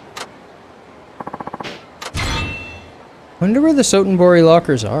 Wonder where the Sotenbori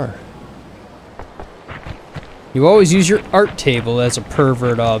lockers are. You always use your art table as a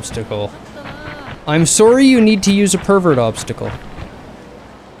pervert obstacle. I'm sorry you need to use a pervert obstacle.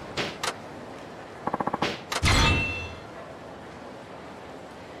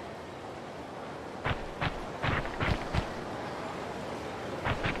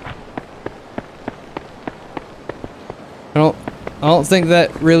 I don't think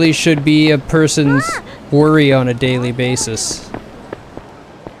that really should be a person's worry on a daily basis.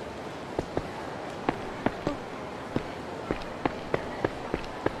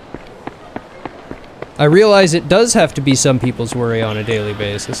 I realize it does have to be some people's worry on a daily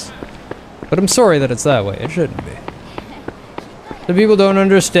basis, but I'm sorry that it's that way. It shouldn't be. Some people don't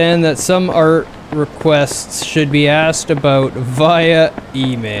understand that some art requests should be asked about via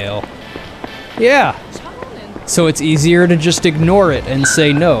email. Yeah. So it's easier to just ignore it and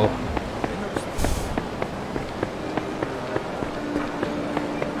say no.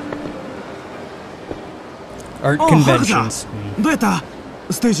 Art conventions. どうやった？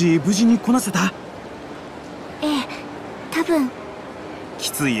ステージ無事にこなせた？ええ、多分。き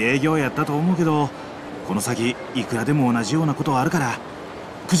つい営業やったと思うけど、この先いくらでも同じようなことはあるから、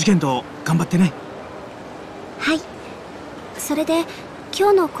くじけんと頑張ってね。はい。それで今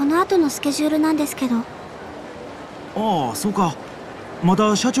日のこの後のスケジュールなんですけど。ああ、そうか。ま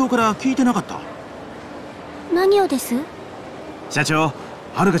だ社長から聞いてなかった。何をです？社長、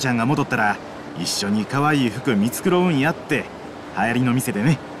はるかちゃんが戻ったら一緒に可愛い服見繕うんやって、流行りの店で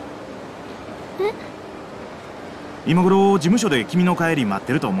ね。え？今頃事務所で君の帰り待っ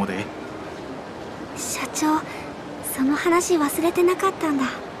てると思うで。社長、その話忘れてなかったんだ。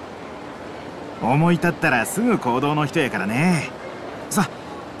思い立ったらすぐ行動の人やからね。さあ、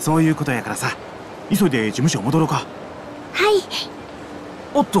そういうことやからさ、急いで事務所戻ろうか。はい。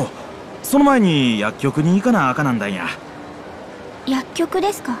おっと、その前に薬局に行かなあかなんだんや。薬局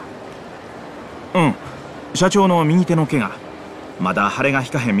ですか？うん、社長の右手の怪我、まだ腫れが引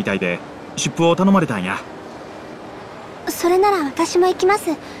かへんみたいで湿布を頼まれたんや。それなら私も行きま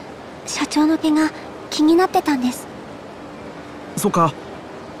す。社長の怪我気になってたんです。そっか、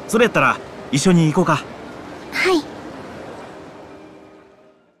それやったら一緒に行こうか。はい。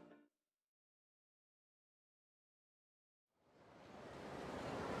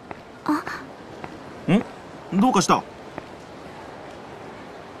どうかした？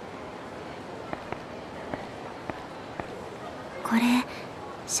これ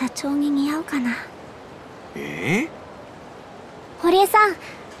社長に似合うかな。堀江さん、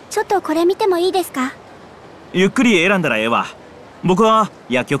ちょっとこれ見てもいいですか？ゆっくり選んだらええわ。僕は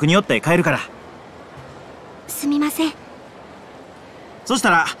薬局に寄って帰るから。すみません。そした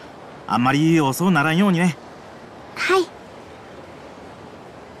らあんまり遅うならんようにね。はい。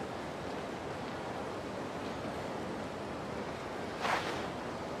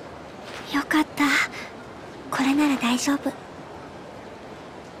よかった。これなら大丈夫。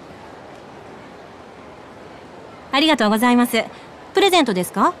ありがとうございます。プレゼントで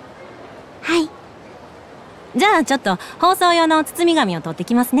すか？はい。じゃあちょっと包装用の包み紙を取って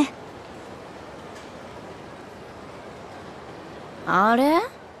きますね。あれ？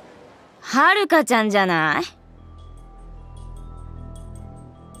はるかちゃんじゃない？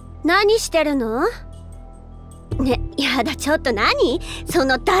何してるの？ね、やだ、ちょっと何？そ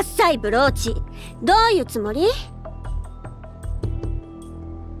のダッサいブローチ。どういうつもり？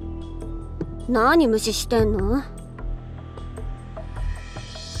何無視してんの？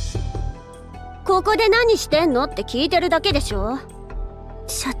ここで何してんのって聞いてるだけでしょ。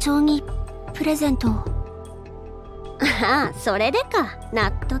社長にプレゼントを。ああ、それでか。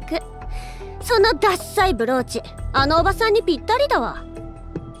納得。そのダッサいブローチ、あのおばさんにぴったりだわ。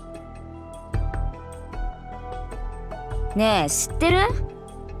ねえ、知ってる？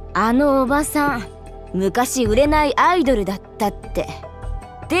あのおばさん昔売れないアイドルだったって。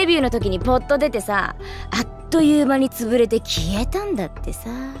デビューの時にポッと出てさ、あっという間に潰れて消えたんだってさ。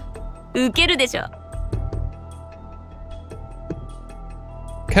ウケるでしょ。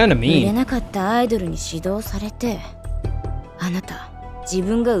Kinda 売れ mean. なかったアイドルに指導されて、あなた自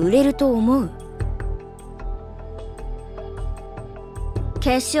分が売れると思う？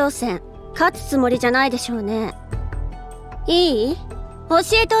決勝戦勝つつもりじゃないでしょうね。いい？教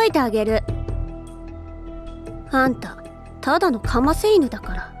えておいてあげる。あんたただのかませ犬だ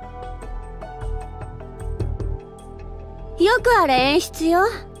から。よくあれ演出よ。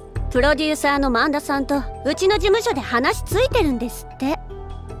プロデューサーの萬田さんとうちの事務所で話ついてるんですって。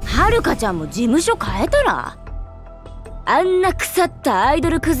はるかちゃんも事務所変えたら？あんな腐ったアイド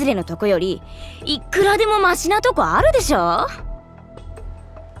ル崩れのとこよりいくらでもマシなとこあるでしょ。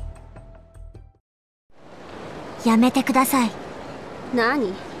やめてください。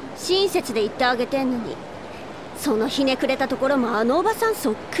何？親切で言ってあげてんのに。そのひねくれたところもあのおばさん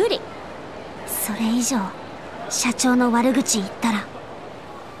そっくり。それ以上社長の悪口言ったら。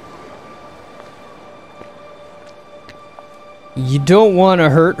You don't want to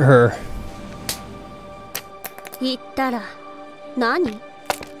hurt her. 言ったら何？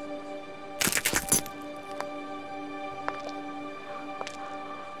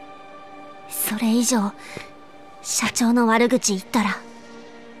それ以上社長の悪口言ったら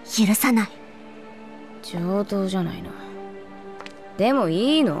許さない。上等じゃないの。でも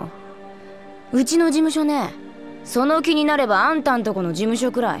いいの？うちの事務所ね、その気になればあんたんとこの事務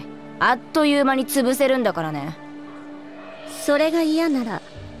所くらいあっという間に潰せるんだからね。それが嫌なら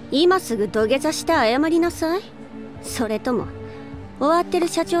今すぐ土下座して謝りなさい。それとも終わってる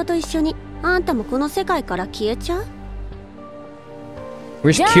社長と一緒にあんたもこの世界から消えちゃう？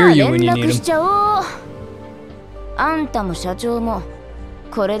 Where's じゃあ Kiryu 連 when you need 絡し him? ちゃおう。あんたも社長も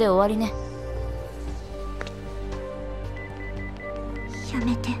これで終わりね。や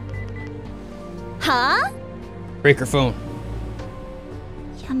めて。はあ？ Break her phone.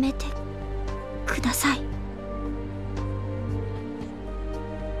 やめてください。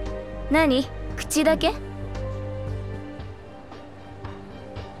何？口だけ？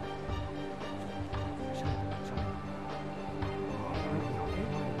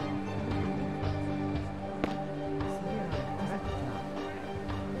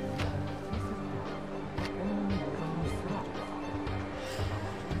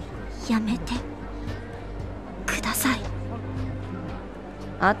やめてください。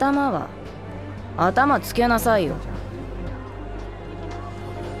頭つけなさいよ。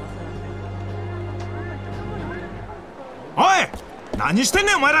おい、何してん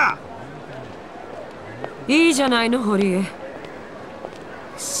ねんお前ら。いいじゃないの堀江。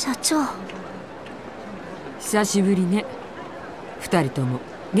社長、久しぶりね。二人とも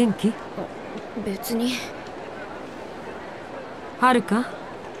元気？別に。はるか、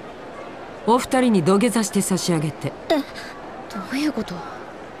お二人に土下座して差し上げて。どういうこと？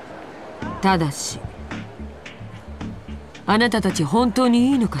ただしあなたたち本当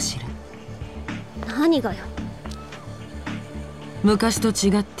にいいのかしら？何がよ。昔と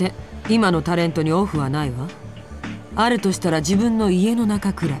違って今のタレントにオフはないわ。あるとしたら自分の家の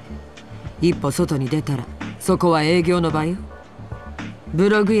中くらい。一歩外に出たらそこは営業の場よ。ブ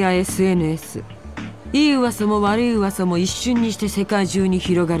ログや SNS、 いい噂も悪い噂も一瞬にして世界中に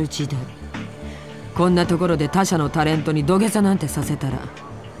広がる時代。こんなところで他社のタレントに土下座なんてさせたら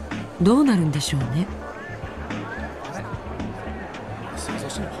どうなるんでしょうね。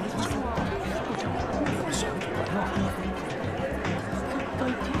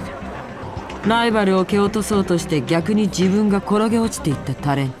ライバルを蹴落とそうとして逆に自分が転げ落ちていった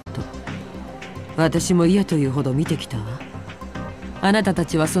タレント、私も嫌というほど見てきたわ。あなたた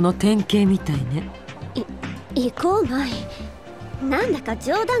ちはその典型みたいね。行こうマイ。なんだか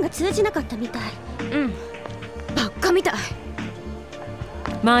冗談が通じなかったみたい。うん、バッカみたい。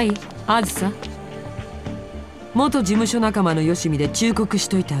マイ、あずさ、元事務所仲間のよしみで忠告し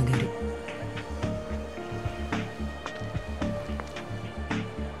といてあげる。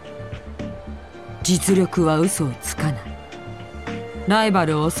実力は嘘をつかない。ライバ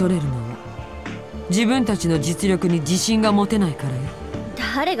ルを恐れるのは自分たちの実力に自信が持てないからよ。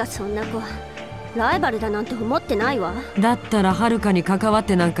誰がそんな子。ライバルだなんて思ってないわ。だったらはるかに関わっ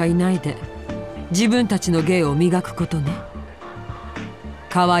てなんかいないで自分たちの芸を磨くことね。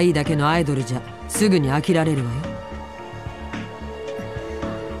可愛いだけのアイドルじゃすぐに飽きられるわよ。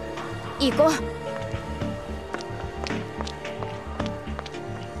行こう。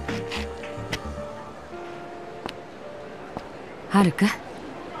はるか、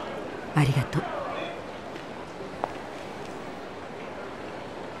ありがとう。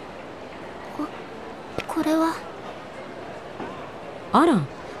これは。あら、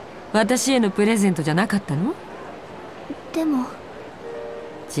私へのプレゼントじゃなかったの？でも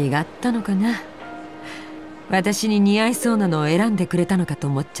違ったのかな。私に似合いそうなのを選んでくれたのかと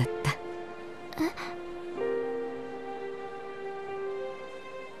思っちゃった。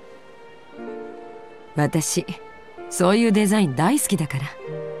私そういうデザイン大好きだから。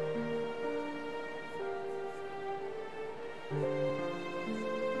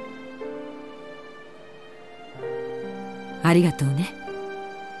ありがとうね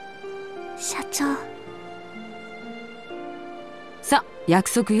社長。さあ約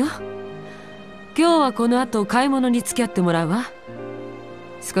束よ。今日はこの後買い物に付き合ってもらうわ。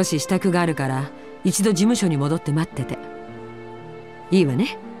少し支度があるから一度事務所に戻って待ってていいわ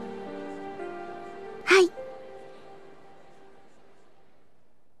ね。はい。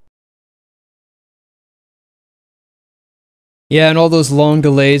Yeah, and all those long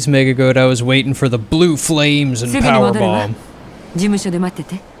delays, Mega Goat, I was waiting for the blue flames and powerbomb. 事務所で待っ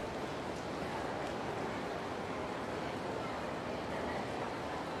てて。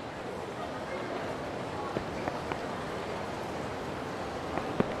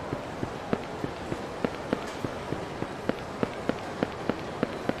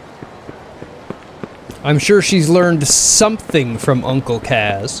I'm sure she's learned something from Uncle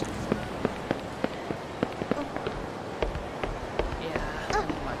Kaz.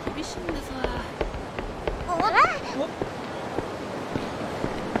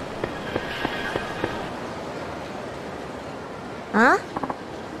 Huh?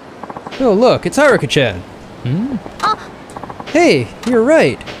 Oh, look, it's Haruka-chan. Hmm? Hey, you're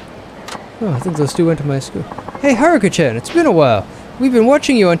right. Oh, I think those two went to my school. Hey, Haruka-chan, it's been a while. We've been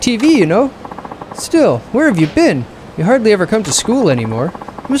watching you on TV, you know. Still, where have you been? You hardly ever come to school anymore.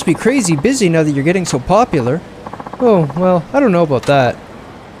 You must be crazy busy now that you're getting so popular. Oh, well, I don't know about that.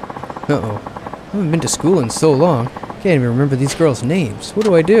 Uh-oh. I haven't been to school in so long. Can't even remember these girls' names. What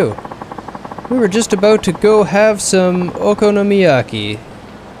do I do? We were just about to go have some okonomiyaki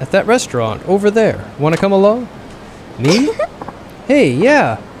at that restaurant over there. Want to come along? Me? Hey,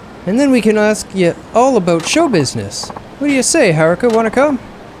 yeah. And then we can ask you all about show business. What do you say, Haruka? Want to come?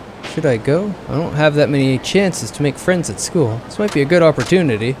 Should I go? I don't have that many chances to make friends at school. This might be a good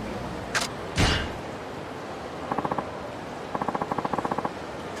opportunity.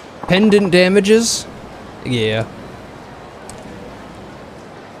 Pendant damages? Yeah.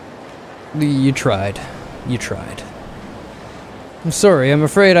 You tried. You tried. I'm sorry, I'm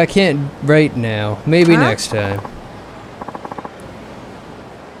afraid I can't right now. Maybe next time.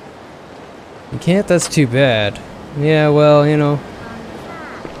 You can't? That's too bad. Yeah, well, you know.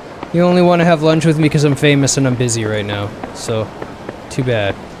 You only want to have lunch with me because I'm famous and I'm busy right now. So, too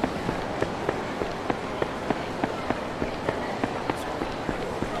bad.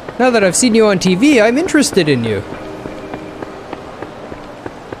 Now that I've seen you on TV, I'm interested in you.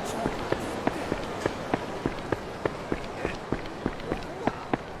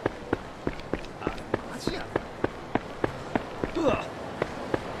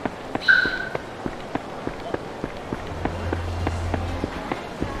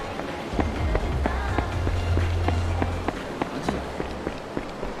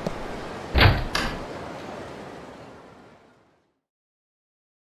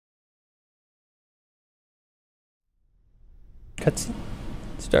 Cutscene?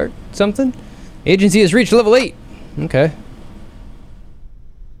 Start something? Agency has reached level 8. Okay.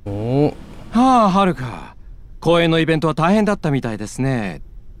 おはあ、はるか。公演のイベントは大変だったみたいですね。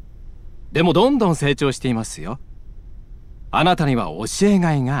でもどんどん成長していますよ。あなたには教え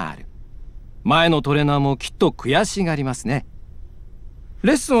がいがある。前のトレーナーもきっと悔しがりますね。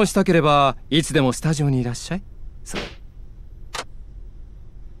レッスンをしたければいつでもスタジオにいらっしゃい。そう。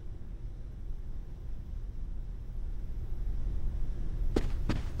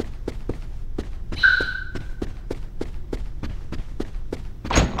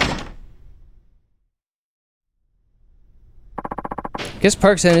Guess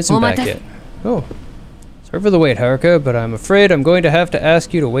Park-san isn't back yet. Oh. Sorry for the wait, Haruka, but I'm afraid I'm going to have to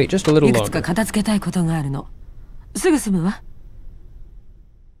ask you to wait just a little いくつか longer. 片付けたいことがあるの。すぐ済むわ。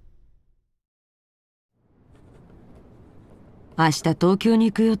明日東京に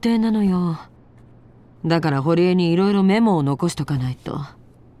行く予定なのよ。だから堀江にいろいろメモを残しとかないと。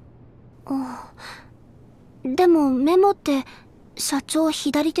でもメモって社長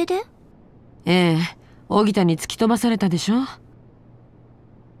左手で？ええ、荻田に突き飛ばされたでしょ。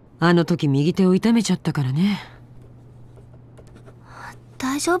あの時右手を痛めちゃったからね。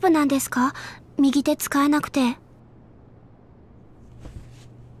大丈夫なんですか？右手使えなくて。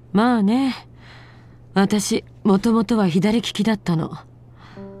まあね、私もともとは左利きだったの。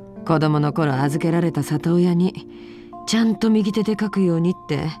子供の頃預けられた里親にちゃんと右手で書くようにっ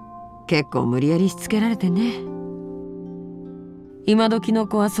て結構無理やりしつけられてね。今時の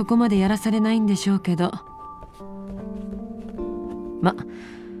子はそこまでやらされないんでしょうけど、ま、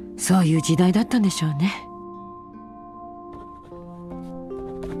そういう時代だったんでしょうね。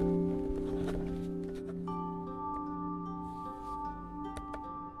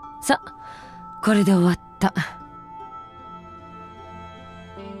さ、これで終わった。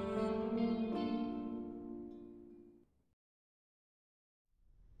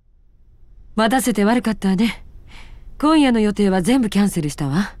待たせて悪かったね。今夜の予定は全部キャンセルした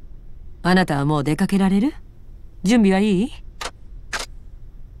わ。あなたはもう出かけられる？準備はいい？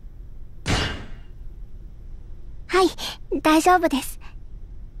はい、大丈夫です。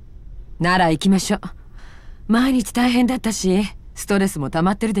なら行きましょう。毎日大変だったし、ストレスも溜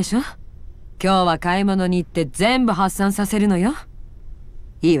まってるでしょ。今日は買い物に行って全部発散させるのよ。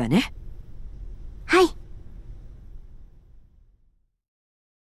いいわね。はい。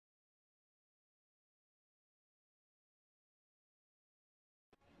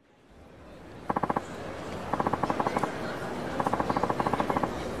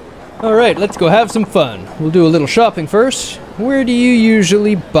Alright, let's go have some fun. We'll do a little shopping first. Where do you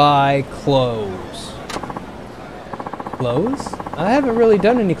usually buy clothes? Clothes? I haven't really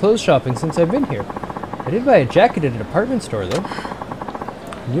done any clothes shopping since I've been here. I did buy a jacket at a department store, though.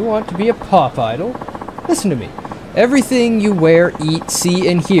 You want to be a pop idol? Listen to me. Everything you wear, eat, see,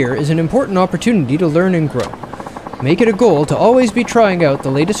 and hear is an important opportunity to learn and grow. Make it a goal to always be trying out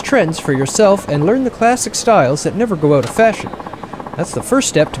the latest trends for yourself and learn the classic styles that never go out of fashion. That's the first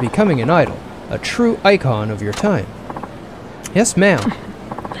step to becoming an idol, a true icon of your time. Yes, ma'am.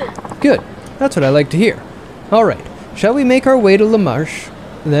 Good. That's what I like to hear. All right. Shall we make our way to Le Marché?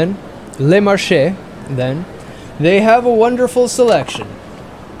 Then, Le Marché. Then, they have a wonderful selection.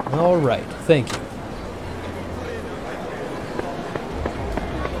 All right. Thank you.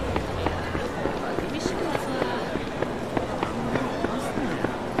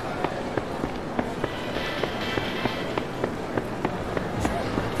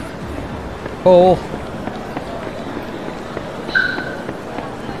 Hole.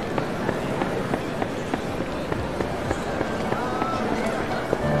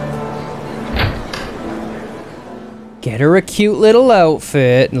 Get her a cute little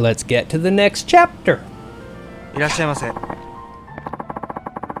outfit and let's get to the next chapter. いらっしゃいませ。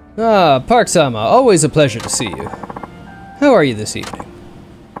 Ah, Park-sama, always a pleasure to see you. How are you this evening?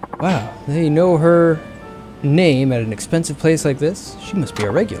 Wow, they know her name at an expensive place like this? She must be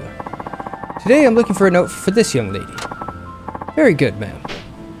a regular. Today I'm looking for a note for this young lady. Very good, ma'am.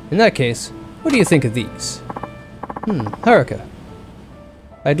 In that case, what do you think of these? Haruka.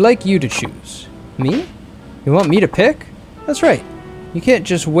 I'd like you to choose. Me? You want me to pick? That's right. You can't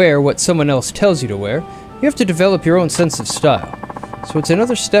just wear what someone else tells you to wear. You have to develop your own sense of style. So it's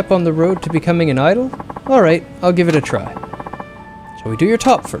another step on the road to becoming an idol? Alright, I'll give it a try. Shall we do your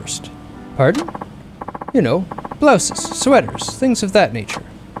top first? Pardon? You know, blouses, sweaters, things of that nature.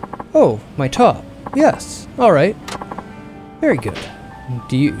 Oh, my top. Yes. All right. Very good.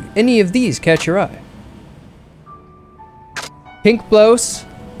 Do any of these catch your eye? Pink blouse,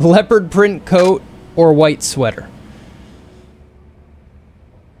 leopard print coat, or white sweater?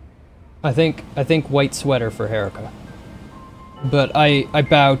 I think white sweater for Haruka. But I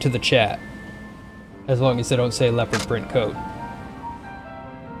bow to the chat. As long as they don't say leopard print coat.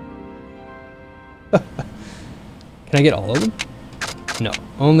 Can I get all of them? No,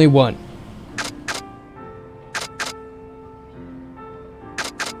 only one.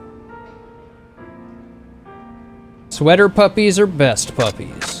 Sweater puppies or best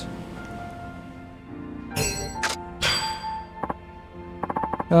puppies?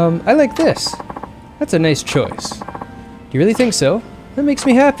 I like this. That's a nice choice. Do you really think so? That makes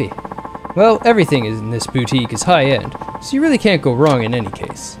me happy. Well, everything in this boutique is high-end, so you really can't go wrong in any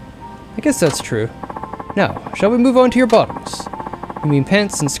case. I guess that's true. Now, shall we move on to your bottoms? You mean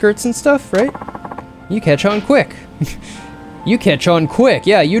pants and skirts and stuff, right? You catch on quick. You catch on quick.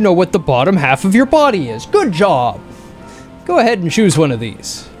 Yeah, you know what the bottom half of your body is. Good job! Go ahead and choose one of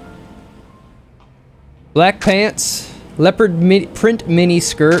these. Black pants, leopard print mini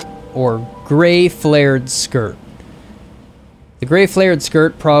skirt, or gray flared skirt. The gray flared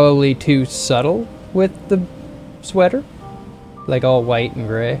skirt probably too subtle with the sweater. Like all white and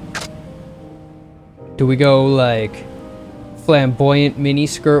gray. Do we go like flamboyant mini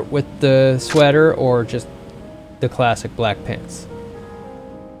skirt with the sweater, or just the classic black pants?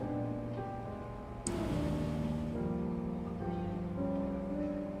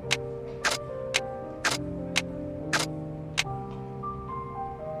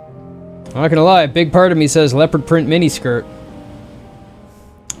 I'm not gonna lie, a big part of me says leopard print miniskirt.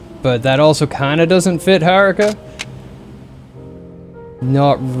 But that also kinda doesn't fit Haruka.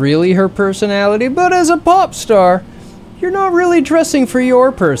 Not really her personality, but as a pop star, you're not really dressing for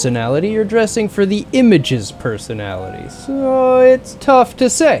your personality, you're dressing for the image's personality. So it's tough to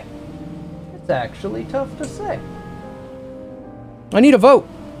say. It's actually tough to say. I need a vote.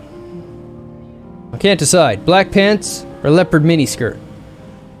 I can't decide, black pants or leopard miniskirt.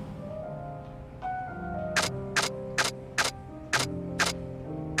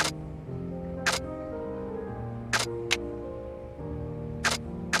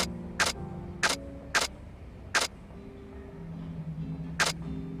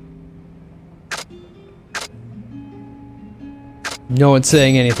 No one's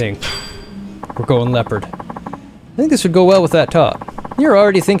saying anything. We're going leopard. I think this would go well with that top. You're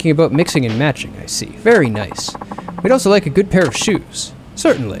already thinking about mixing and matching, I see. Very nice. We'd also like a good pair of shoes.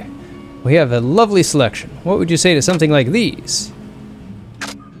 Certainly. We have a lovely selection. What would you say to something like these?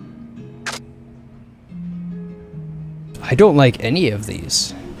 I don't like any of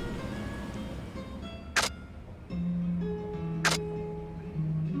these.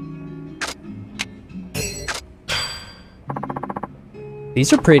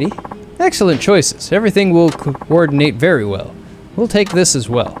 These are pretty. Excellent choices. Everything will coordinate very well. We'll take this as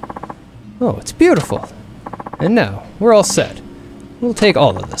well. Oh, it's beautiful. And now, we're all set. We'll take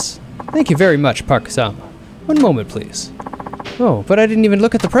all of this. Thank you very much, Park-sama. One moment, please. Oh, but I didn't even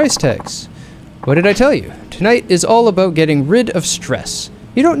look at the price tags. What did I tell you? Tonight is all about getting rid of stress.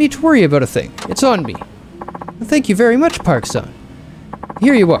 You don't need to worry about a thing. It's on me. Well, thank you very much, Park-san.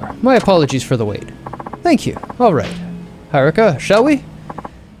 Here you are. My apologies for the wait. Thank you. All right. Haruka, shall we?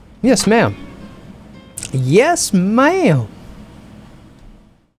 Yes, ma'am. Yes, ma'am.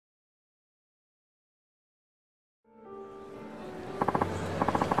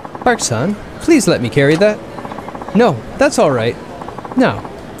 Park-san, please let me carry that. No, that's all right. Now,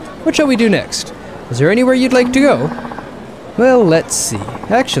 what shall we do next? Is there anywhere you'd like to go? Well, let's see.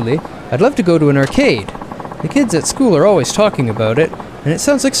 Actually, I'd love to go to an arcade. The kids at school are always talking about it, and it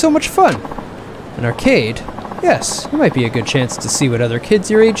sounds like so much fun. An arcade? Yes, it might be a good chance to see what other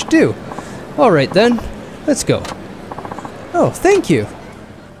kids your age do. All right then, let's go. Oh, thank you.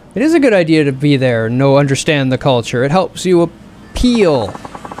 It is a good idea to be there and understand the culture. It helps you appeal.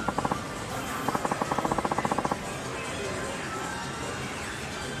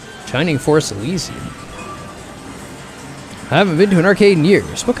 Shining Force Elysium. I haven't been to an arcade in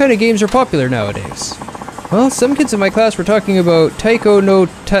years. What kind of games are popular nowadays? Well, some kids in my class were talking about Taiko no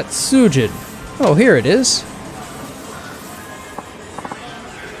Tatsujin. Oh, here it is.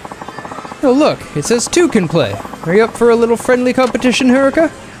 Oh look, it says two can play. Are you up for a little friendly competition,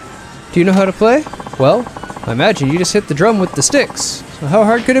 Haruka? Do you know how to play? Well, I imagine you just hit the drum with the sticks. So how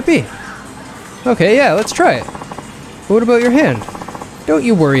hard could it be? Okay, yeah, let's try it. But what about your hand? Don't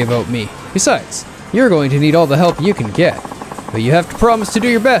you worry about me. Besides, you're going to need all the help you can get. But you have to promise to do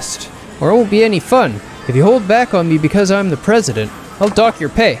your best, or it won't be any fun. If you hold back on me because I'm the president, I'll dock your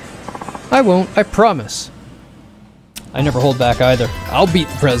pay. I won't, I promise. I never hold back either. I'll beat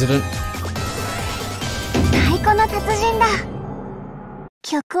the president. 太鼓の達人だ。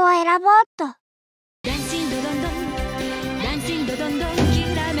曲を選ぼうっと。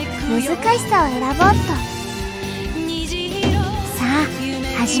難しさを選ぼうっと。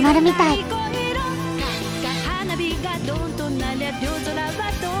始まるみたい。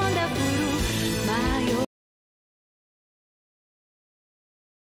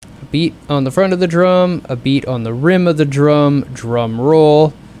Beat on the front of the drum, a beat on the rim of the drum, drum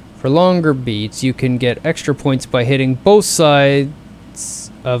roll. For longer beats, you can get extra points by hitting both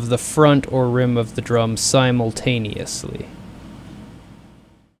sides of the front or rim of the drum simultaneously.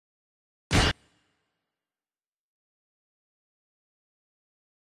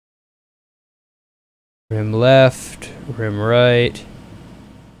 Rim left, rim right.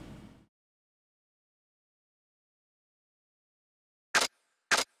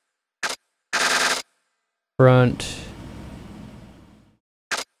 Front.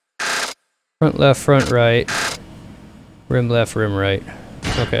 Front left, front right. Rim left, rim right.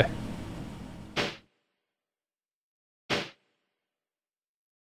 Okay.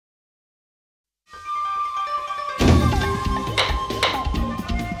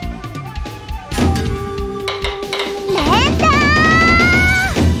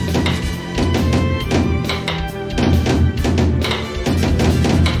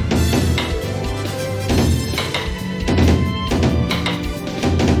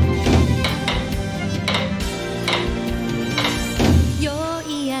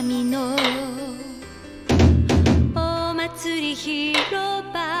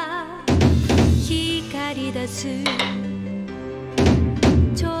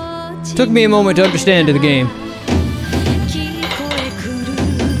 Took me a moment to understand the game.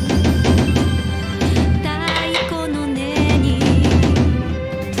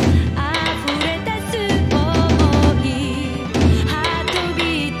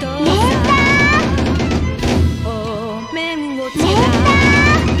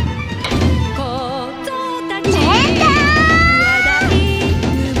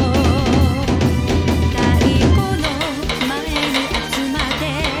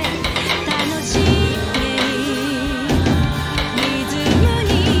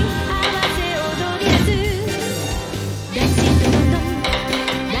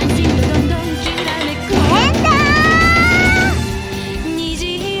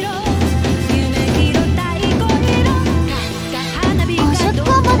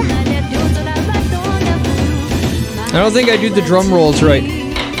 I don't think I do the drum rolls right.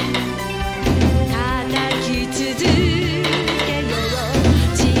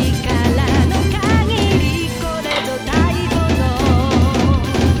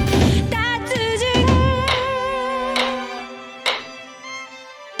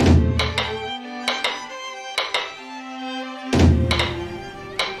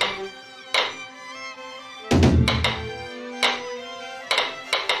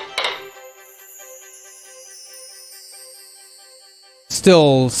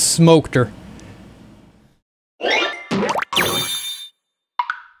 Still smoked her.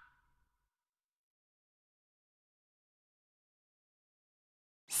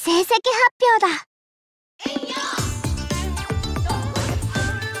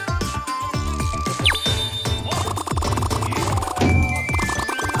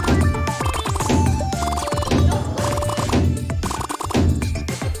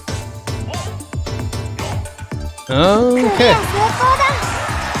 Okay.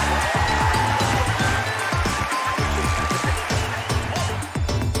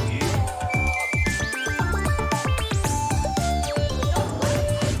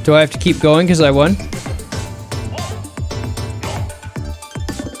 Do I have to keep going because I won?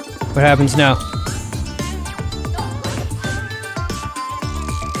 What happens now?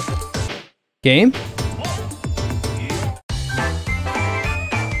 Game?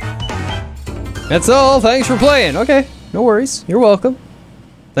 That's all. Thanks for playing. Okay. No worries. You're welcome.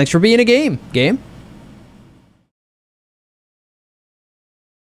 Thanks for being a game. Game?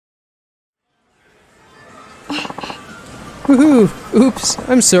 Woohoo! Oops.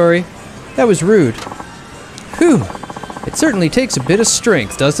 I'm sorry. That was rude. Whew. It certainly takes a bit of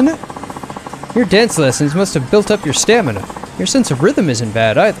strength, doesn't it? Your dance lessons must have built up your stamina. Your sense of rhythm isn't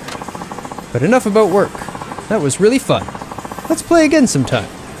bad either. But enough about work. That was really fun. Let's play again sometime.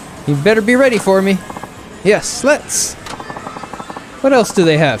 You'd better be ready for me. Yes, let's. What else do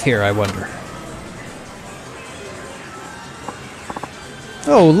they have here, I wonder?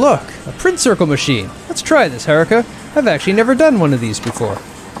 Oh, look! A print circle machine. Let's try this, Haruka. I've actually never done one of these before.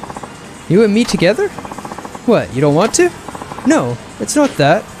 You and me together? What, you don't want to? No, it's not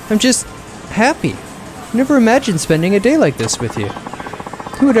that. I'm just happy. Never imagined spending a day like this with you.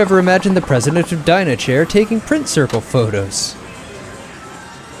 Who would ever imagine the president of Dynachair taking print circle photos?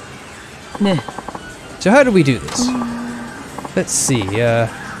 Nah. So how do we do this? Let's see,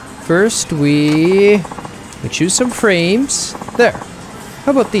 first we choose some frames. There.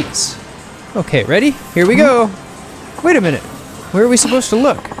 How about these? Okay, ready? Here we go. Wait a minute. Where are we supposed to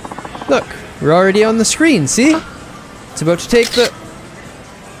look? Look, we're already on the screen, see? It's about to take the...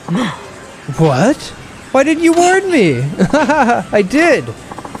 What? Why didn't you warn me? I did.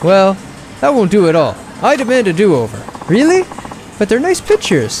 Well, that won't do at all. I demand a do-over. Really? But they're nice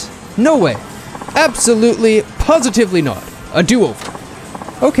pictures. No way. Absolutely, positively not. A do-over.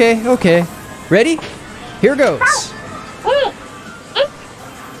 Okay, okay. Ready? Here goes.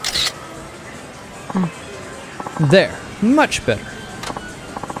 There. Much better.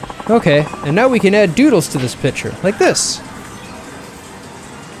 Okay, and now we can add doodles to this picture, like this.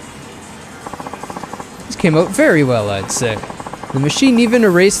 This came out very well, I'd say. The machine even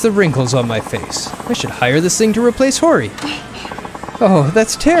erased the wrinkles on my face. I should hire this thing to replace Hori. Oh,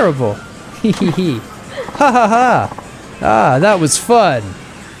 that's terrible. Hee hee hee. Ha ha ha. Ah, that was fun.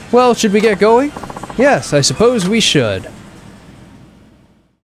 Well, should we get going? Yes, I suppose we should.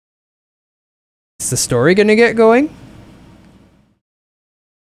 Is the story gonna get going?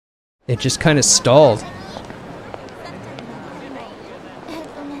 It just kind of stalled.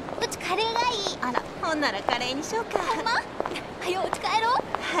 うちカレーがいい。あら、ほんならカレーにしようか。ほんま？はよ、うち帰ろう。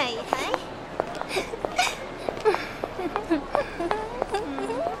はいはい。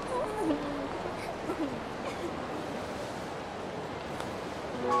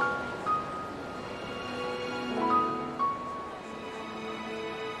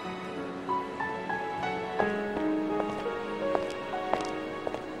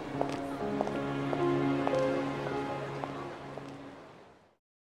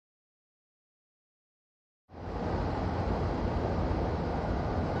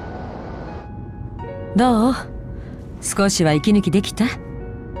どう？少しは息抜きできた？は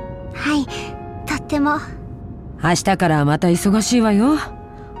い、とっても。明日からまた忙しいわよ。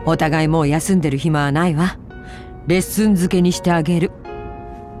お互いもう休んでる暇はないわ。レッスン漬けにしてあげる。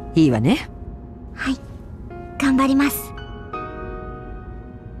いいわね。はい、頑張ります。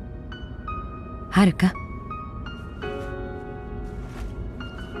はるか、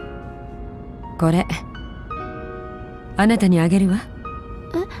これあなたにあげるわ。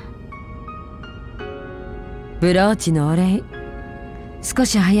ブローチのお礼。少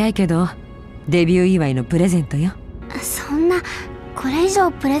し早いけどデビュー祝いのプレゼントよ。そんな、これ以上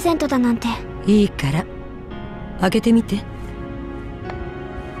プレゼントだなんて。いいから開けてみて。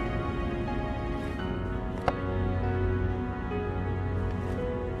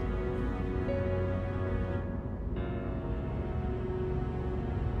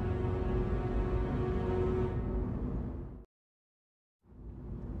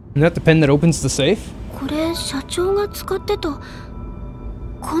Isn't that the pen that opens the safe? これ社長が使ってた。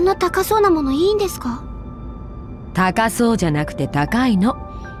こんな高そうなものいいんですか？高そうじゃなくて高いの。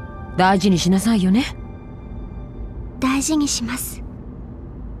大事にしなさいよね。大事にします。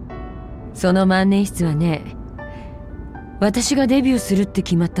その万年筆はね、私がデビューするって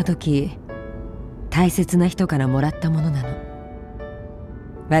決まった時、大切な人からもらったものなの。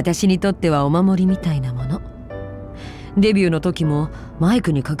私にとってはお守りみたいなもの。デビューの時もマイ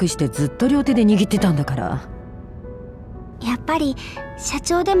クに隠してずっと両手で握ってたんだから。やっぱり社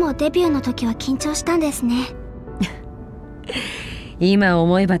長でもデビューの時は緊張したんですね。今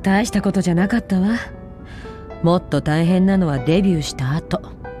思えば大したことじゃなかったわ。もっと大変なのはデビューした後。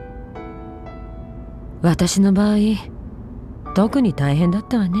私の場合特に大変だっ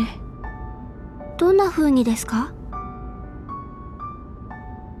たわね。どんな風にですか？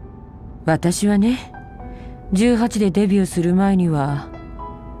私はね、18でデビューする前には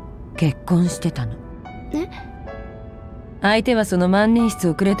結婚してたの。え？相手はその万年筆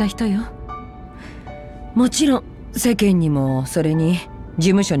をくれた人よ。もちろん世間にもそれに事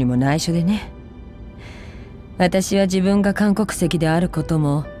務所にも内緒でね。私は自分が韓国籍であること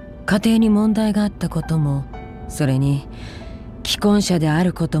も、家庭に問題があったことも、それに既婚者であ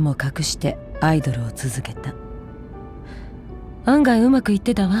ることも隠してアイドルを続けた。案外うまくいっ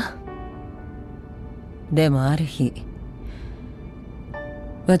てたわ。でもある日、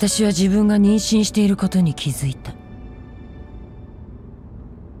私は自分が妊娠していることに気づいた。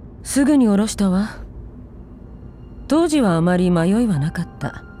すぐに下ろしたわ。当時はあまり迷いはなかっ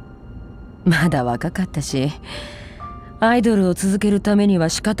た。まだ若かったし、アイドルを続けるためには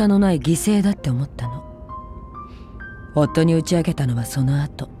仕方のない犠牲だって思ったの。夫に打ち明けたのはその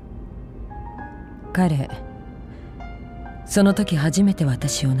後。彼、その時初めて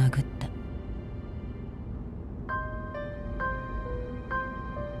私を殴った。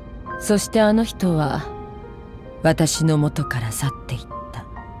そしてあの人は私の元から去っていった。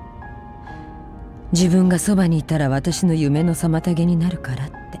自分がそばにいたら私の夢の妨げになるからっ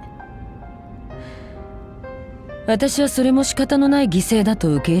て。私はそれも仕方のない犠牲だ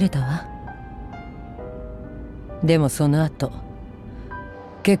と受け入れたわ。でもその後、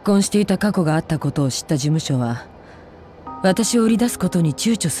結婚していた過去があったことを知った事務所は私を売り出すことに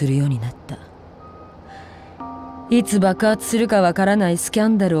躊躇するようになった。いつ爆発するかわからないスキャ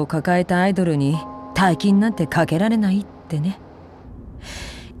ンダルを抱えたアイドルに大金なんてかけられないってね。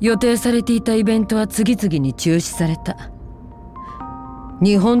予定されていたイベントは次々に中止された。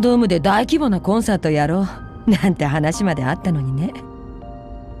日本ドームで大規模なコンサートやろうなんて話まであったのにね。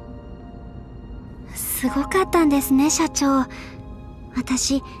すごかったんですね、社長。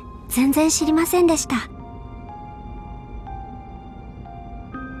私全然知りませんでした。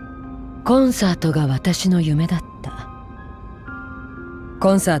コンサートが私の夢だった。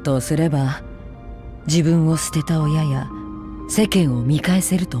コンサートをすれば自分を捨てた親や世間を見返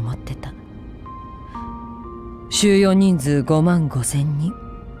せると思ってた。収容人数55,000人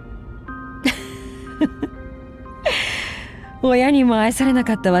親にも愛されな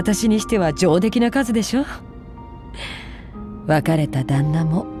かった私にしては上出来な数でしょ。別れた旦那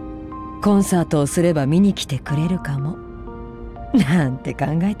もコンサートをすれば見に来てくれるかもなんて考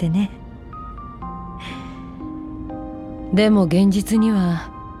えてね。でも現実には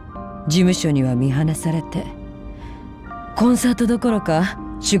事務所には見放されて、コンサートどころか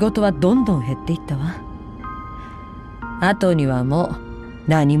仕事はどんどん減っていったわ。後にはもう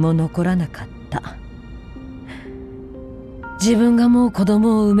何も残らなかった。自分がもう子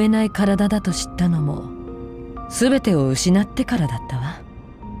供を産めない体だと知ったのも全てを失ってからだったわ。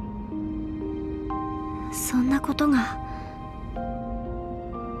そんなことが。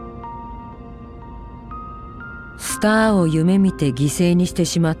スターを夢見て犠牲にして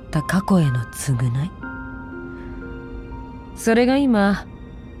しまった過去への償い。それが今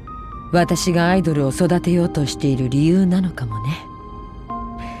私がアイドルを育てようとしている理由なのかもね。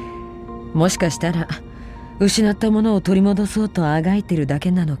もしかしたら失ったものを取り戻そうとあがいてるだけ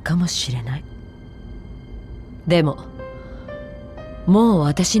なのかもしれない。でももう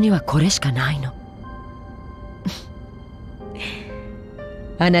私にはこれしかないの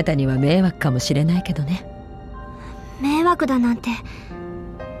あなたには迷惑かもしれないけどね。迷惑だなんて。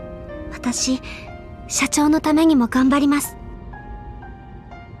私社長のためにも頑張ります。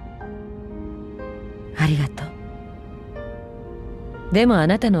ありがとう。でもあ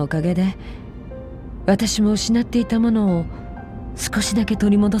なたのおかげで私も失っていたものを少しだけ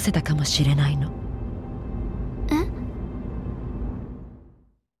取り戻せたかもしれないの。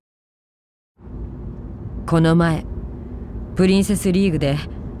この前プリンセスリーグで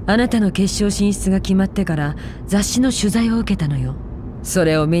あなたの決勝進出が決まってから雑誌の取材を受けたのよ。そ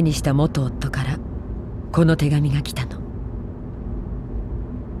れを目にした元夫からこの手紙が来たの。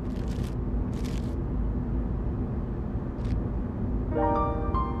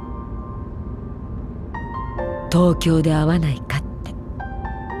東京で会わないかって。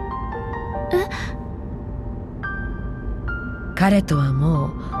彼とはも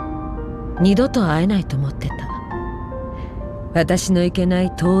う二度と会えないと思ってた。私の行けな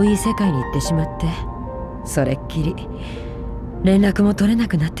い遠い世界に行ってしまって、それっきり連絡も取れな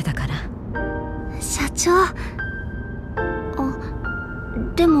くなってたから。社長。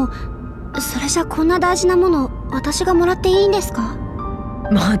でもそれじゃこんな大事なもの私がもらっていいんですか？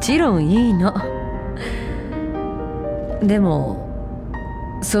もちろんいいの。でも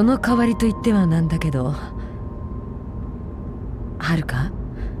その代わりと言ってはなんだけど、はるか、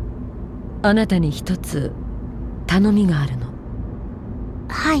あなたに一つ頼みがあるの。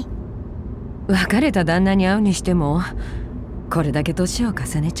はい。別れた旦那に会うにしてもこれだけ年を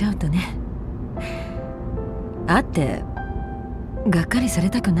重ねちゃうとね、会ってがっかりさ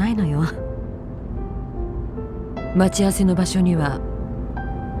れたくないのよ。待ち合わせの場所には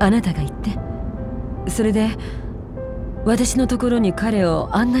あなたが行って、それで私のところに彼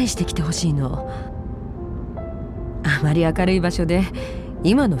を案内してきてほしいの。あまり明るい場所で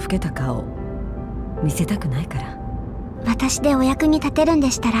今の老けた顔見せたくないから。私でお役に立てるん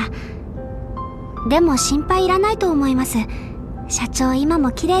でしたら。でも心配いらないと思います。社長今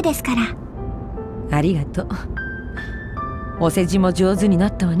も綺麗ですから。ありがとう。お世辞も上手にな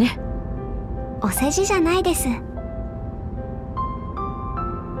ったわね。お世辞じゃないです。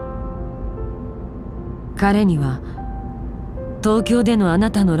彼には東京でのあ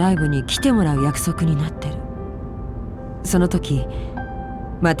なたのライブに来てもらう約束になってる。その時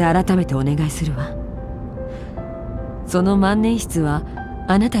また改めてお願いするわ。その万年筆は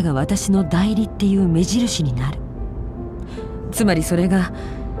あなたが私の代理っていう目印になる。つまりそれが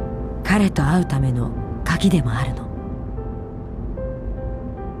彼と会うための鍵でもあるの。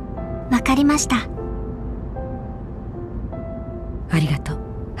わかりました。ありがとう、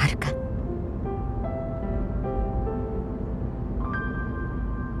はるか。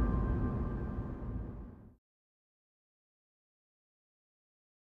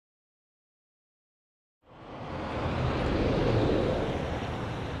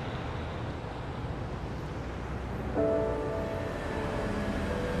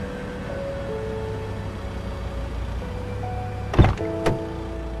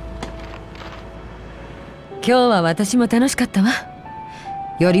今日は私も楽しかったわ。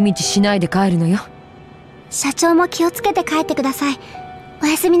寄り道しないで帰るのよ。社長も気をつけて帰ってください。お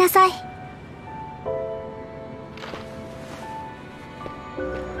やすみなさい。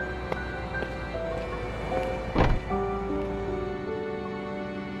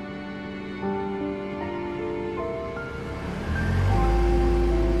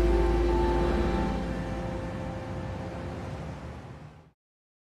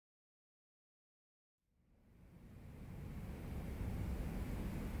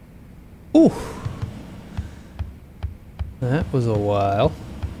Ooh. That was a while.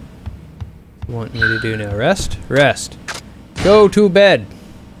 What do you want me to do now? Rest? Rest. Go to bed.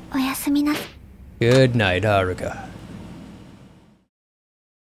 おやすみなさい。 Good night, Haruka.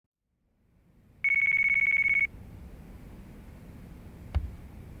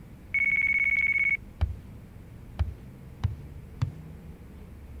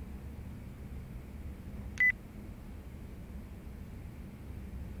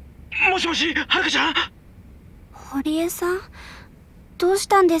 Moshi, Haruka-chan? 堀江さん、どうし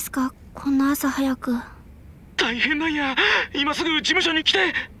たんですか、こんな朝早く。大変なんや。今すぐ事務所に来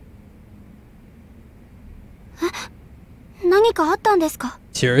て。何かあったんですか？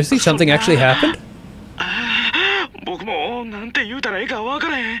 Seriously? Something actually happened? 僕もなんて言うたらええか分か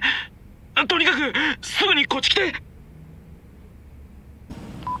らへん。とにかくすぐにこっち来て。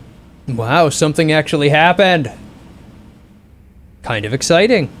Wow, something actually happened. Kind of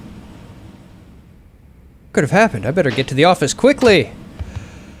exciting. Could have happened. I better get to the office quickly.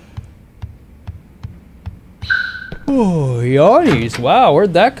 Oh, yawnies. Wow,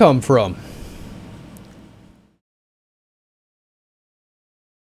 where'd that come from?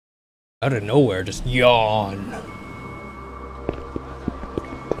 Out of nowhere, just yawn.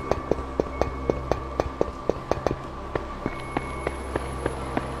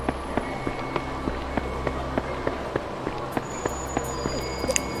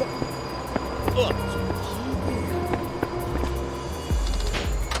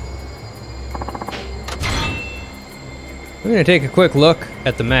 I'm gonna take a quick look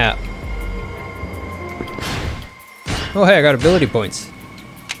at the map. Oh hey, I got ability points.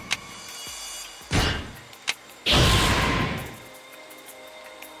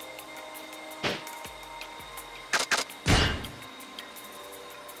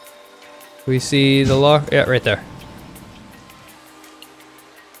 We see the lock, yeah, right there.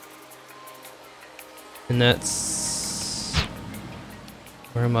 And that's...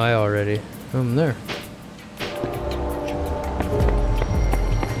 Where am I already? I'm there.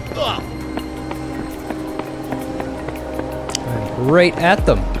 I'm right at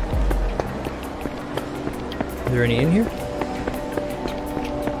them. Is there any in here?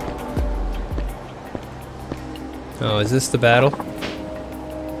 Oh, is this the battle?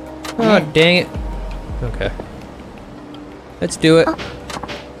 Oh, dang it. Okay. Let's do it.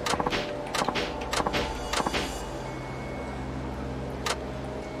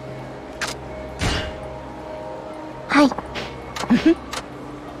 Hi.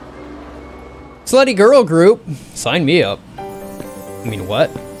 Slutty girl group. Sign me up. I mean, what?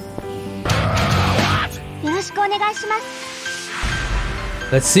 よろしくお願いします。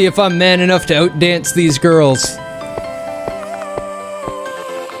 Let's see if I'm man enough to outdance these girls.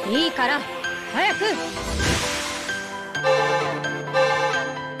 いいから早く。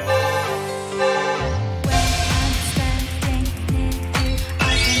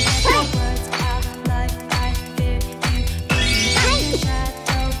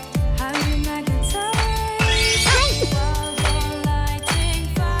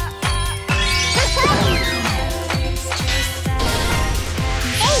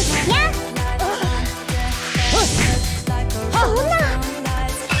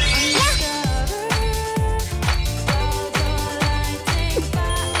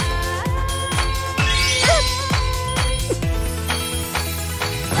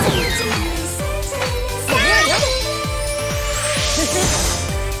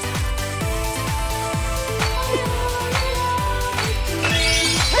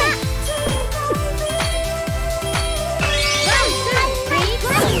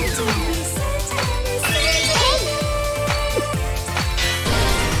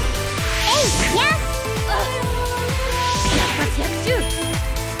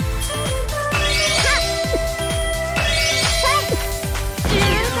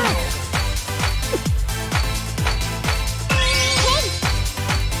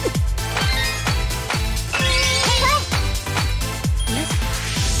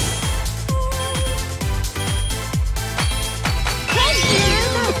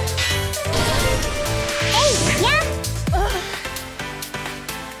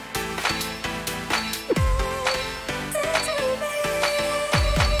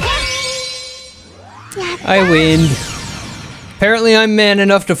I win. Apparently I'm man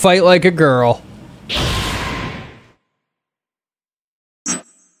enough to fight like a girl.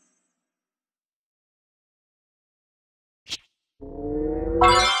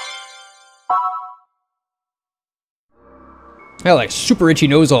 I got like super itchy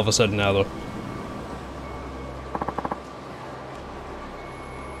nose all of a sudden now though.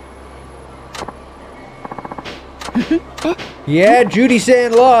 Yeah,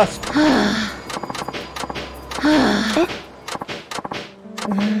 Judy-san lost.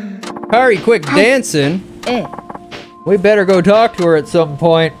 Hurry, quick dancing. We better go talk to her at some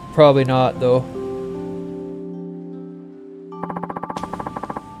point. Probably not, though.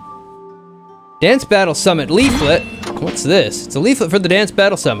 Dance Battle Summit leaflet. What's this? It's a leaflet for the Dance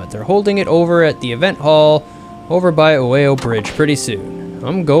Battle Summit. They're holding it over at the event hall over by Oeo Bridge pretty soon.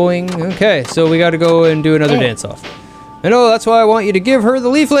 I'm going. Okay, so we gotta go and do another dance-off. I know, that's why I want you to give her the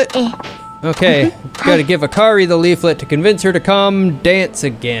leaflet. Okay, gotta give Akari the leaflet to convince her to come dance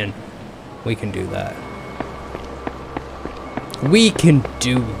again. We can do that. We can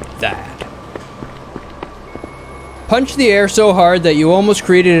do that. Punch the air so hard that you almost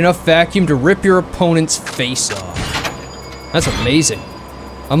created enough vacuum to rip your opponent's face off. That's amazing.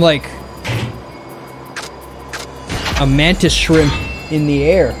 I'm like a mantis shrimp in the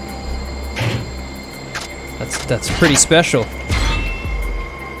air. That's pretty special.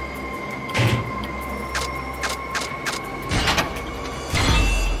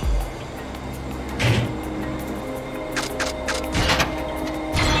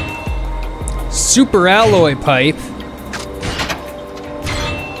 Super alloy pipe.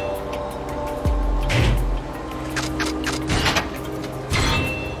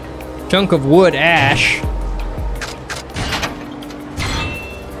 Chunk of wood ash.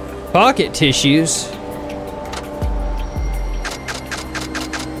 Pocket tissues.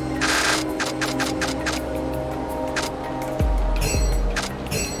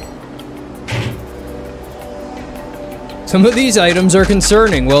 Some of these items are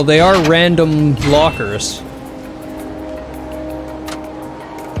concerning. Well, they are random lockers.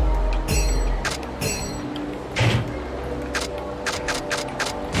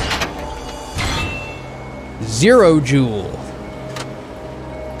 Zero Joule.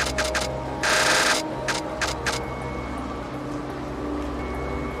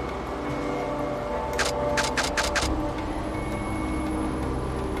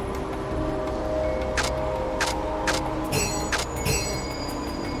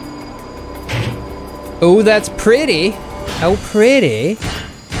 Oh, that's pretty. How pretty.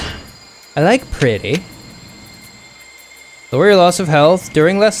 I like pretty. Lower your loss of health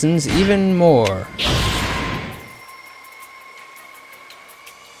during lessons even more.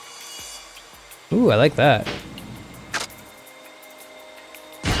 Ooh, I like that.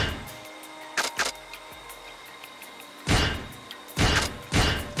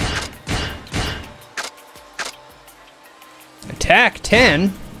 Attack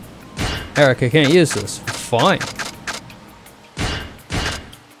 10? Eric, I can't use this. Fine.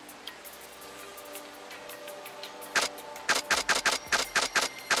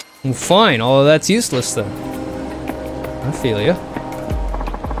 Well, fine, all of that's useless then. I feel ya.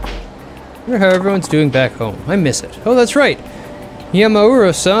 I wonder how everyone's doing back home. I miss it. Oh, that's right.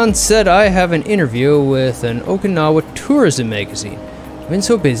 Yamauro-san said I have an interview with an Okinawa tourism magazine. I've been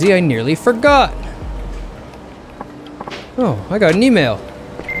so busy I nearly forgot. Oh, I got an email.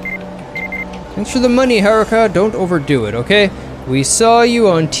 Thanks for the money, Haruka. Don't overdo it, okay? We saw you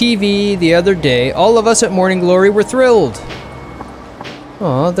on TV the other day. All of us at Morning Glory were thrilled.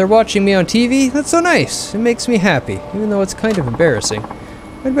 Aw, they're watching me on TV? That's so nice. It makes me happy, even though it's kind of embarrassing.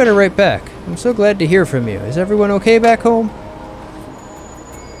 I'd better write back. I'm so glad to hear from you. Is everyone okay back home?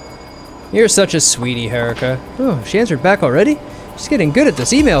 You're such a sweetie, Haruka. Oh, she answered back already? She's getting good at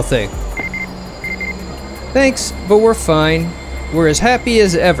this email thing. Thanks, but we're fine. We're as happy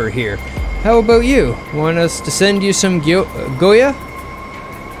as ever here. How about you? Want us to send you some Goya?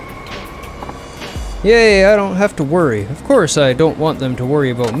 Yay, I don't have to worry. Of course I don't want them to worry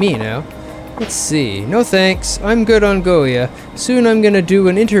about me now. Let's see. No thanks. I'm good on Goya. Soon I'm gonna do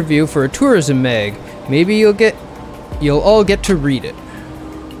an interview for a tourism mag. Maybe you'll all get to read it.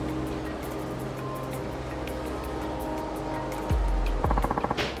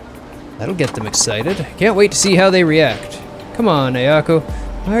 That'll get them excited. Can't wait to see how they react. Come on, Ayako.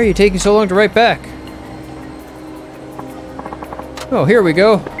 Why are you taking so long to write back? Oh, here we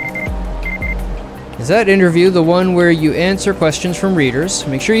go. Is that interview the one where you answer questions from readers?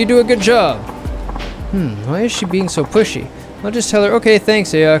 Make sure you do a good job. Why is she being so pushy? I'll just tell her, okay, thanks,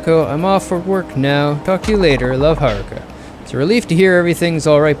 Ayako. I'm off for work now. Talk to you later. Love, Haruka. It's a relief to hear everything's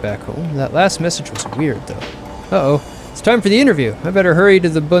alright back home. That last message was weird, though. Uh-oh. It's time for the interview. I better hurry to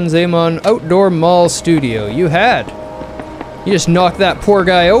the Bunzaemon Outdoor Mall Studio. You had. You just knocked that poor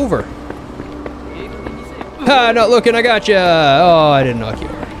guy over. Ha! Not looking, I gotcha! Oh, I didn't knock you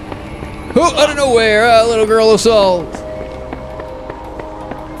over. Oh, out of nowhere! A little girl assault!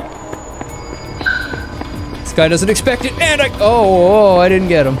 This guy doesn't expect it, and oh, I didn't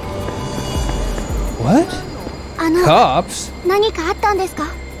get him. What? Cops? 何かあったんですか？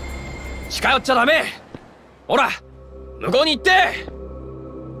近寄っちゃダメ。ほら、向こうに行って。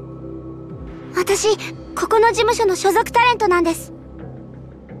私、ここの事務所の所属タレントなんです。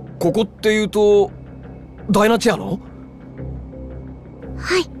ここって言うと、ダイナチェアの？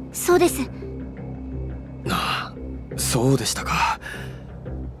はい、そうです。ああ、そうでしたか。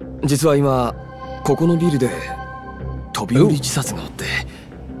実は今、ここのビルで飛び降り自殺があって。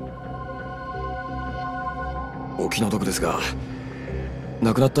お気の毒ですが、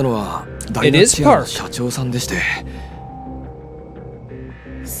亡くなったのはダイナチェアの社長さんでして。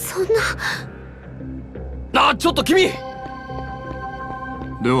そんな。あ、ちょっと君。で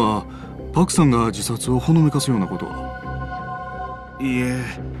はパクさんが自殺をほのめかすようなことは？いいえ、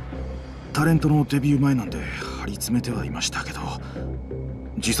タレントのデビュー前なんで張り詰めてはいましたけど、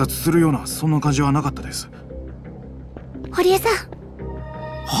自殺するようなそんな感じはなかったです。堀江さん。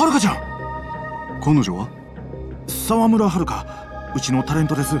はるかちゃん。彼女は？沢村はるか、うちのタレン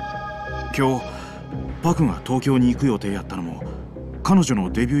トです。今日パクが東京に行く予定やったのも彼女の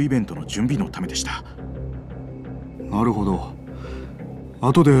デビューイベントの準備のためでした。なるほど。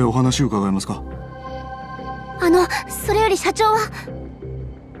後でお話伺えますか？それより社長は。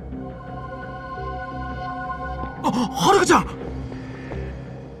はるかちゃん。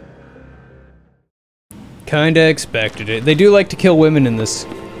Kinda expected it. They do like to kill women in this.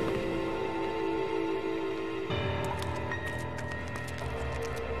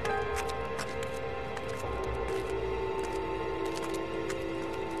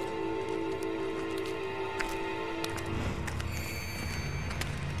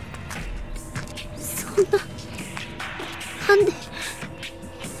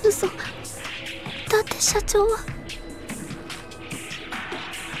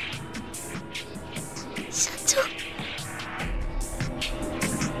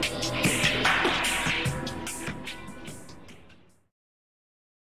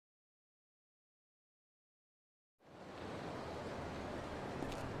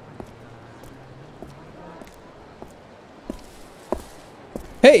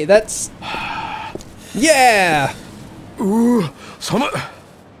 Hey, that's... Yeah! Ooh, some...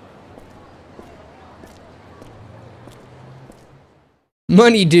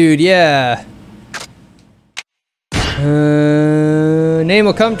 Money dude, yeah. Name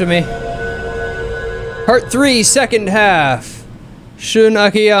will come to me. Part 3, second half. Shun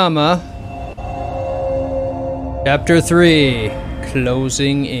Akiyama. Chapter 3,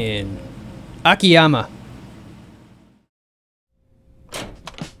 closing in. Akiyama.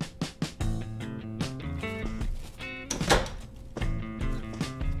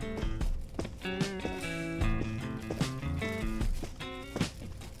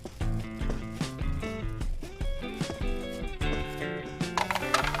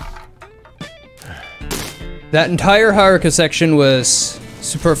 That entire Haruka section was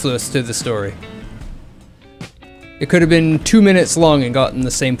superfluous to the story. It could have been 2 minutes long and gotten the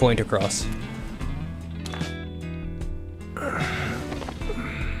same point across.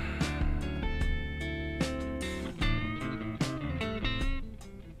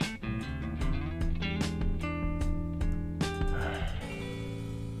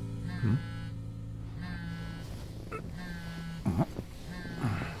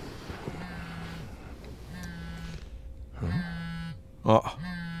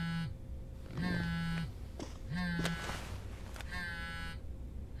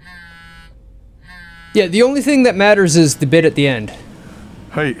 Yeah, the only thing that matters is the bit at the end.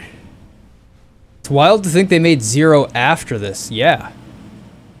 Hey. It's wild to think they made 0 after this, yeah.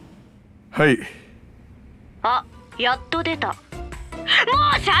 Hey. あ、やっと出た。もう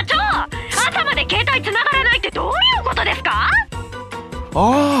社長、朝まで携帯繋がらないってどういうことですか？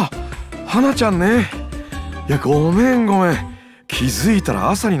ああ、花ちゃんね。いや、ごめん。気づいたら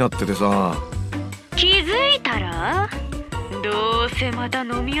朝になっててさ。気づいたら？どうせまた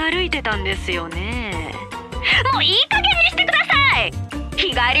飲み歩いてたんですよね。もういい加減にしてください。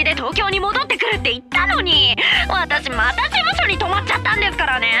日帰りで東京に戻ってくるって言ったのに、私また事務所に泊まっちゃったんですか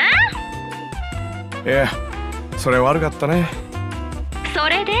らね。いや、それ悪かったね。そ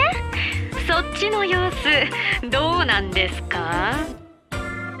れでそっちの様子どうなんですか？あ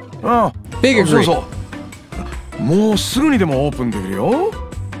あ、Big agree. そう。もうすぐにでもオープンできるよ。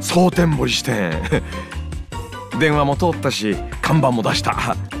蒼天堀支店。電話も通ったし看板も出し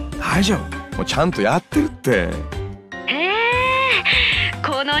た。大丈夫、もうちゃんとやってるって。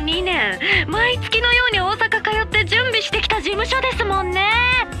この2年毎月のように大阪通って準備してきた事務所ですもんね。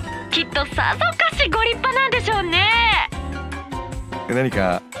きっとさぞかしご立派なんでしょうね。何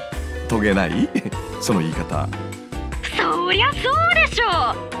か遂げない？その言い方。そりゃそうでしょ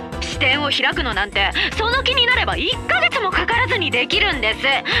う。支店を開くのなんてその気になれば1ヶ月もかからずにできるんで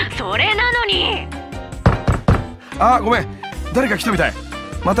す。それなのに。あ、ごめん、誰か来たみたい。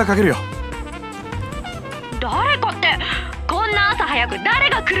またかけるよ。誰かってこんな朝早く誰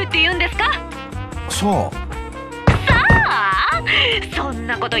が来るって言うんですか？そう。さあ、そん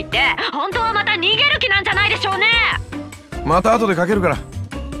なこと言って本当はまた逃げる気なんじゃないでしょうね。また後でかけるから。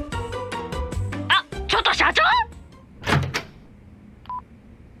あ、ちょっと社長。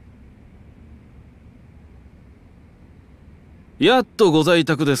やっとご在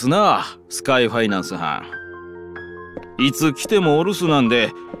宅ですな、スカイファイナンス班。いつ来てもお留守なん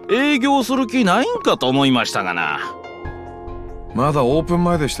で営業する気ないんかと思いましたがな。まだオープン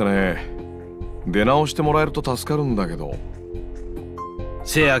前でしたね。出直してもらえると助かるんだけど。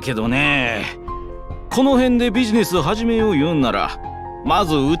せやけどね、この辺でビジネス始めよう言うんならま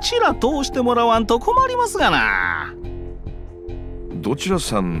ずうちら通してもらわんと困りますがな。どちら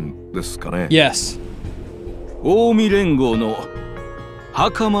さんですかね？ Yes。近江連合の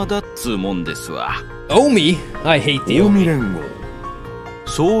袴だっつうもんですわ。近江？ I hate the 近江連合。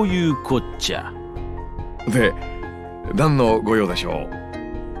そういうこっちゃ。で、何のご用でしょ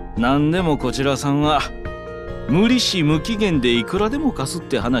う？何でもこちらさんは無利子無期限でいくらでも貸すっ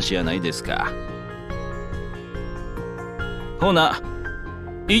て話やないですか。ほな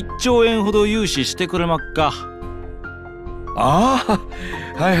1兆円ほど融資してくれまっか。あ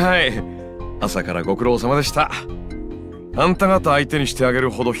あ、はいはい、朝からご苦労様でした。あんた方相手にしてあげる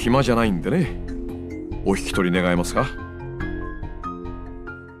ほど暇じゃないんでね。お引き取り願えますか？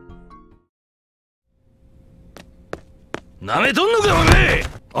なめとんのかおめえ。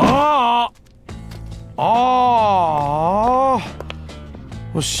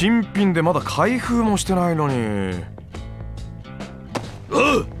新品でまだ開封もしてないのに。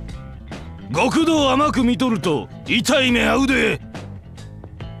おう、極道甘く見とると痛い目合うで。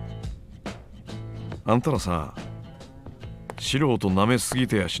あんたらさ、素人舐めすぎ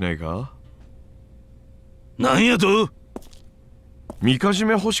てやしないか？なんやと？みかじ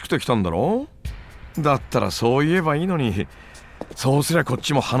め欲しくて来たんだろ？だったらそう言えばいいのに。そうすりゃこっ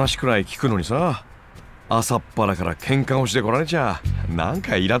ちも話くらい聞くのにさ。朝っぱらから喧嘩をしてこられちゃなん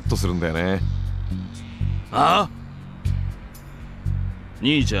かイラッとするんだよね。あ？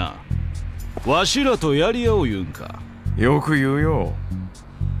兄ちゃん、わしらとやり合おう言うんか？よく言うよ。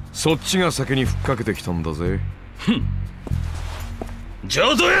そっちが先にふっかけてきたんだぜ。ふん、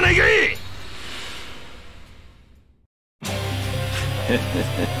上等やないかい。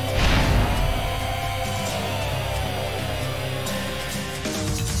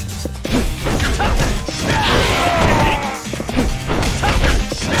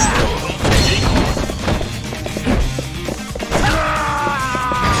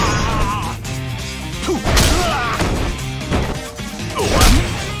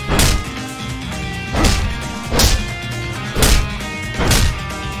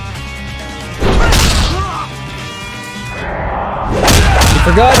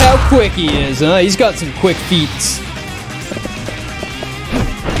Forgot how quick he is, huh? He's got some quick feats.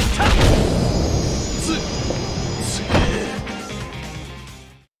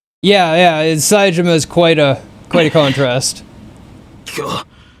 Yeah, Saijima's quite a contrast.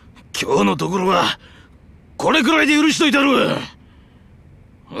 今日のところはこれくらいで許しといたる。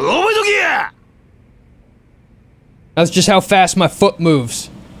覚えとけや。 That's just how fast my foot moves.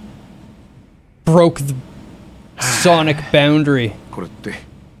 Broke the sonic boundary. これって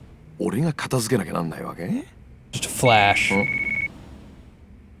俺が片付けなきゃなんないわけ？ Just a flash.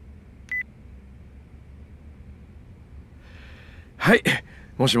 はい、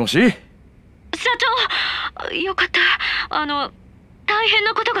もしもし。社長、よかった。大変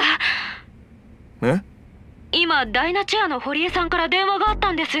なことが。え？今ダイナチェアの堀江さんから電話があっ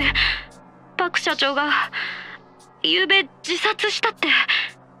たんです。パク社長が昨べ自殺したって。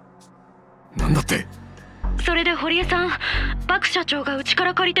なんだって？それで堀江さん、パク社長がうちか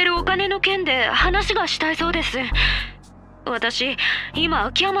ら借りてるお金の件で話がしたいそうです。私今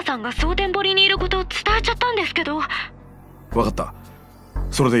秋山さんが蒼天堀にいることを伝えちゃったんですけど。分かった、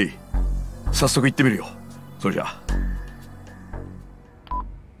それでいい。早速行ってみるよ。それじゃあ。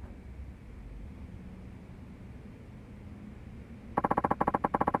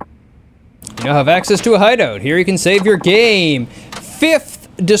You now have access to a hideout. Here you can save your game.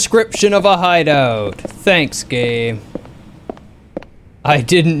 5th description of a hideout. Thanks, game. I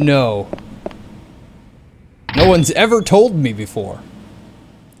didn't know. No one's ever told me before.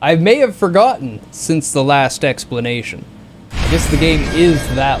 I may have forgotten since the last explanation. I guess the game is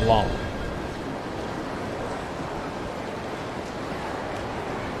that long.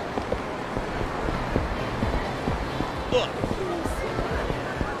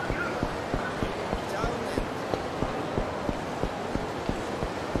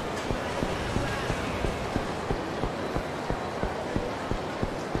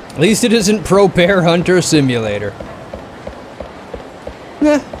 At least it isn't Pro Bear Hunter Simulator.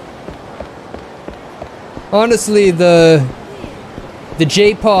 Honestly, the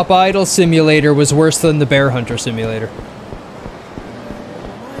J-pop idol simulator was worse than the Bear Hunter Simulator.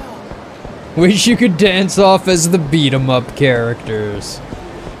 Wish you could dance off as the beat-em-up characters.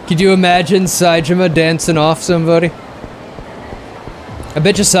 Could you imagine Saejima dancing off somebody? I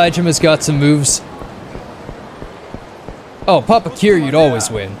bet you Saijima's got some moves. Oh, Papa Kiryu'd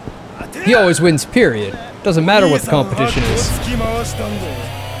always win. He always wins, period. Doesn't matter what the competition is.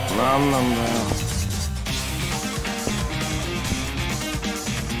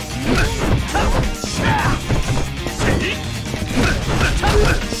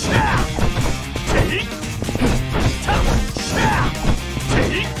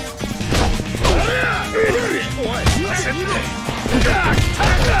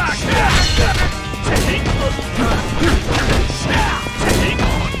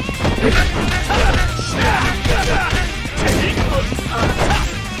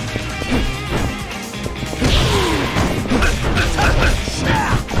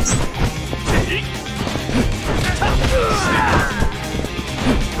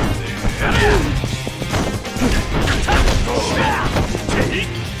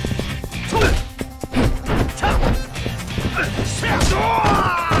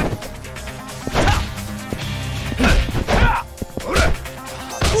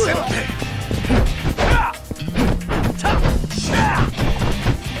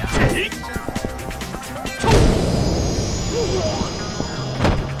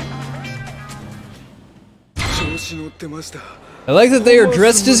 I like that they are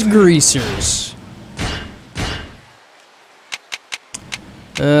dressed as greasers.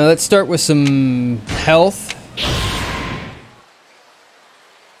 Let's start with some health.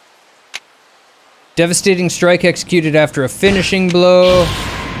 Devastating strike executed after a finishing blow.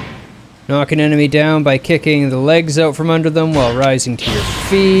 Knock an enemy down by kicking the legs out from under them while rising to your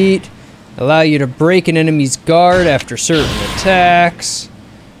feet. Allow you to break an enemy's guard after certain attacks.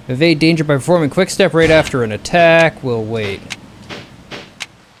 Evade danger by performing quick step right after an attack. We'll wait.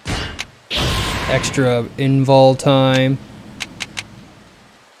 Extra invul time.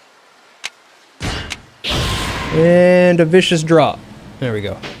 And a vicious drop. There we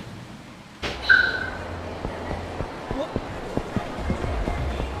go.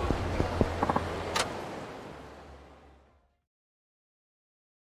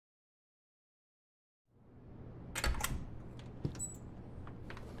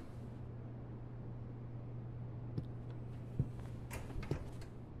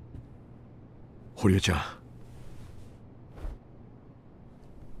堀江ちゃん。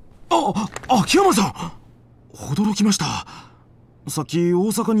秋山さん、驚きました。さっき大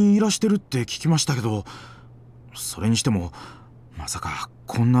阪にいらしてるって聞きましたけど、それにしてもまさか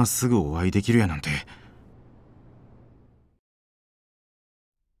こんなすぐお会いできるやなんて。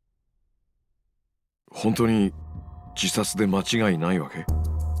本当に自殺で間違いないわけ？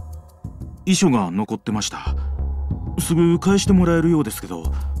遺書が残ってました。すぐ返してもらえるようですけ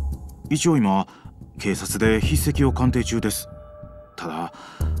ど、一応今警察で筆跡を鑑定中です。ただ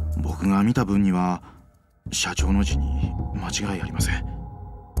僕が見た分には社長の字に間違いありません。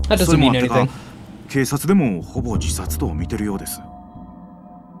それもあってか警察でもほぼ自殺と見てるようです。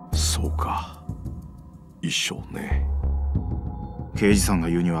そうか、遺書ね。刑事さんが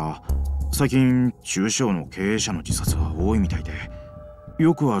言うには最近中小の経営者の自殺は多いみたいで、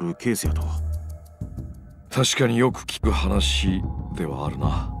よくあるケースやと。確かによく聞く話ではある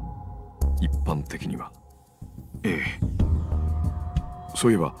な、一般的には。ええ。そ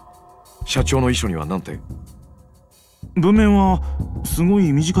ういえば社長の遺書には何て？文面はすご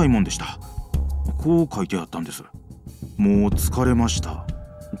い短いもんでした。こう書いてあったんです。もう疲れました、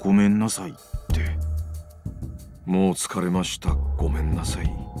ごめんなさいって。もう疲れました、ごめんなさ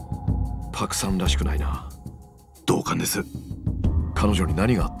い。パクさんらしくないな。同感です。彼女に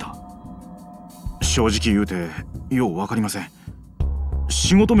何があった？正直言うてよう分かりません。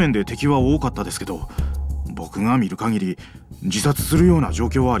仕事面で敵は多かったですけど、僕が見る限り自殺するような状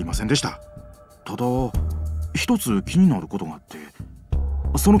況はありませんでした。ただ一つ気になることがあって、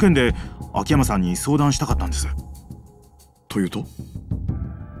その件で秋山さんに相談したかったんです。というと？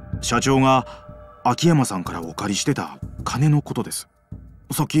社長が秋山さんからお借りしてた金のことです。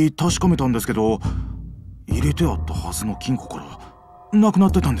さっき確かめたんですけど、入れてあったはずの金庫からなくな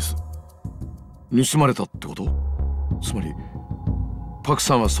ってたんです。盗まれたってこと？つまりパク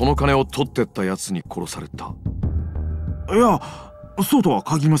さんはその金を取ってったやつに殺された？いや、そうとは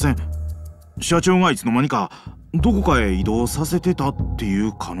限りません。社長がいつの間にかどこかへ移動させてたってい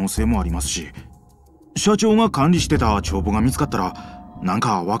う可能性もありますし、社長が管理してた帳簿が見つかったらなん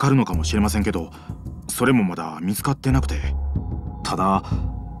かわかるのかもしれませんけど、それもまだ見つかってなくて。ただ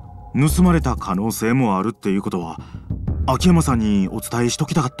盗まれた可能性もあるっていうことは秋山さんにお伝えしと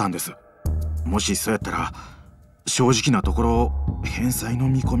きたかったんです。もしそうやったら正直なところ返済の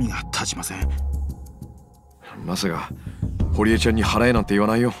見込みが立ちません。まさか堀江ちゃんに払えなんて言わ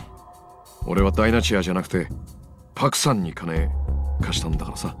ないよ。俺はダイナチアじゃなくてパクさんに金貸したんだ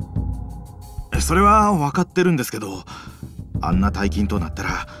からさ。それは分かってるんですけど、あんな大金となった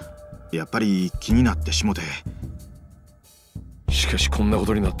らやっぱり気になってしもて。しかしこんなこ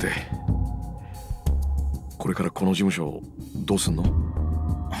とになって、これからこの事務所どうすんの？分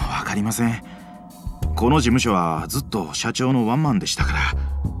かりません。この事務所はずっと社長のワンマンでしたから、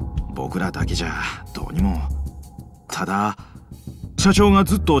僕らだけじゃどうにも。ただ社長が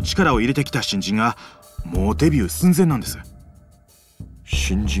ずっと力を入れてきた新人がもうデビュー寸前なんです。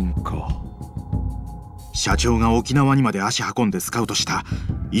新人か。社長が沖縄にまで足運んでスカウトした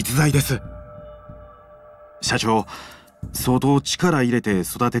逸材です。社長相当力入れて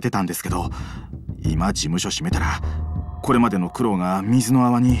育ててたんですけど、今事務所閉めたらこれまでの苦労が水の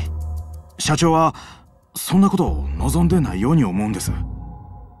泡に。社長はそんなことを望んでないように思うんです。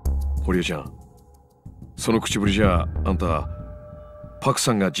堀江ちゃん、その口ぶりじゃあんたパク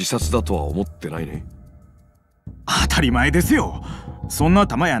さんが自殺だとは思ってないね？当たり前ですよ。そんな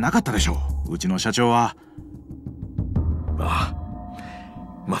玉やなかったでしょう、うちの社長は。あ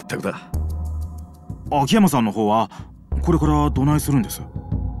あ、まったくだ。秋山さんの方はこれからどないするんです？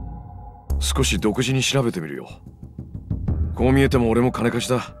少し独自に調べてみるよ。こう見えても俺も金貸し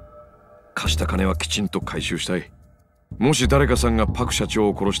だ。貸した金はきちんと回収したい。もし誰かさんがパク社長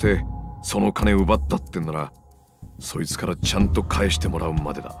を殺してその金を奪ったってんなら、そいつからちゃんと返してもらう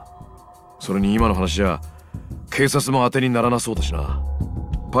までだ。それに今の話じゃ警察も当てにならなそうだしな。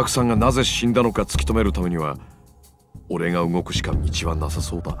パクさんがなぜ死んだのか突き止めるためには俺が動くしか道はなさ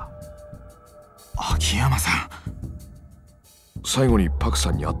そうだ。秋山さん、最後にパク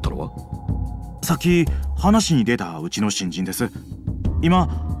さんに会ったのは？さっき話に出たうちの新人です。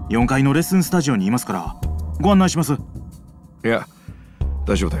今4階のレッスンスタジオにいますからご案内します。いや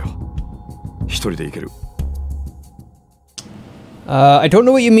大丈夫だよ、一人で行ける。I don't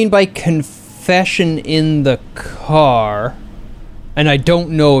know what you mean by confession in the car, and I don't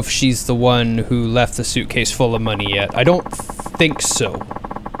know if she's the one who left the suitcase full of money yet. I don't think so.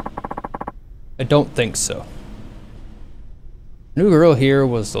 I don't think so. New girl here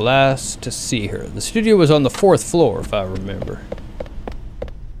was the last to see her. The studio was on the 4th floor, if I remember.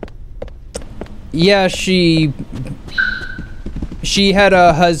 Yeah, she had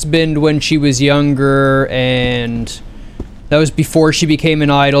a husband when she was younger, and that was before she became an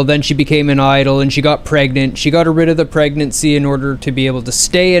idol. Then she became an idol and she got pregnant. She got rid of the pregnancy in order to be able to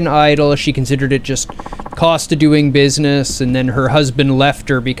stay an idol. She considered it just cost of doing business, and then her husband left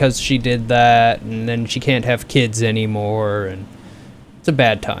her because she did that, and then she can't have kids anymore, and it's a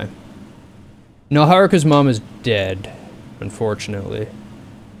bad time. No, Haruka's mom is dead, unfortunately.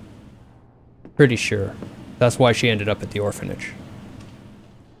 Pretty sure. That's why she ended up at the orphanage.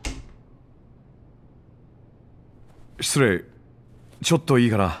 失礼、ちょっといい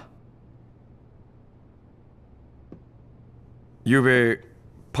かな。ゆうべ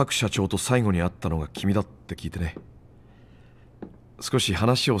パク社長と最後に会ったのが君だって聞いてね。少し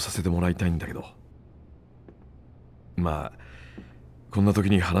話をさせてもらいたいんだけど。まあこんな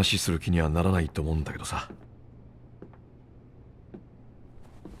時に話する気にはならないと思うんだけどさ。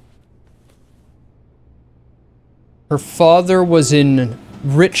Her father was a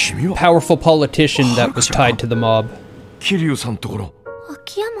rich, powerful politician that was tied to the mob. 桐生さんところ。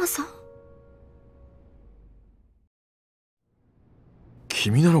秋山さん。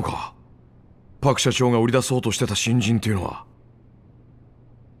君なのか。パク社長が売り出そうとしてた新人っていうのは。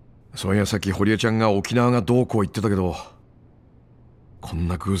そういやさっき堀江ちゃんが沖縄がどうこう言ってたけど、こん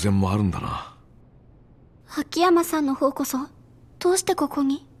な偶然もあるんだな。秋山さんの方こそどうしてここ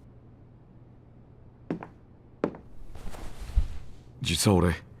に？実は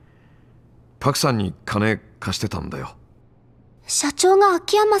俺パクさんに金貸してたんだよ。社長が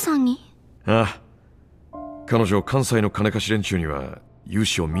秋山さんに？ああ、彼女関西の金貸し連中には融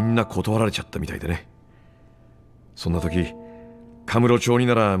資をみんな断られちゃったみたいでね。そんな時、カムロ町に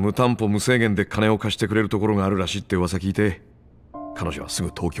なら無担保無制限で金を貸してくれるところがあるらしいって噂聞いて、彼女はすぐ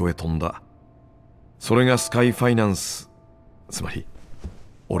東京へ飛んだ。それがスカイファイナンス、つまり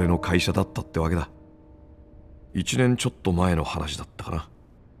俺の会社だったってわけだ。1年ちょっと前の話だったかな。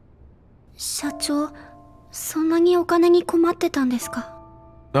社長、そんなにお金に困ってたんですか？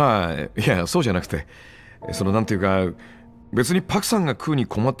ああ、いや、そうじゃなくて、なんていうか、別にパクさんが食うに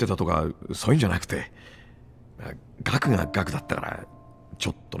困ってたとかそういうんじゃなくて、額が額だったからち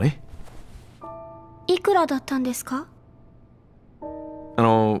ょっとね。いくらだったんですか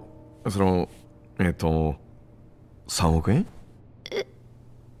？3億円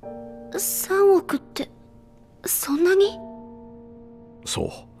？3億ってそんなに？そう。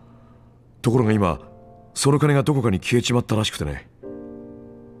ところが今その金がどこかに消えちまったらしくてね。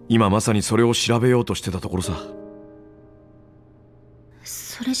今まさにそれを調べようとしてたところさ。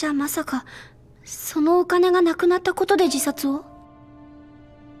それじゃまさかそのお金がなくなったことで自殺を？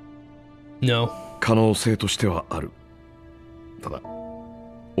 No。 可能性としてはある。ただ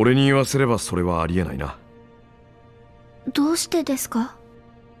俺に言わせればそれはありえないな。どうしてですか？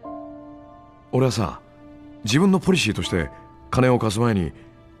俺はさ、自分のポリシーとして金を貸す前に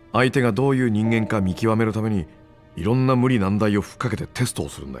相手がどういう人間か見極めるためにいろんな無理難題をふっかけてテストを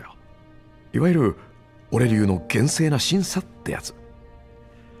するんだよ。いわゆる俺流の厳正な審査ってやつ。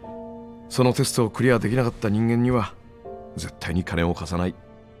そのテストをクリアできなかった人間には絶対に金を貸さない。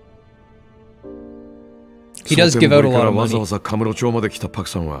He does give out a lot of money. わざわざカムロ町まで来たパク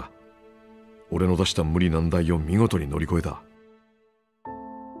さんは俺の出した無理難題を見事に乗り越えた。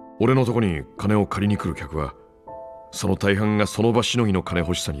俺のとこに金を借りに来る客はその大半がその場しのぎの金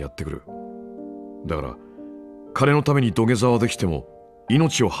欲しさにやってくる。だから金のために土下座はできても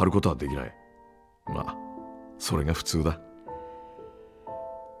命を張ることはできない。まあそれが普通だ。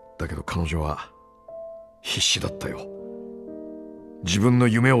だけど彼女は必死だったよ。自分の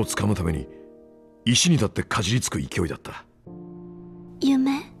夢をつかむために石にだってかじりつく勢いだった。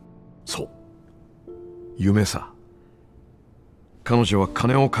夢？そう、夢さ。彼女は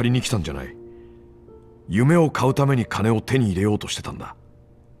金を借りに来たんじゃない。夢を買うために金を手に入れようとしてたんだ。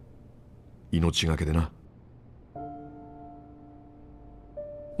命がけでな。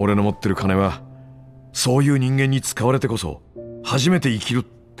俺の持ってる金はそういう人間に使われてこそ初めて生きるっ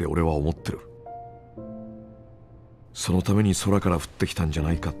て俺は思ってる。そのために空から降ってきたんじゃ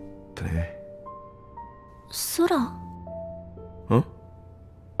ないかってね。空？ん？あ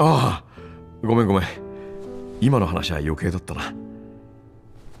あ、ごめん。今の話は余計だったな。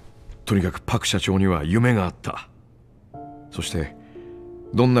とにかくパク社長には夢があった。そして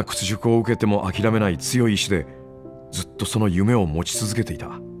どんな屈辱を受けても諦めない強い意志でずっとその夢を持ち続けていた。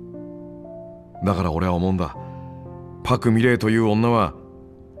だから俺は思うんだ。パク・ミレイという女は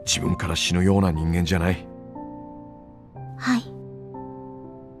自分から死ぬような人間じゃない。はい。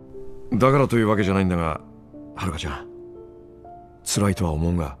だからというわけじゃないんだが、はるかちゃん、辛いとは思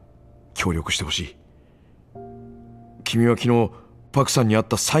うが協力してほしい。君は昨日パクさんに会っ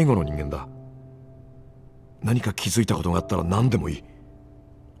た最後の人間だ。何か気づいたことがあったら何でもいい。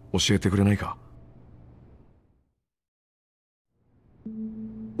教えてくれないか？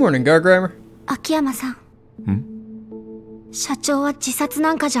 Morning, Gargrimer。秋山さん。社長は自殺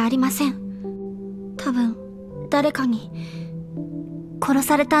なんかじゃありません。多分誰かに殺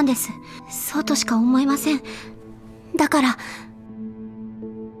されたんです。そうとしか思えません。だから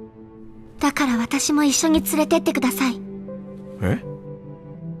私も一緒に連れてってください。え？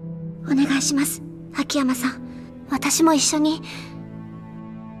お願いします、秋山さん。私も一緒に。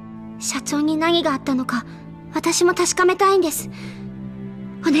社長に何があったのか私も確かめたいんです。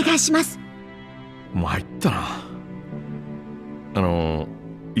お願いします。参ったな。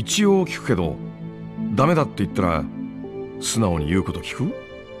一応聞くけど、ダメだって言ったら素直に言うこと聞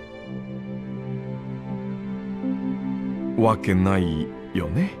く？わけないよ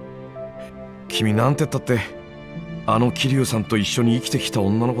ね。君なんて言ったってあの桐生さんと一緒に生きてきた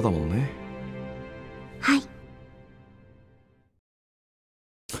女の子だもんね。はい。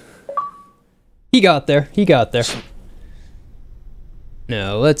He got there.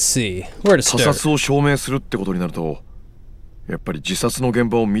 Now, let's see. Where to 他 start? 殺を証明するってことになると、やっぱり自殺の現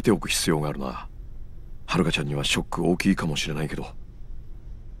場を見ておく必要があるな。はるかちゃんにはショック大きいかもしれないけど。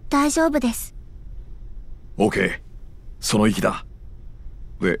大丈夫です。 OK、 その意気だ。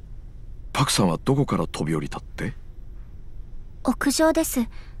で、パクさんはどこから飛び降りたって？屋上です。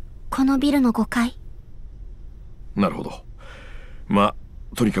このビルの5階。なるほど。まあ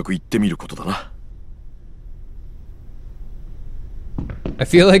とにかく行ってみることだな。I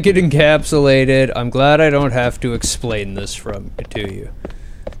feel like it encapsulated. I'm glad I don't have to explain this to you.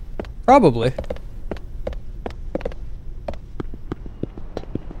 Probably.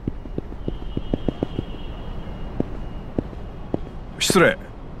 失礼。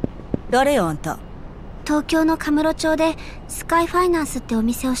誰よあんた。東京のカムロ町でスカイファイナンスってお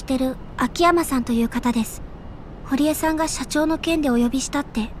店をしてる秋山さんという方です。堀江さんが社長の件でお呼びしたっ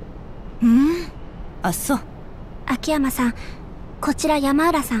て。あ、そう。秋山さん、こちら山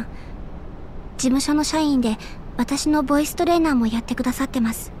浦さん。事務所の社員で私のボイストレーナーもやってくださって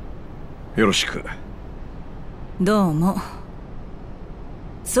ます。よろしく。どうも。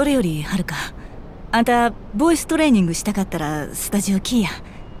それよりはるか、あんたボイストレーニングしたかったらスタジオ来いや。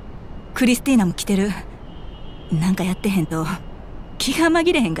クリスティーナも来てる。なんかやってへんと気が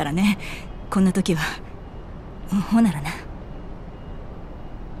紛れへんからね、こんな時は。ほならな。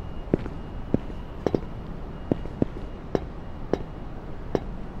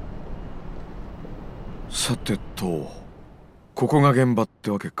さてと、ここが現場っ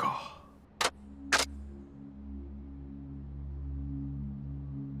てわけか。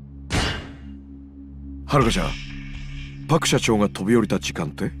はるかちゃん、パク社長が飛び降りた時間っ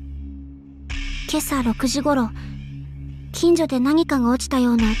て？今朝6時頃、近所で何かが落ちた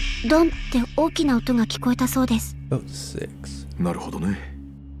ようなドンって大きな音が聞こえたそうです。なるほどね。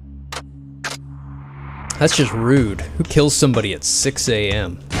That's just rude. Who kills somebody at 6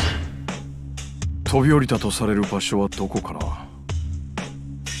 a.m.? 飛び降りたとされる場所はどこかな？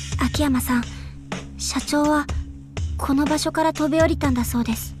秋山さん、社長はこの場所から飛び降りたんだそう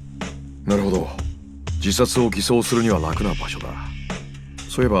です。なるほど。自殺を偽装するには楽な場所だ。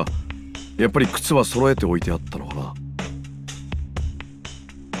そういえばやっぱり靴は揃えておいてあったのかな？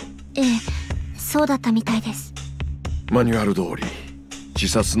ええ、そうだったみたいです。マニュアル通り自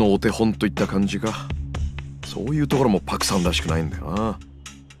殺のお手本といった感じか。そういうところもパクさんらしくないんだよな。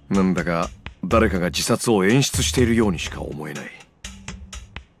なんだか誰かが自殺を演出しているようにしか思えない。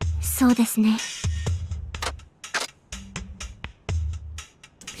そうですね。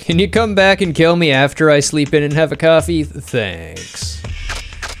Can you come back and kill me after I sleep in and have a coffee? Thanks.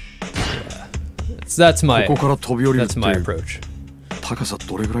 Yeah. That's my ここから飛び降りるって that's my approach. 高さ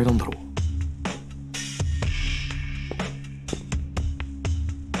どれぐらいなんだろう？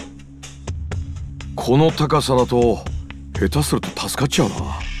この高さだと下手すると助かっちゃうな。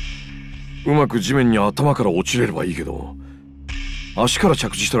うまく地面に頭から落ちれればいいけど、足から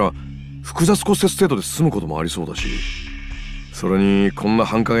着地したら複雑骨折程度で済むこともありそうだし、それにこんな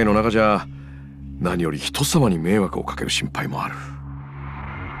繁華街の中じゃ何より人様に迷惑をかける心配もある。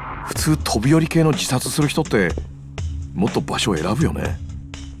普通飛び降り系の自殺する人ってもっと場所を選ぶよね。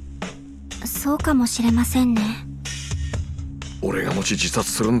そうかもしれませんね。俺がもし自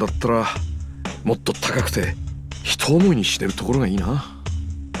殺するんだったらもっと高くて人思いにしてるところがいいな。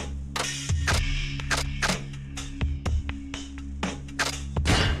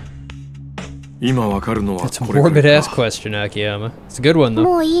今わかるのはこれくらいか。 Morbid ass question, Akiyama. It's a good one though.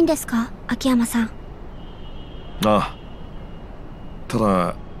 もういいんですか、秋山さん。ああ、た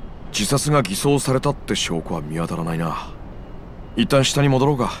だ自殺が偽装されたって証拠は見当たらないな。一旦下に戻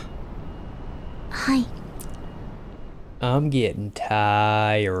ろうか。はい。I'm getting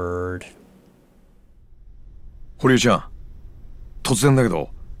tired. 堀江ちゃん、突然だけ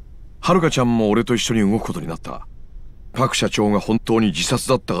どはるかちゃんも俺と一緒に動くことになった。パク社長が本当に自殺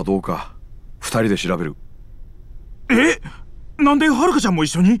だったかどうか二人で調べる。え、なんではるかちゃんも一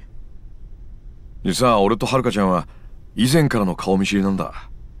緒に？実は俺とはるかちゃんは以前からの顔見知りなんだ。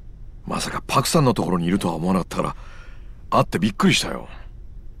まさかパクさんのところにいるとは思わなかったから会ってびっくりしたよ。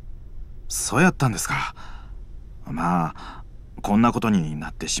そうやったんですか。まあこんなことにな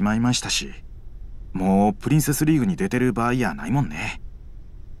ってしまいましたし、もうプリンセスリーグに出てる場合やないもんね。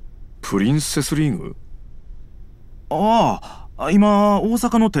プリンセスリーグ？ああ、今大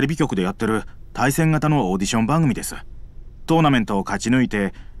阪のテレビ局でやってる対戦型のオーディション番組です。トーナメントを勝ち抜い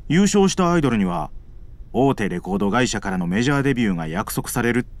て優勝したアイドルには大手レコード会社からのメジャーデビューが約束さ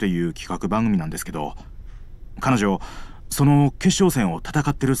れるっていう企画番組なんですけど、彼女その決勝戦を戦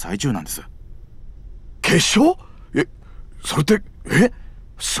ってる最中なんです。決勝？え、それって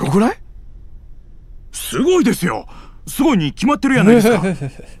すごくない？すごいですよ。すごいに決まってるやないですか。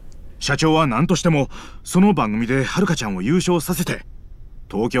社長は何としてもその番組ではるかちゃんを優勝させて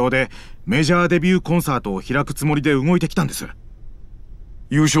東京でメジャーデビューコンサートを開くつもりで動いてきたんです。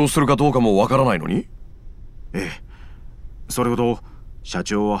優勝するかどうかもわからないのに？ええ、それほど社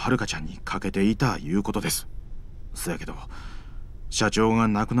長ははるかちゃんにかけていたいうことです。そやけど社長が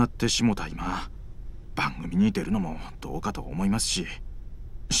亡くなってしもた今番組に出るのもどうかと思いますし、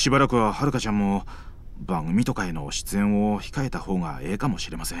しばらくははるかちゃんも番組とかへの出演を控えた方がええかもし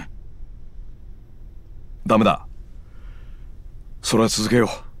れません。ダメだ。それは続けよう。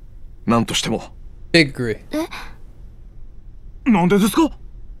何としても。Big agree。なんでですか？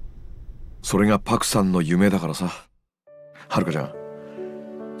それがパクさんの夢だからさ。はるかちゃん、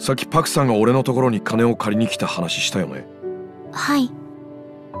さっきパクさんが俺のところに金を借りに来た話したよね。はい。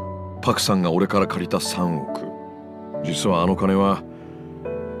パクさんが俺から借りた3億。実はあの金は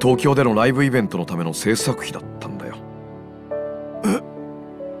東京でのライブイベントのための制作費だったんだよ。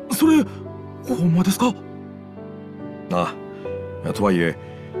それほんまですか？ああ、とはいえ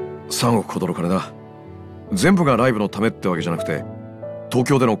3億ほどの金だ。全部がライブのためってわけじゃなくて、東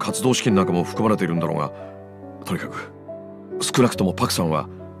京での活動資金なんかも含まれているんだろうが、とにかく少なくともパクさんは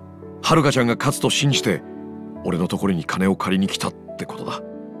はるかちゃんが勝つと信じて俺のところに金を借りに来たってことだ。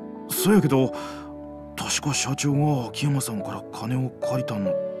そうやけど、確か社長が秋山さんから金を借りた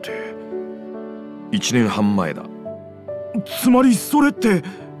のって1年半前だ。つまりそれって。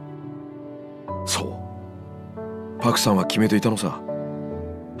そう、パクさんは決めていたのさ。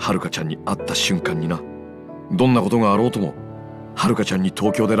はるかちゃんに会った瞬間にな、どんなことがあろうともはるかちゃんに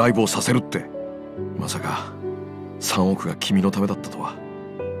東京でライブをさせるって。まさか3億が君のためだったとは。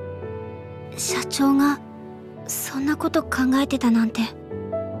社長がそんなこと考えてたなんて。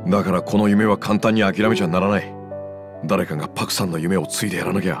だからこの夢は簡単に諦めちゃならない。誰かがパクさんの夢を継いでや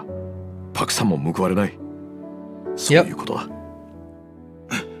らなきゃパクさんも報われない。そういうことだ。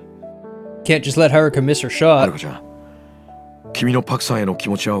Can't just let Haruka miss her shot. はるかちゃん、君のパクさんへの気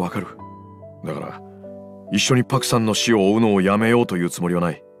持ちはわかる。だから一緒にパクさんの死を追うのをやめようというつもりは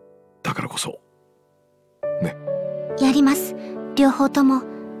ない。だからこそね。やります、両方とも。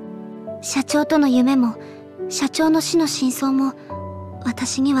社長との夢も社長の死の真相も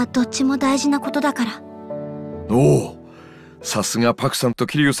私にはどっちも大事なことだから。おお、さすがパクさんと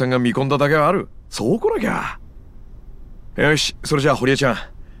桐生さんが見込んだだけはある。そうこなきゃ。よし、それじゃあ堀江ちゃん、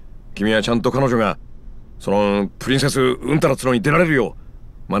君はちゃんと彼女がそのプリンセスうんたらつのに出られるよ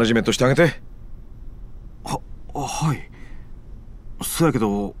うマネジメントしてあげて。はい。そうやけ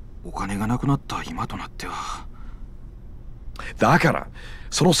どお金がなくなった今となっては。だから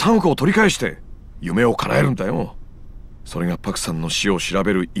その3億を取り返して夢を叶えるんだよ。それがパクさんの死を調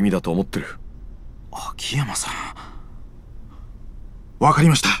べる意味だと思ってる。秋山さん、わかり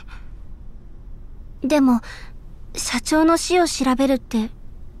ました。でも社長の死を調べるって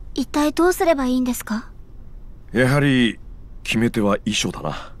一体どうすればいいんですか？やはり決め手は遺書だ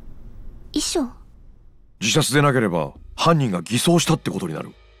な。遺書？自殺でなければ犯人が偽装したってことにな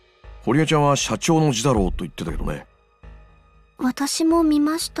る。堀江ちゃんは社長の字だろうと言ってたけどね。私も見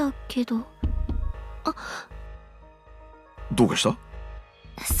ましたけど。どうかした？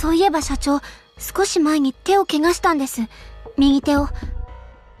そういえば社長、少し前に手を怪我したんです。右手を。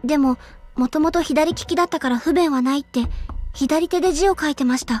でももともと左利きだったから不便はないって左手で字を書いて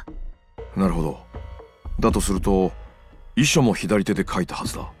ました。なるほど。だとすると遺書も左手で書いたは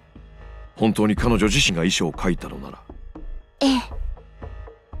ずだ。本当に彼女自身が遺書を書いたのなら。ええ。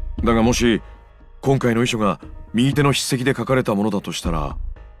だがもし今回の遺書が右手の筆跡で書かれたものだとしたら、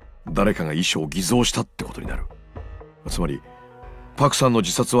誰かが遺書を偽造したってことになる。つまりパクさんの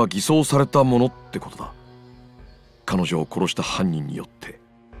自殺は偽装されたものってことだ。彼女を殺した犯人によって。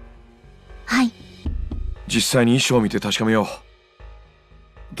はい。実際に遺書を見て確かめよ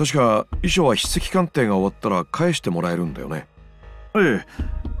う。確か遺書は筆跡鑑定が終わったら返してもらえるんだよね。え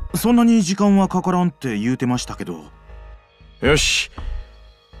え、そんなに時間はかからんって言うてましたけど。よし、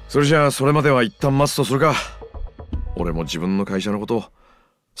それじゃあそれまでは一旦待つとするか。俺も自分の会社のこと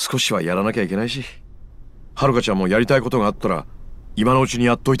少しはやらなきゃいけないし、はるかちゃんもやりたいことがあったら今のうちに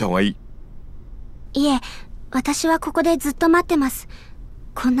やっといた方がいい。いえ、私はここでずっと待ってます。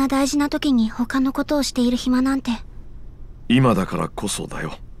こんな大事な時に他のことをしている暇なんて。今だからこそだ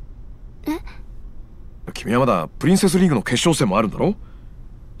よ。え？君はまだプリンセスリーグの決勝戦もあるんだろ。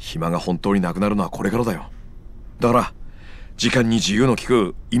暇が本当になくなるのはこれからだよ。だから時間に自由の利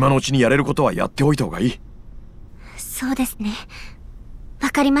く今のうちにやれることはやっておいた方がいい。そうですね。わ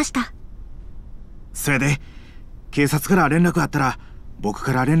かりました。それで警察から連絡あったら僕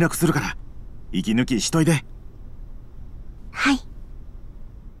から連絡するから息抜きしといて。はい。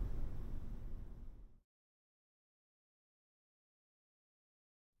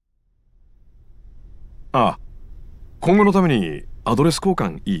ああ、今後のためにアドレス交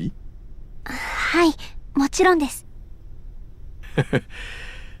換いい？はい、もちろんです。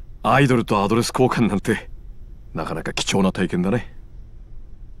アイドルとアドレス交換なんてなかなか貴重な体験だね。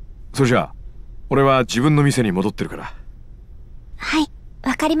それじゃあ俺は自分の店に戻ってるから。はい、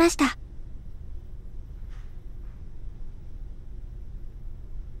わかりました。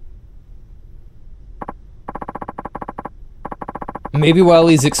Maybe while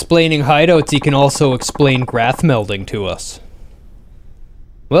he's explaining hideouts, he can also explain grath melding to us.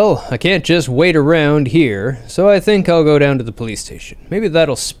 Well, I can't just wait around here, so I think I'll go down to the police station. Maybe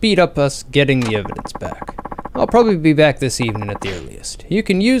that'll speed up us getting the evidence back. I'll probably be back this evening at the earliest. You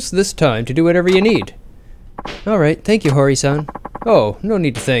can use this time to do whatever you need. Alright, thank you, Hori-san. Oh, no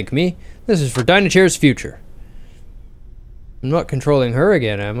need to thank me. This is for Dynachair's future. I'm not controlling her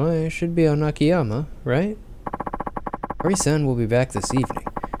again, am I? I should be on Akiyama, right? Hori-san will be back this evening.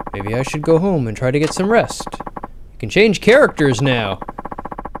 Maybe I should go home and try to get some rest. You can change characters now.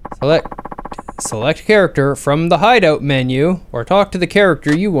 Select character from the hideout menu, or talk to the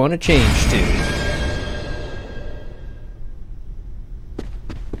character you want to change to.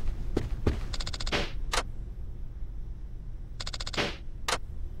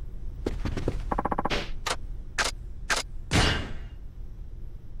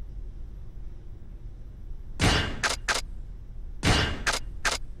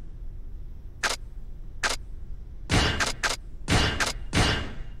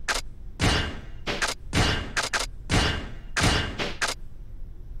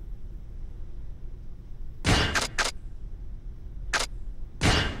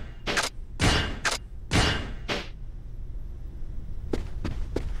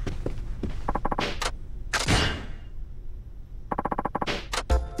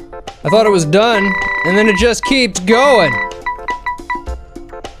 I thought it was done, and then it just keeps going.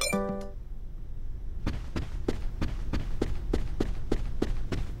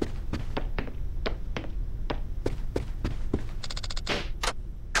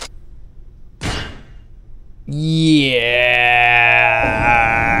 Yeah,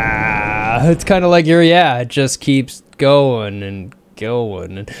 it's kind of like it just keeps going and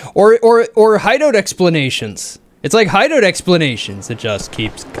going, or hideout explanations. It's like hideout explanations. It just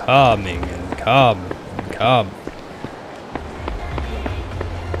keeps coming and coming and coming.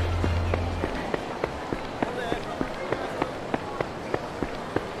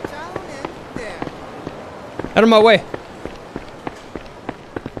 Out of my way.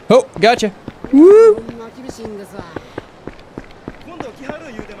 Oh, gotcha. Woo!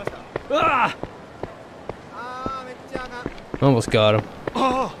 Ah! Almost got him.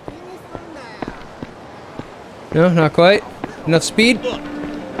 No, not quite. Enough speed? No,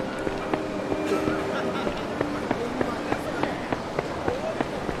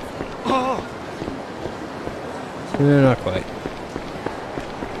 not quite.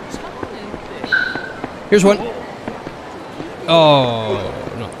 Here's one.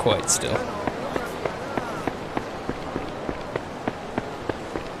 Oh, not quite still.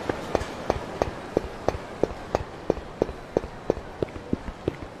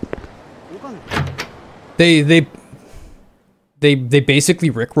 They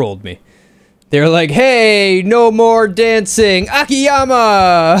basically rickrolled me. They're like, hey, no more dancing.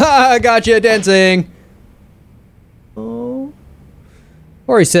 Akiyama! Ha, gotcha, dancing. Oh.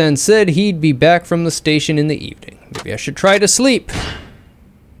 Hori-san said he'd be back from the station in the evening. Maybe I should try to sleep.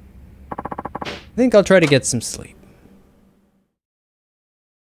 I think I'll try to get some sleep.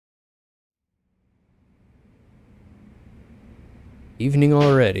 Evening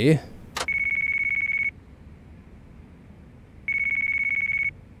already.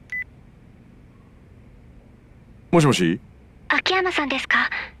 Moshi-moshi? 秋山さんですか？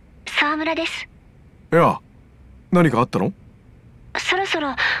沢村です。いや、何かあったの？そろそ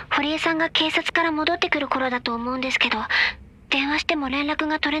ろ堀江さんが警察から戻ってくる頃だと思うんですけど、電話しても連絡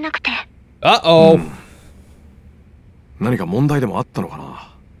が取れなくて。何か問題でもあったのか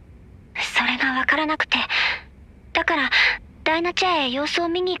な？それがわからなくて、だからダイナチャへ様子を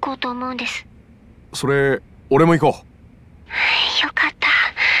見に行こうと思うんです。それ、俺も行こう。よかった。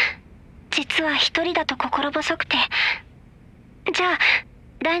実は一人だと心細くて。じゃあ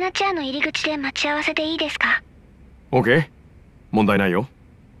ダイナチャーの入り口で待ち合わせでいいですか？ OK、 問題ないよ。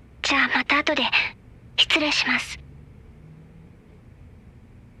じゃあまた後で。失礼します。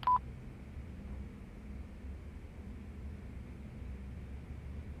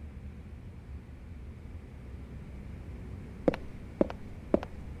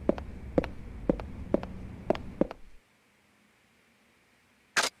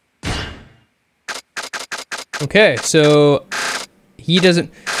Okay, so he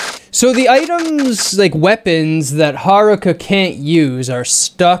doesn't... So the items, like weapons, that Haruka can't use are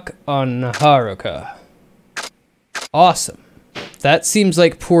stuck on Haruka. Awesome. That seems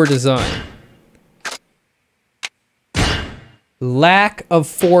like poor design. Lack of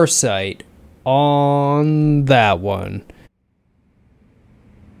foresight on that one.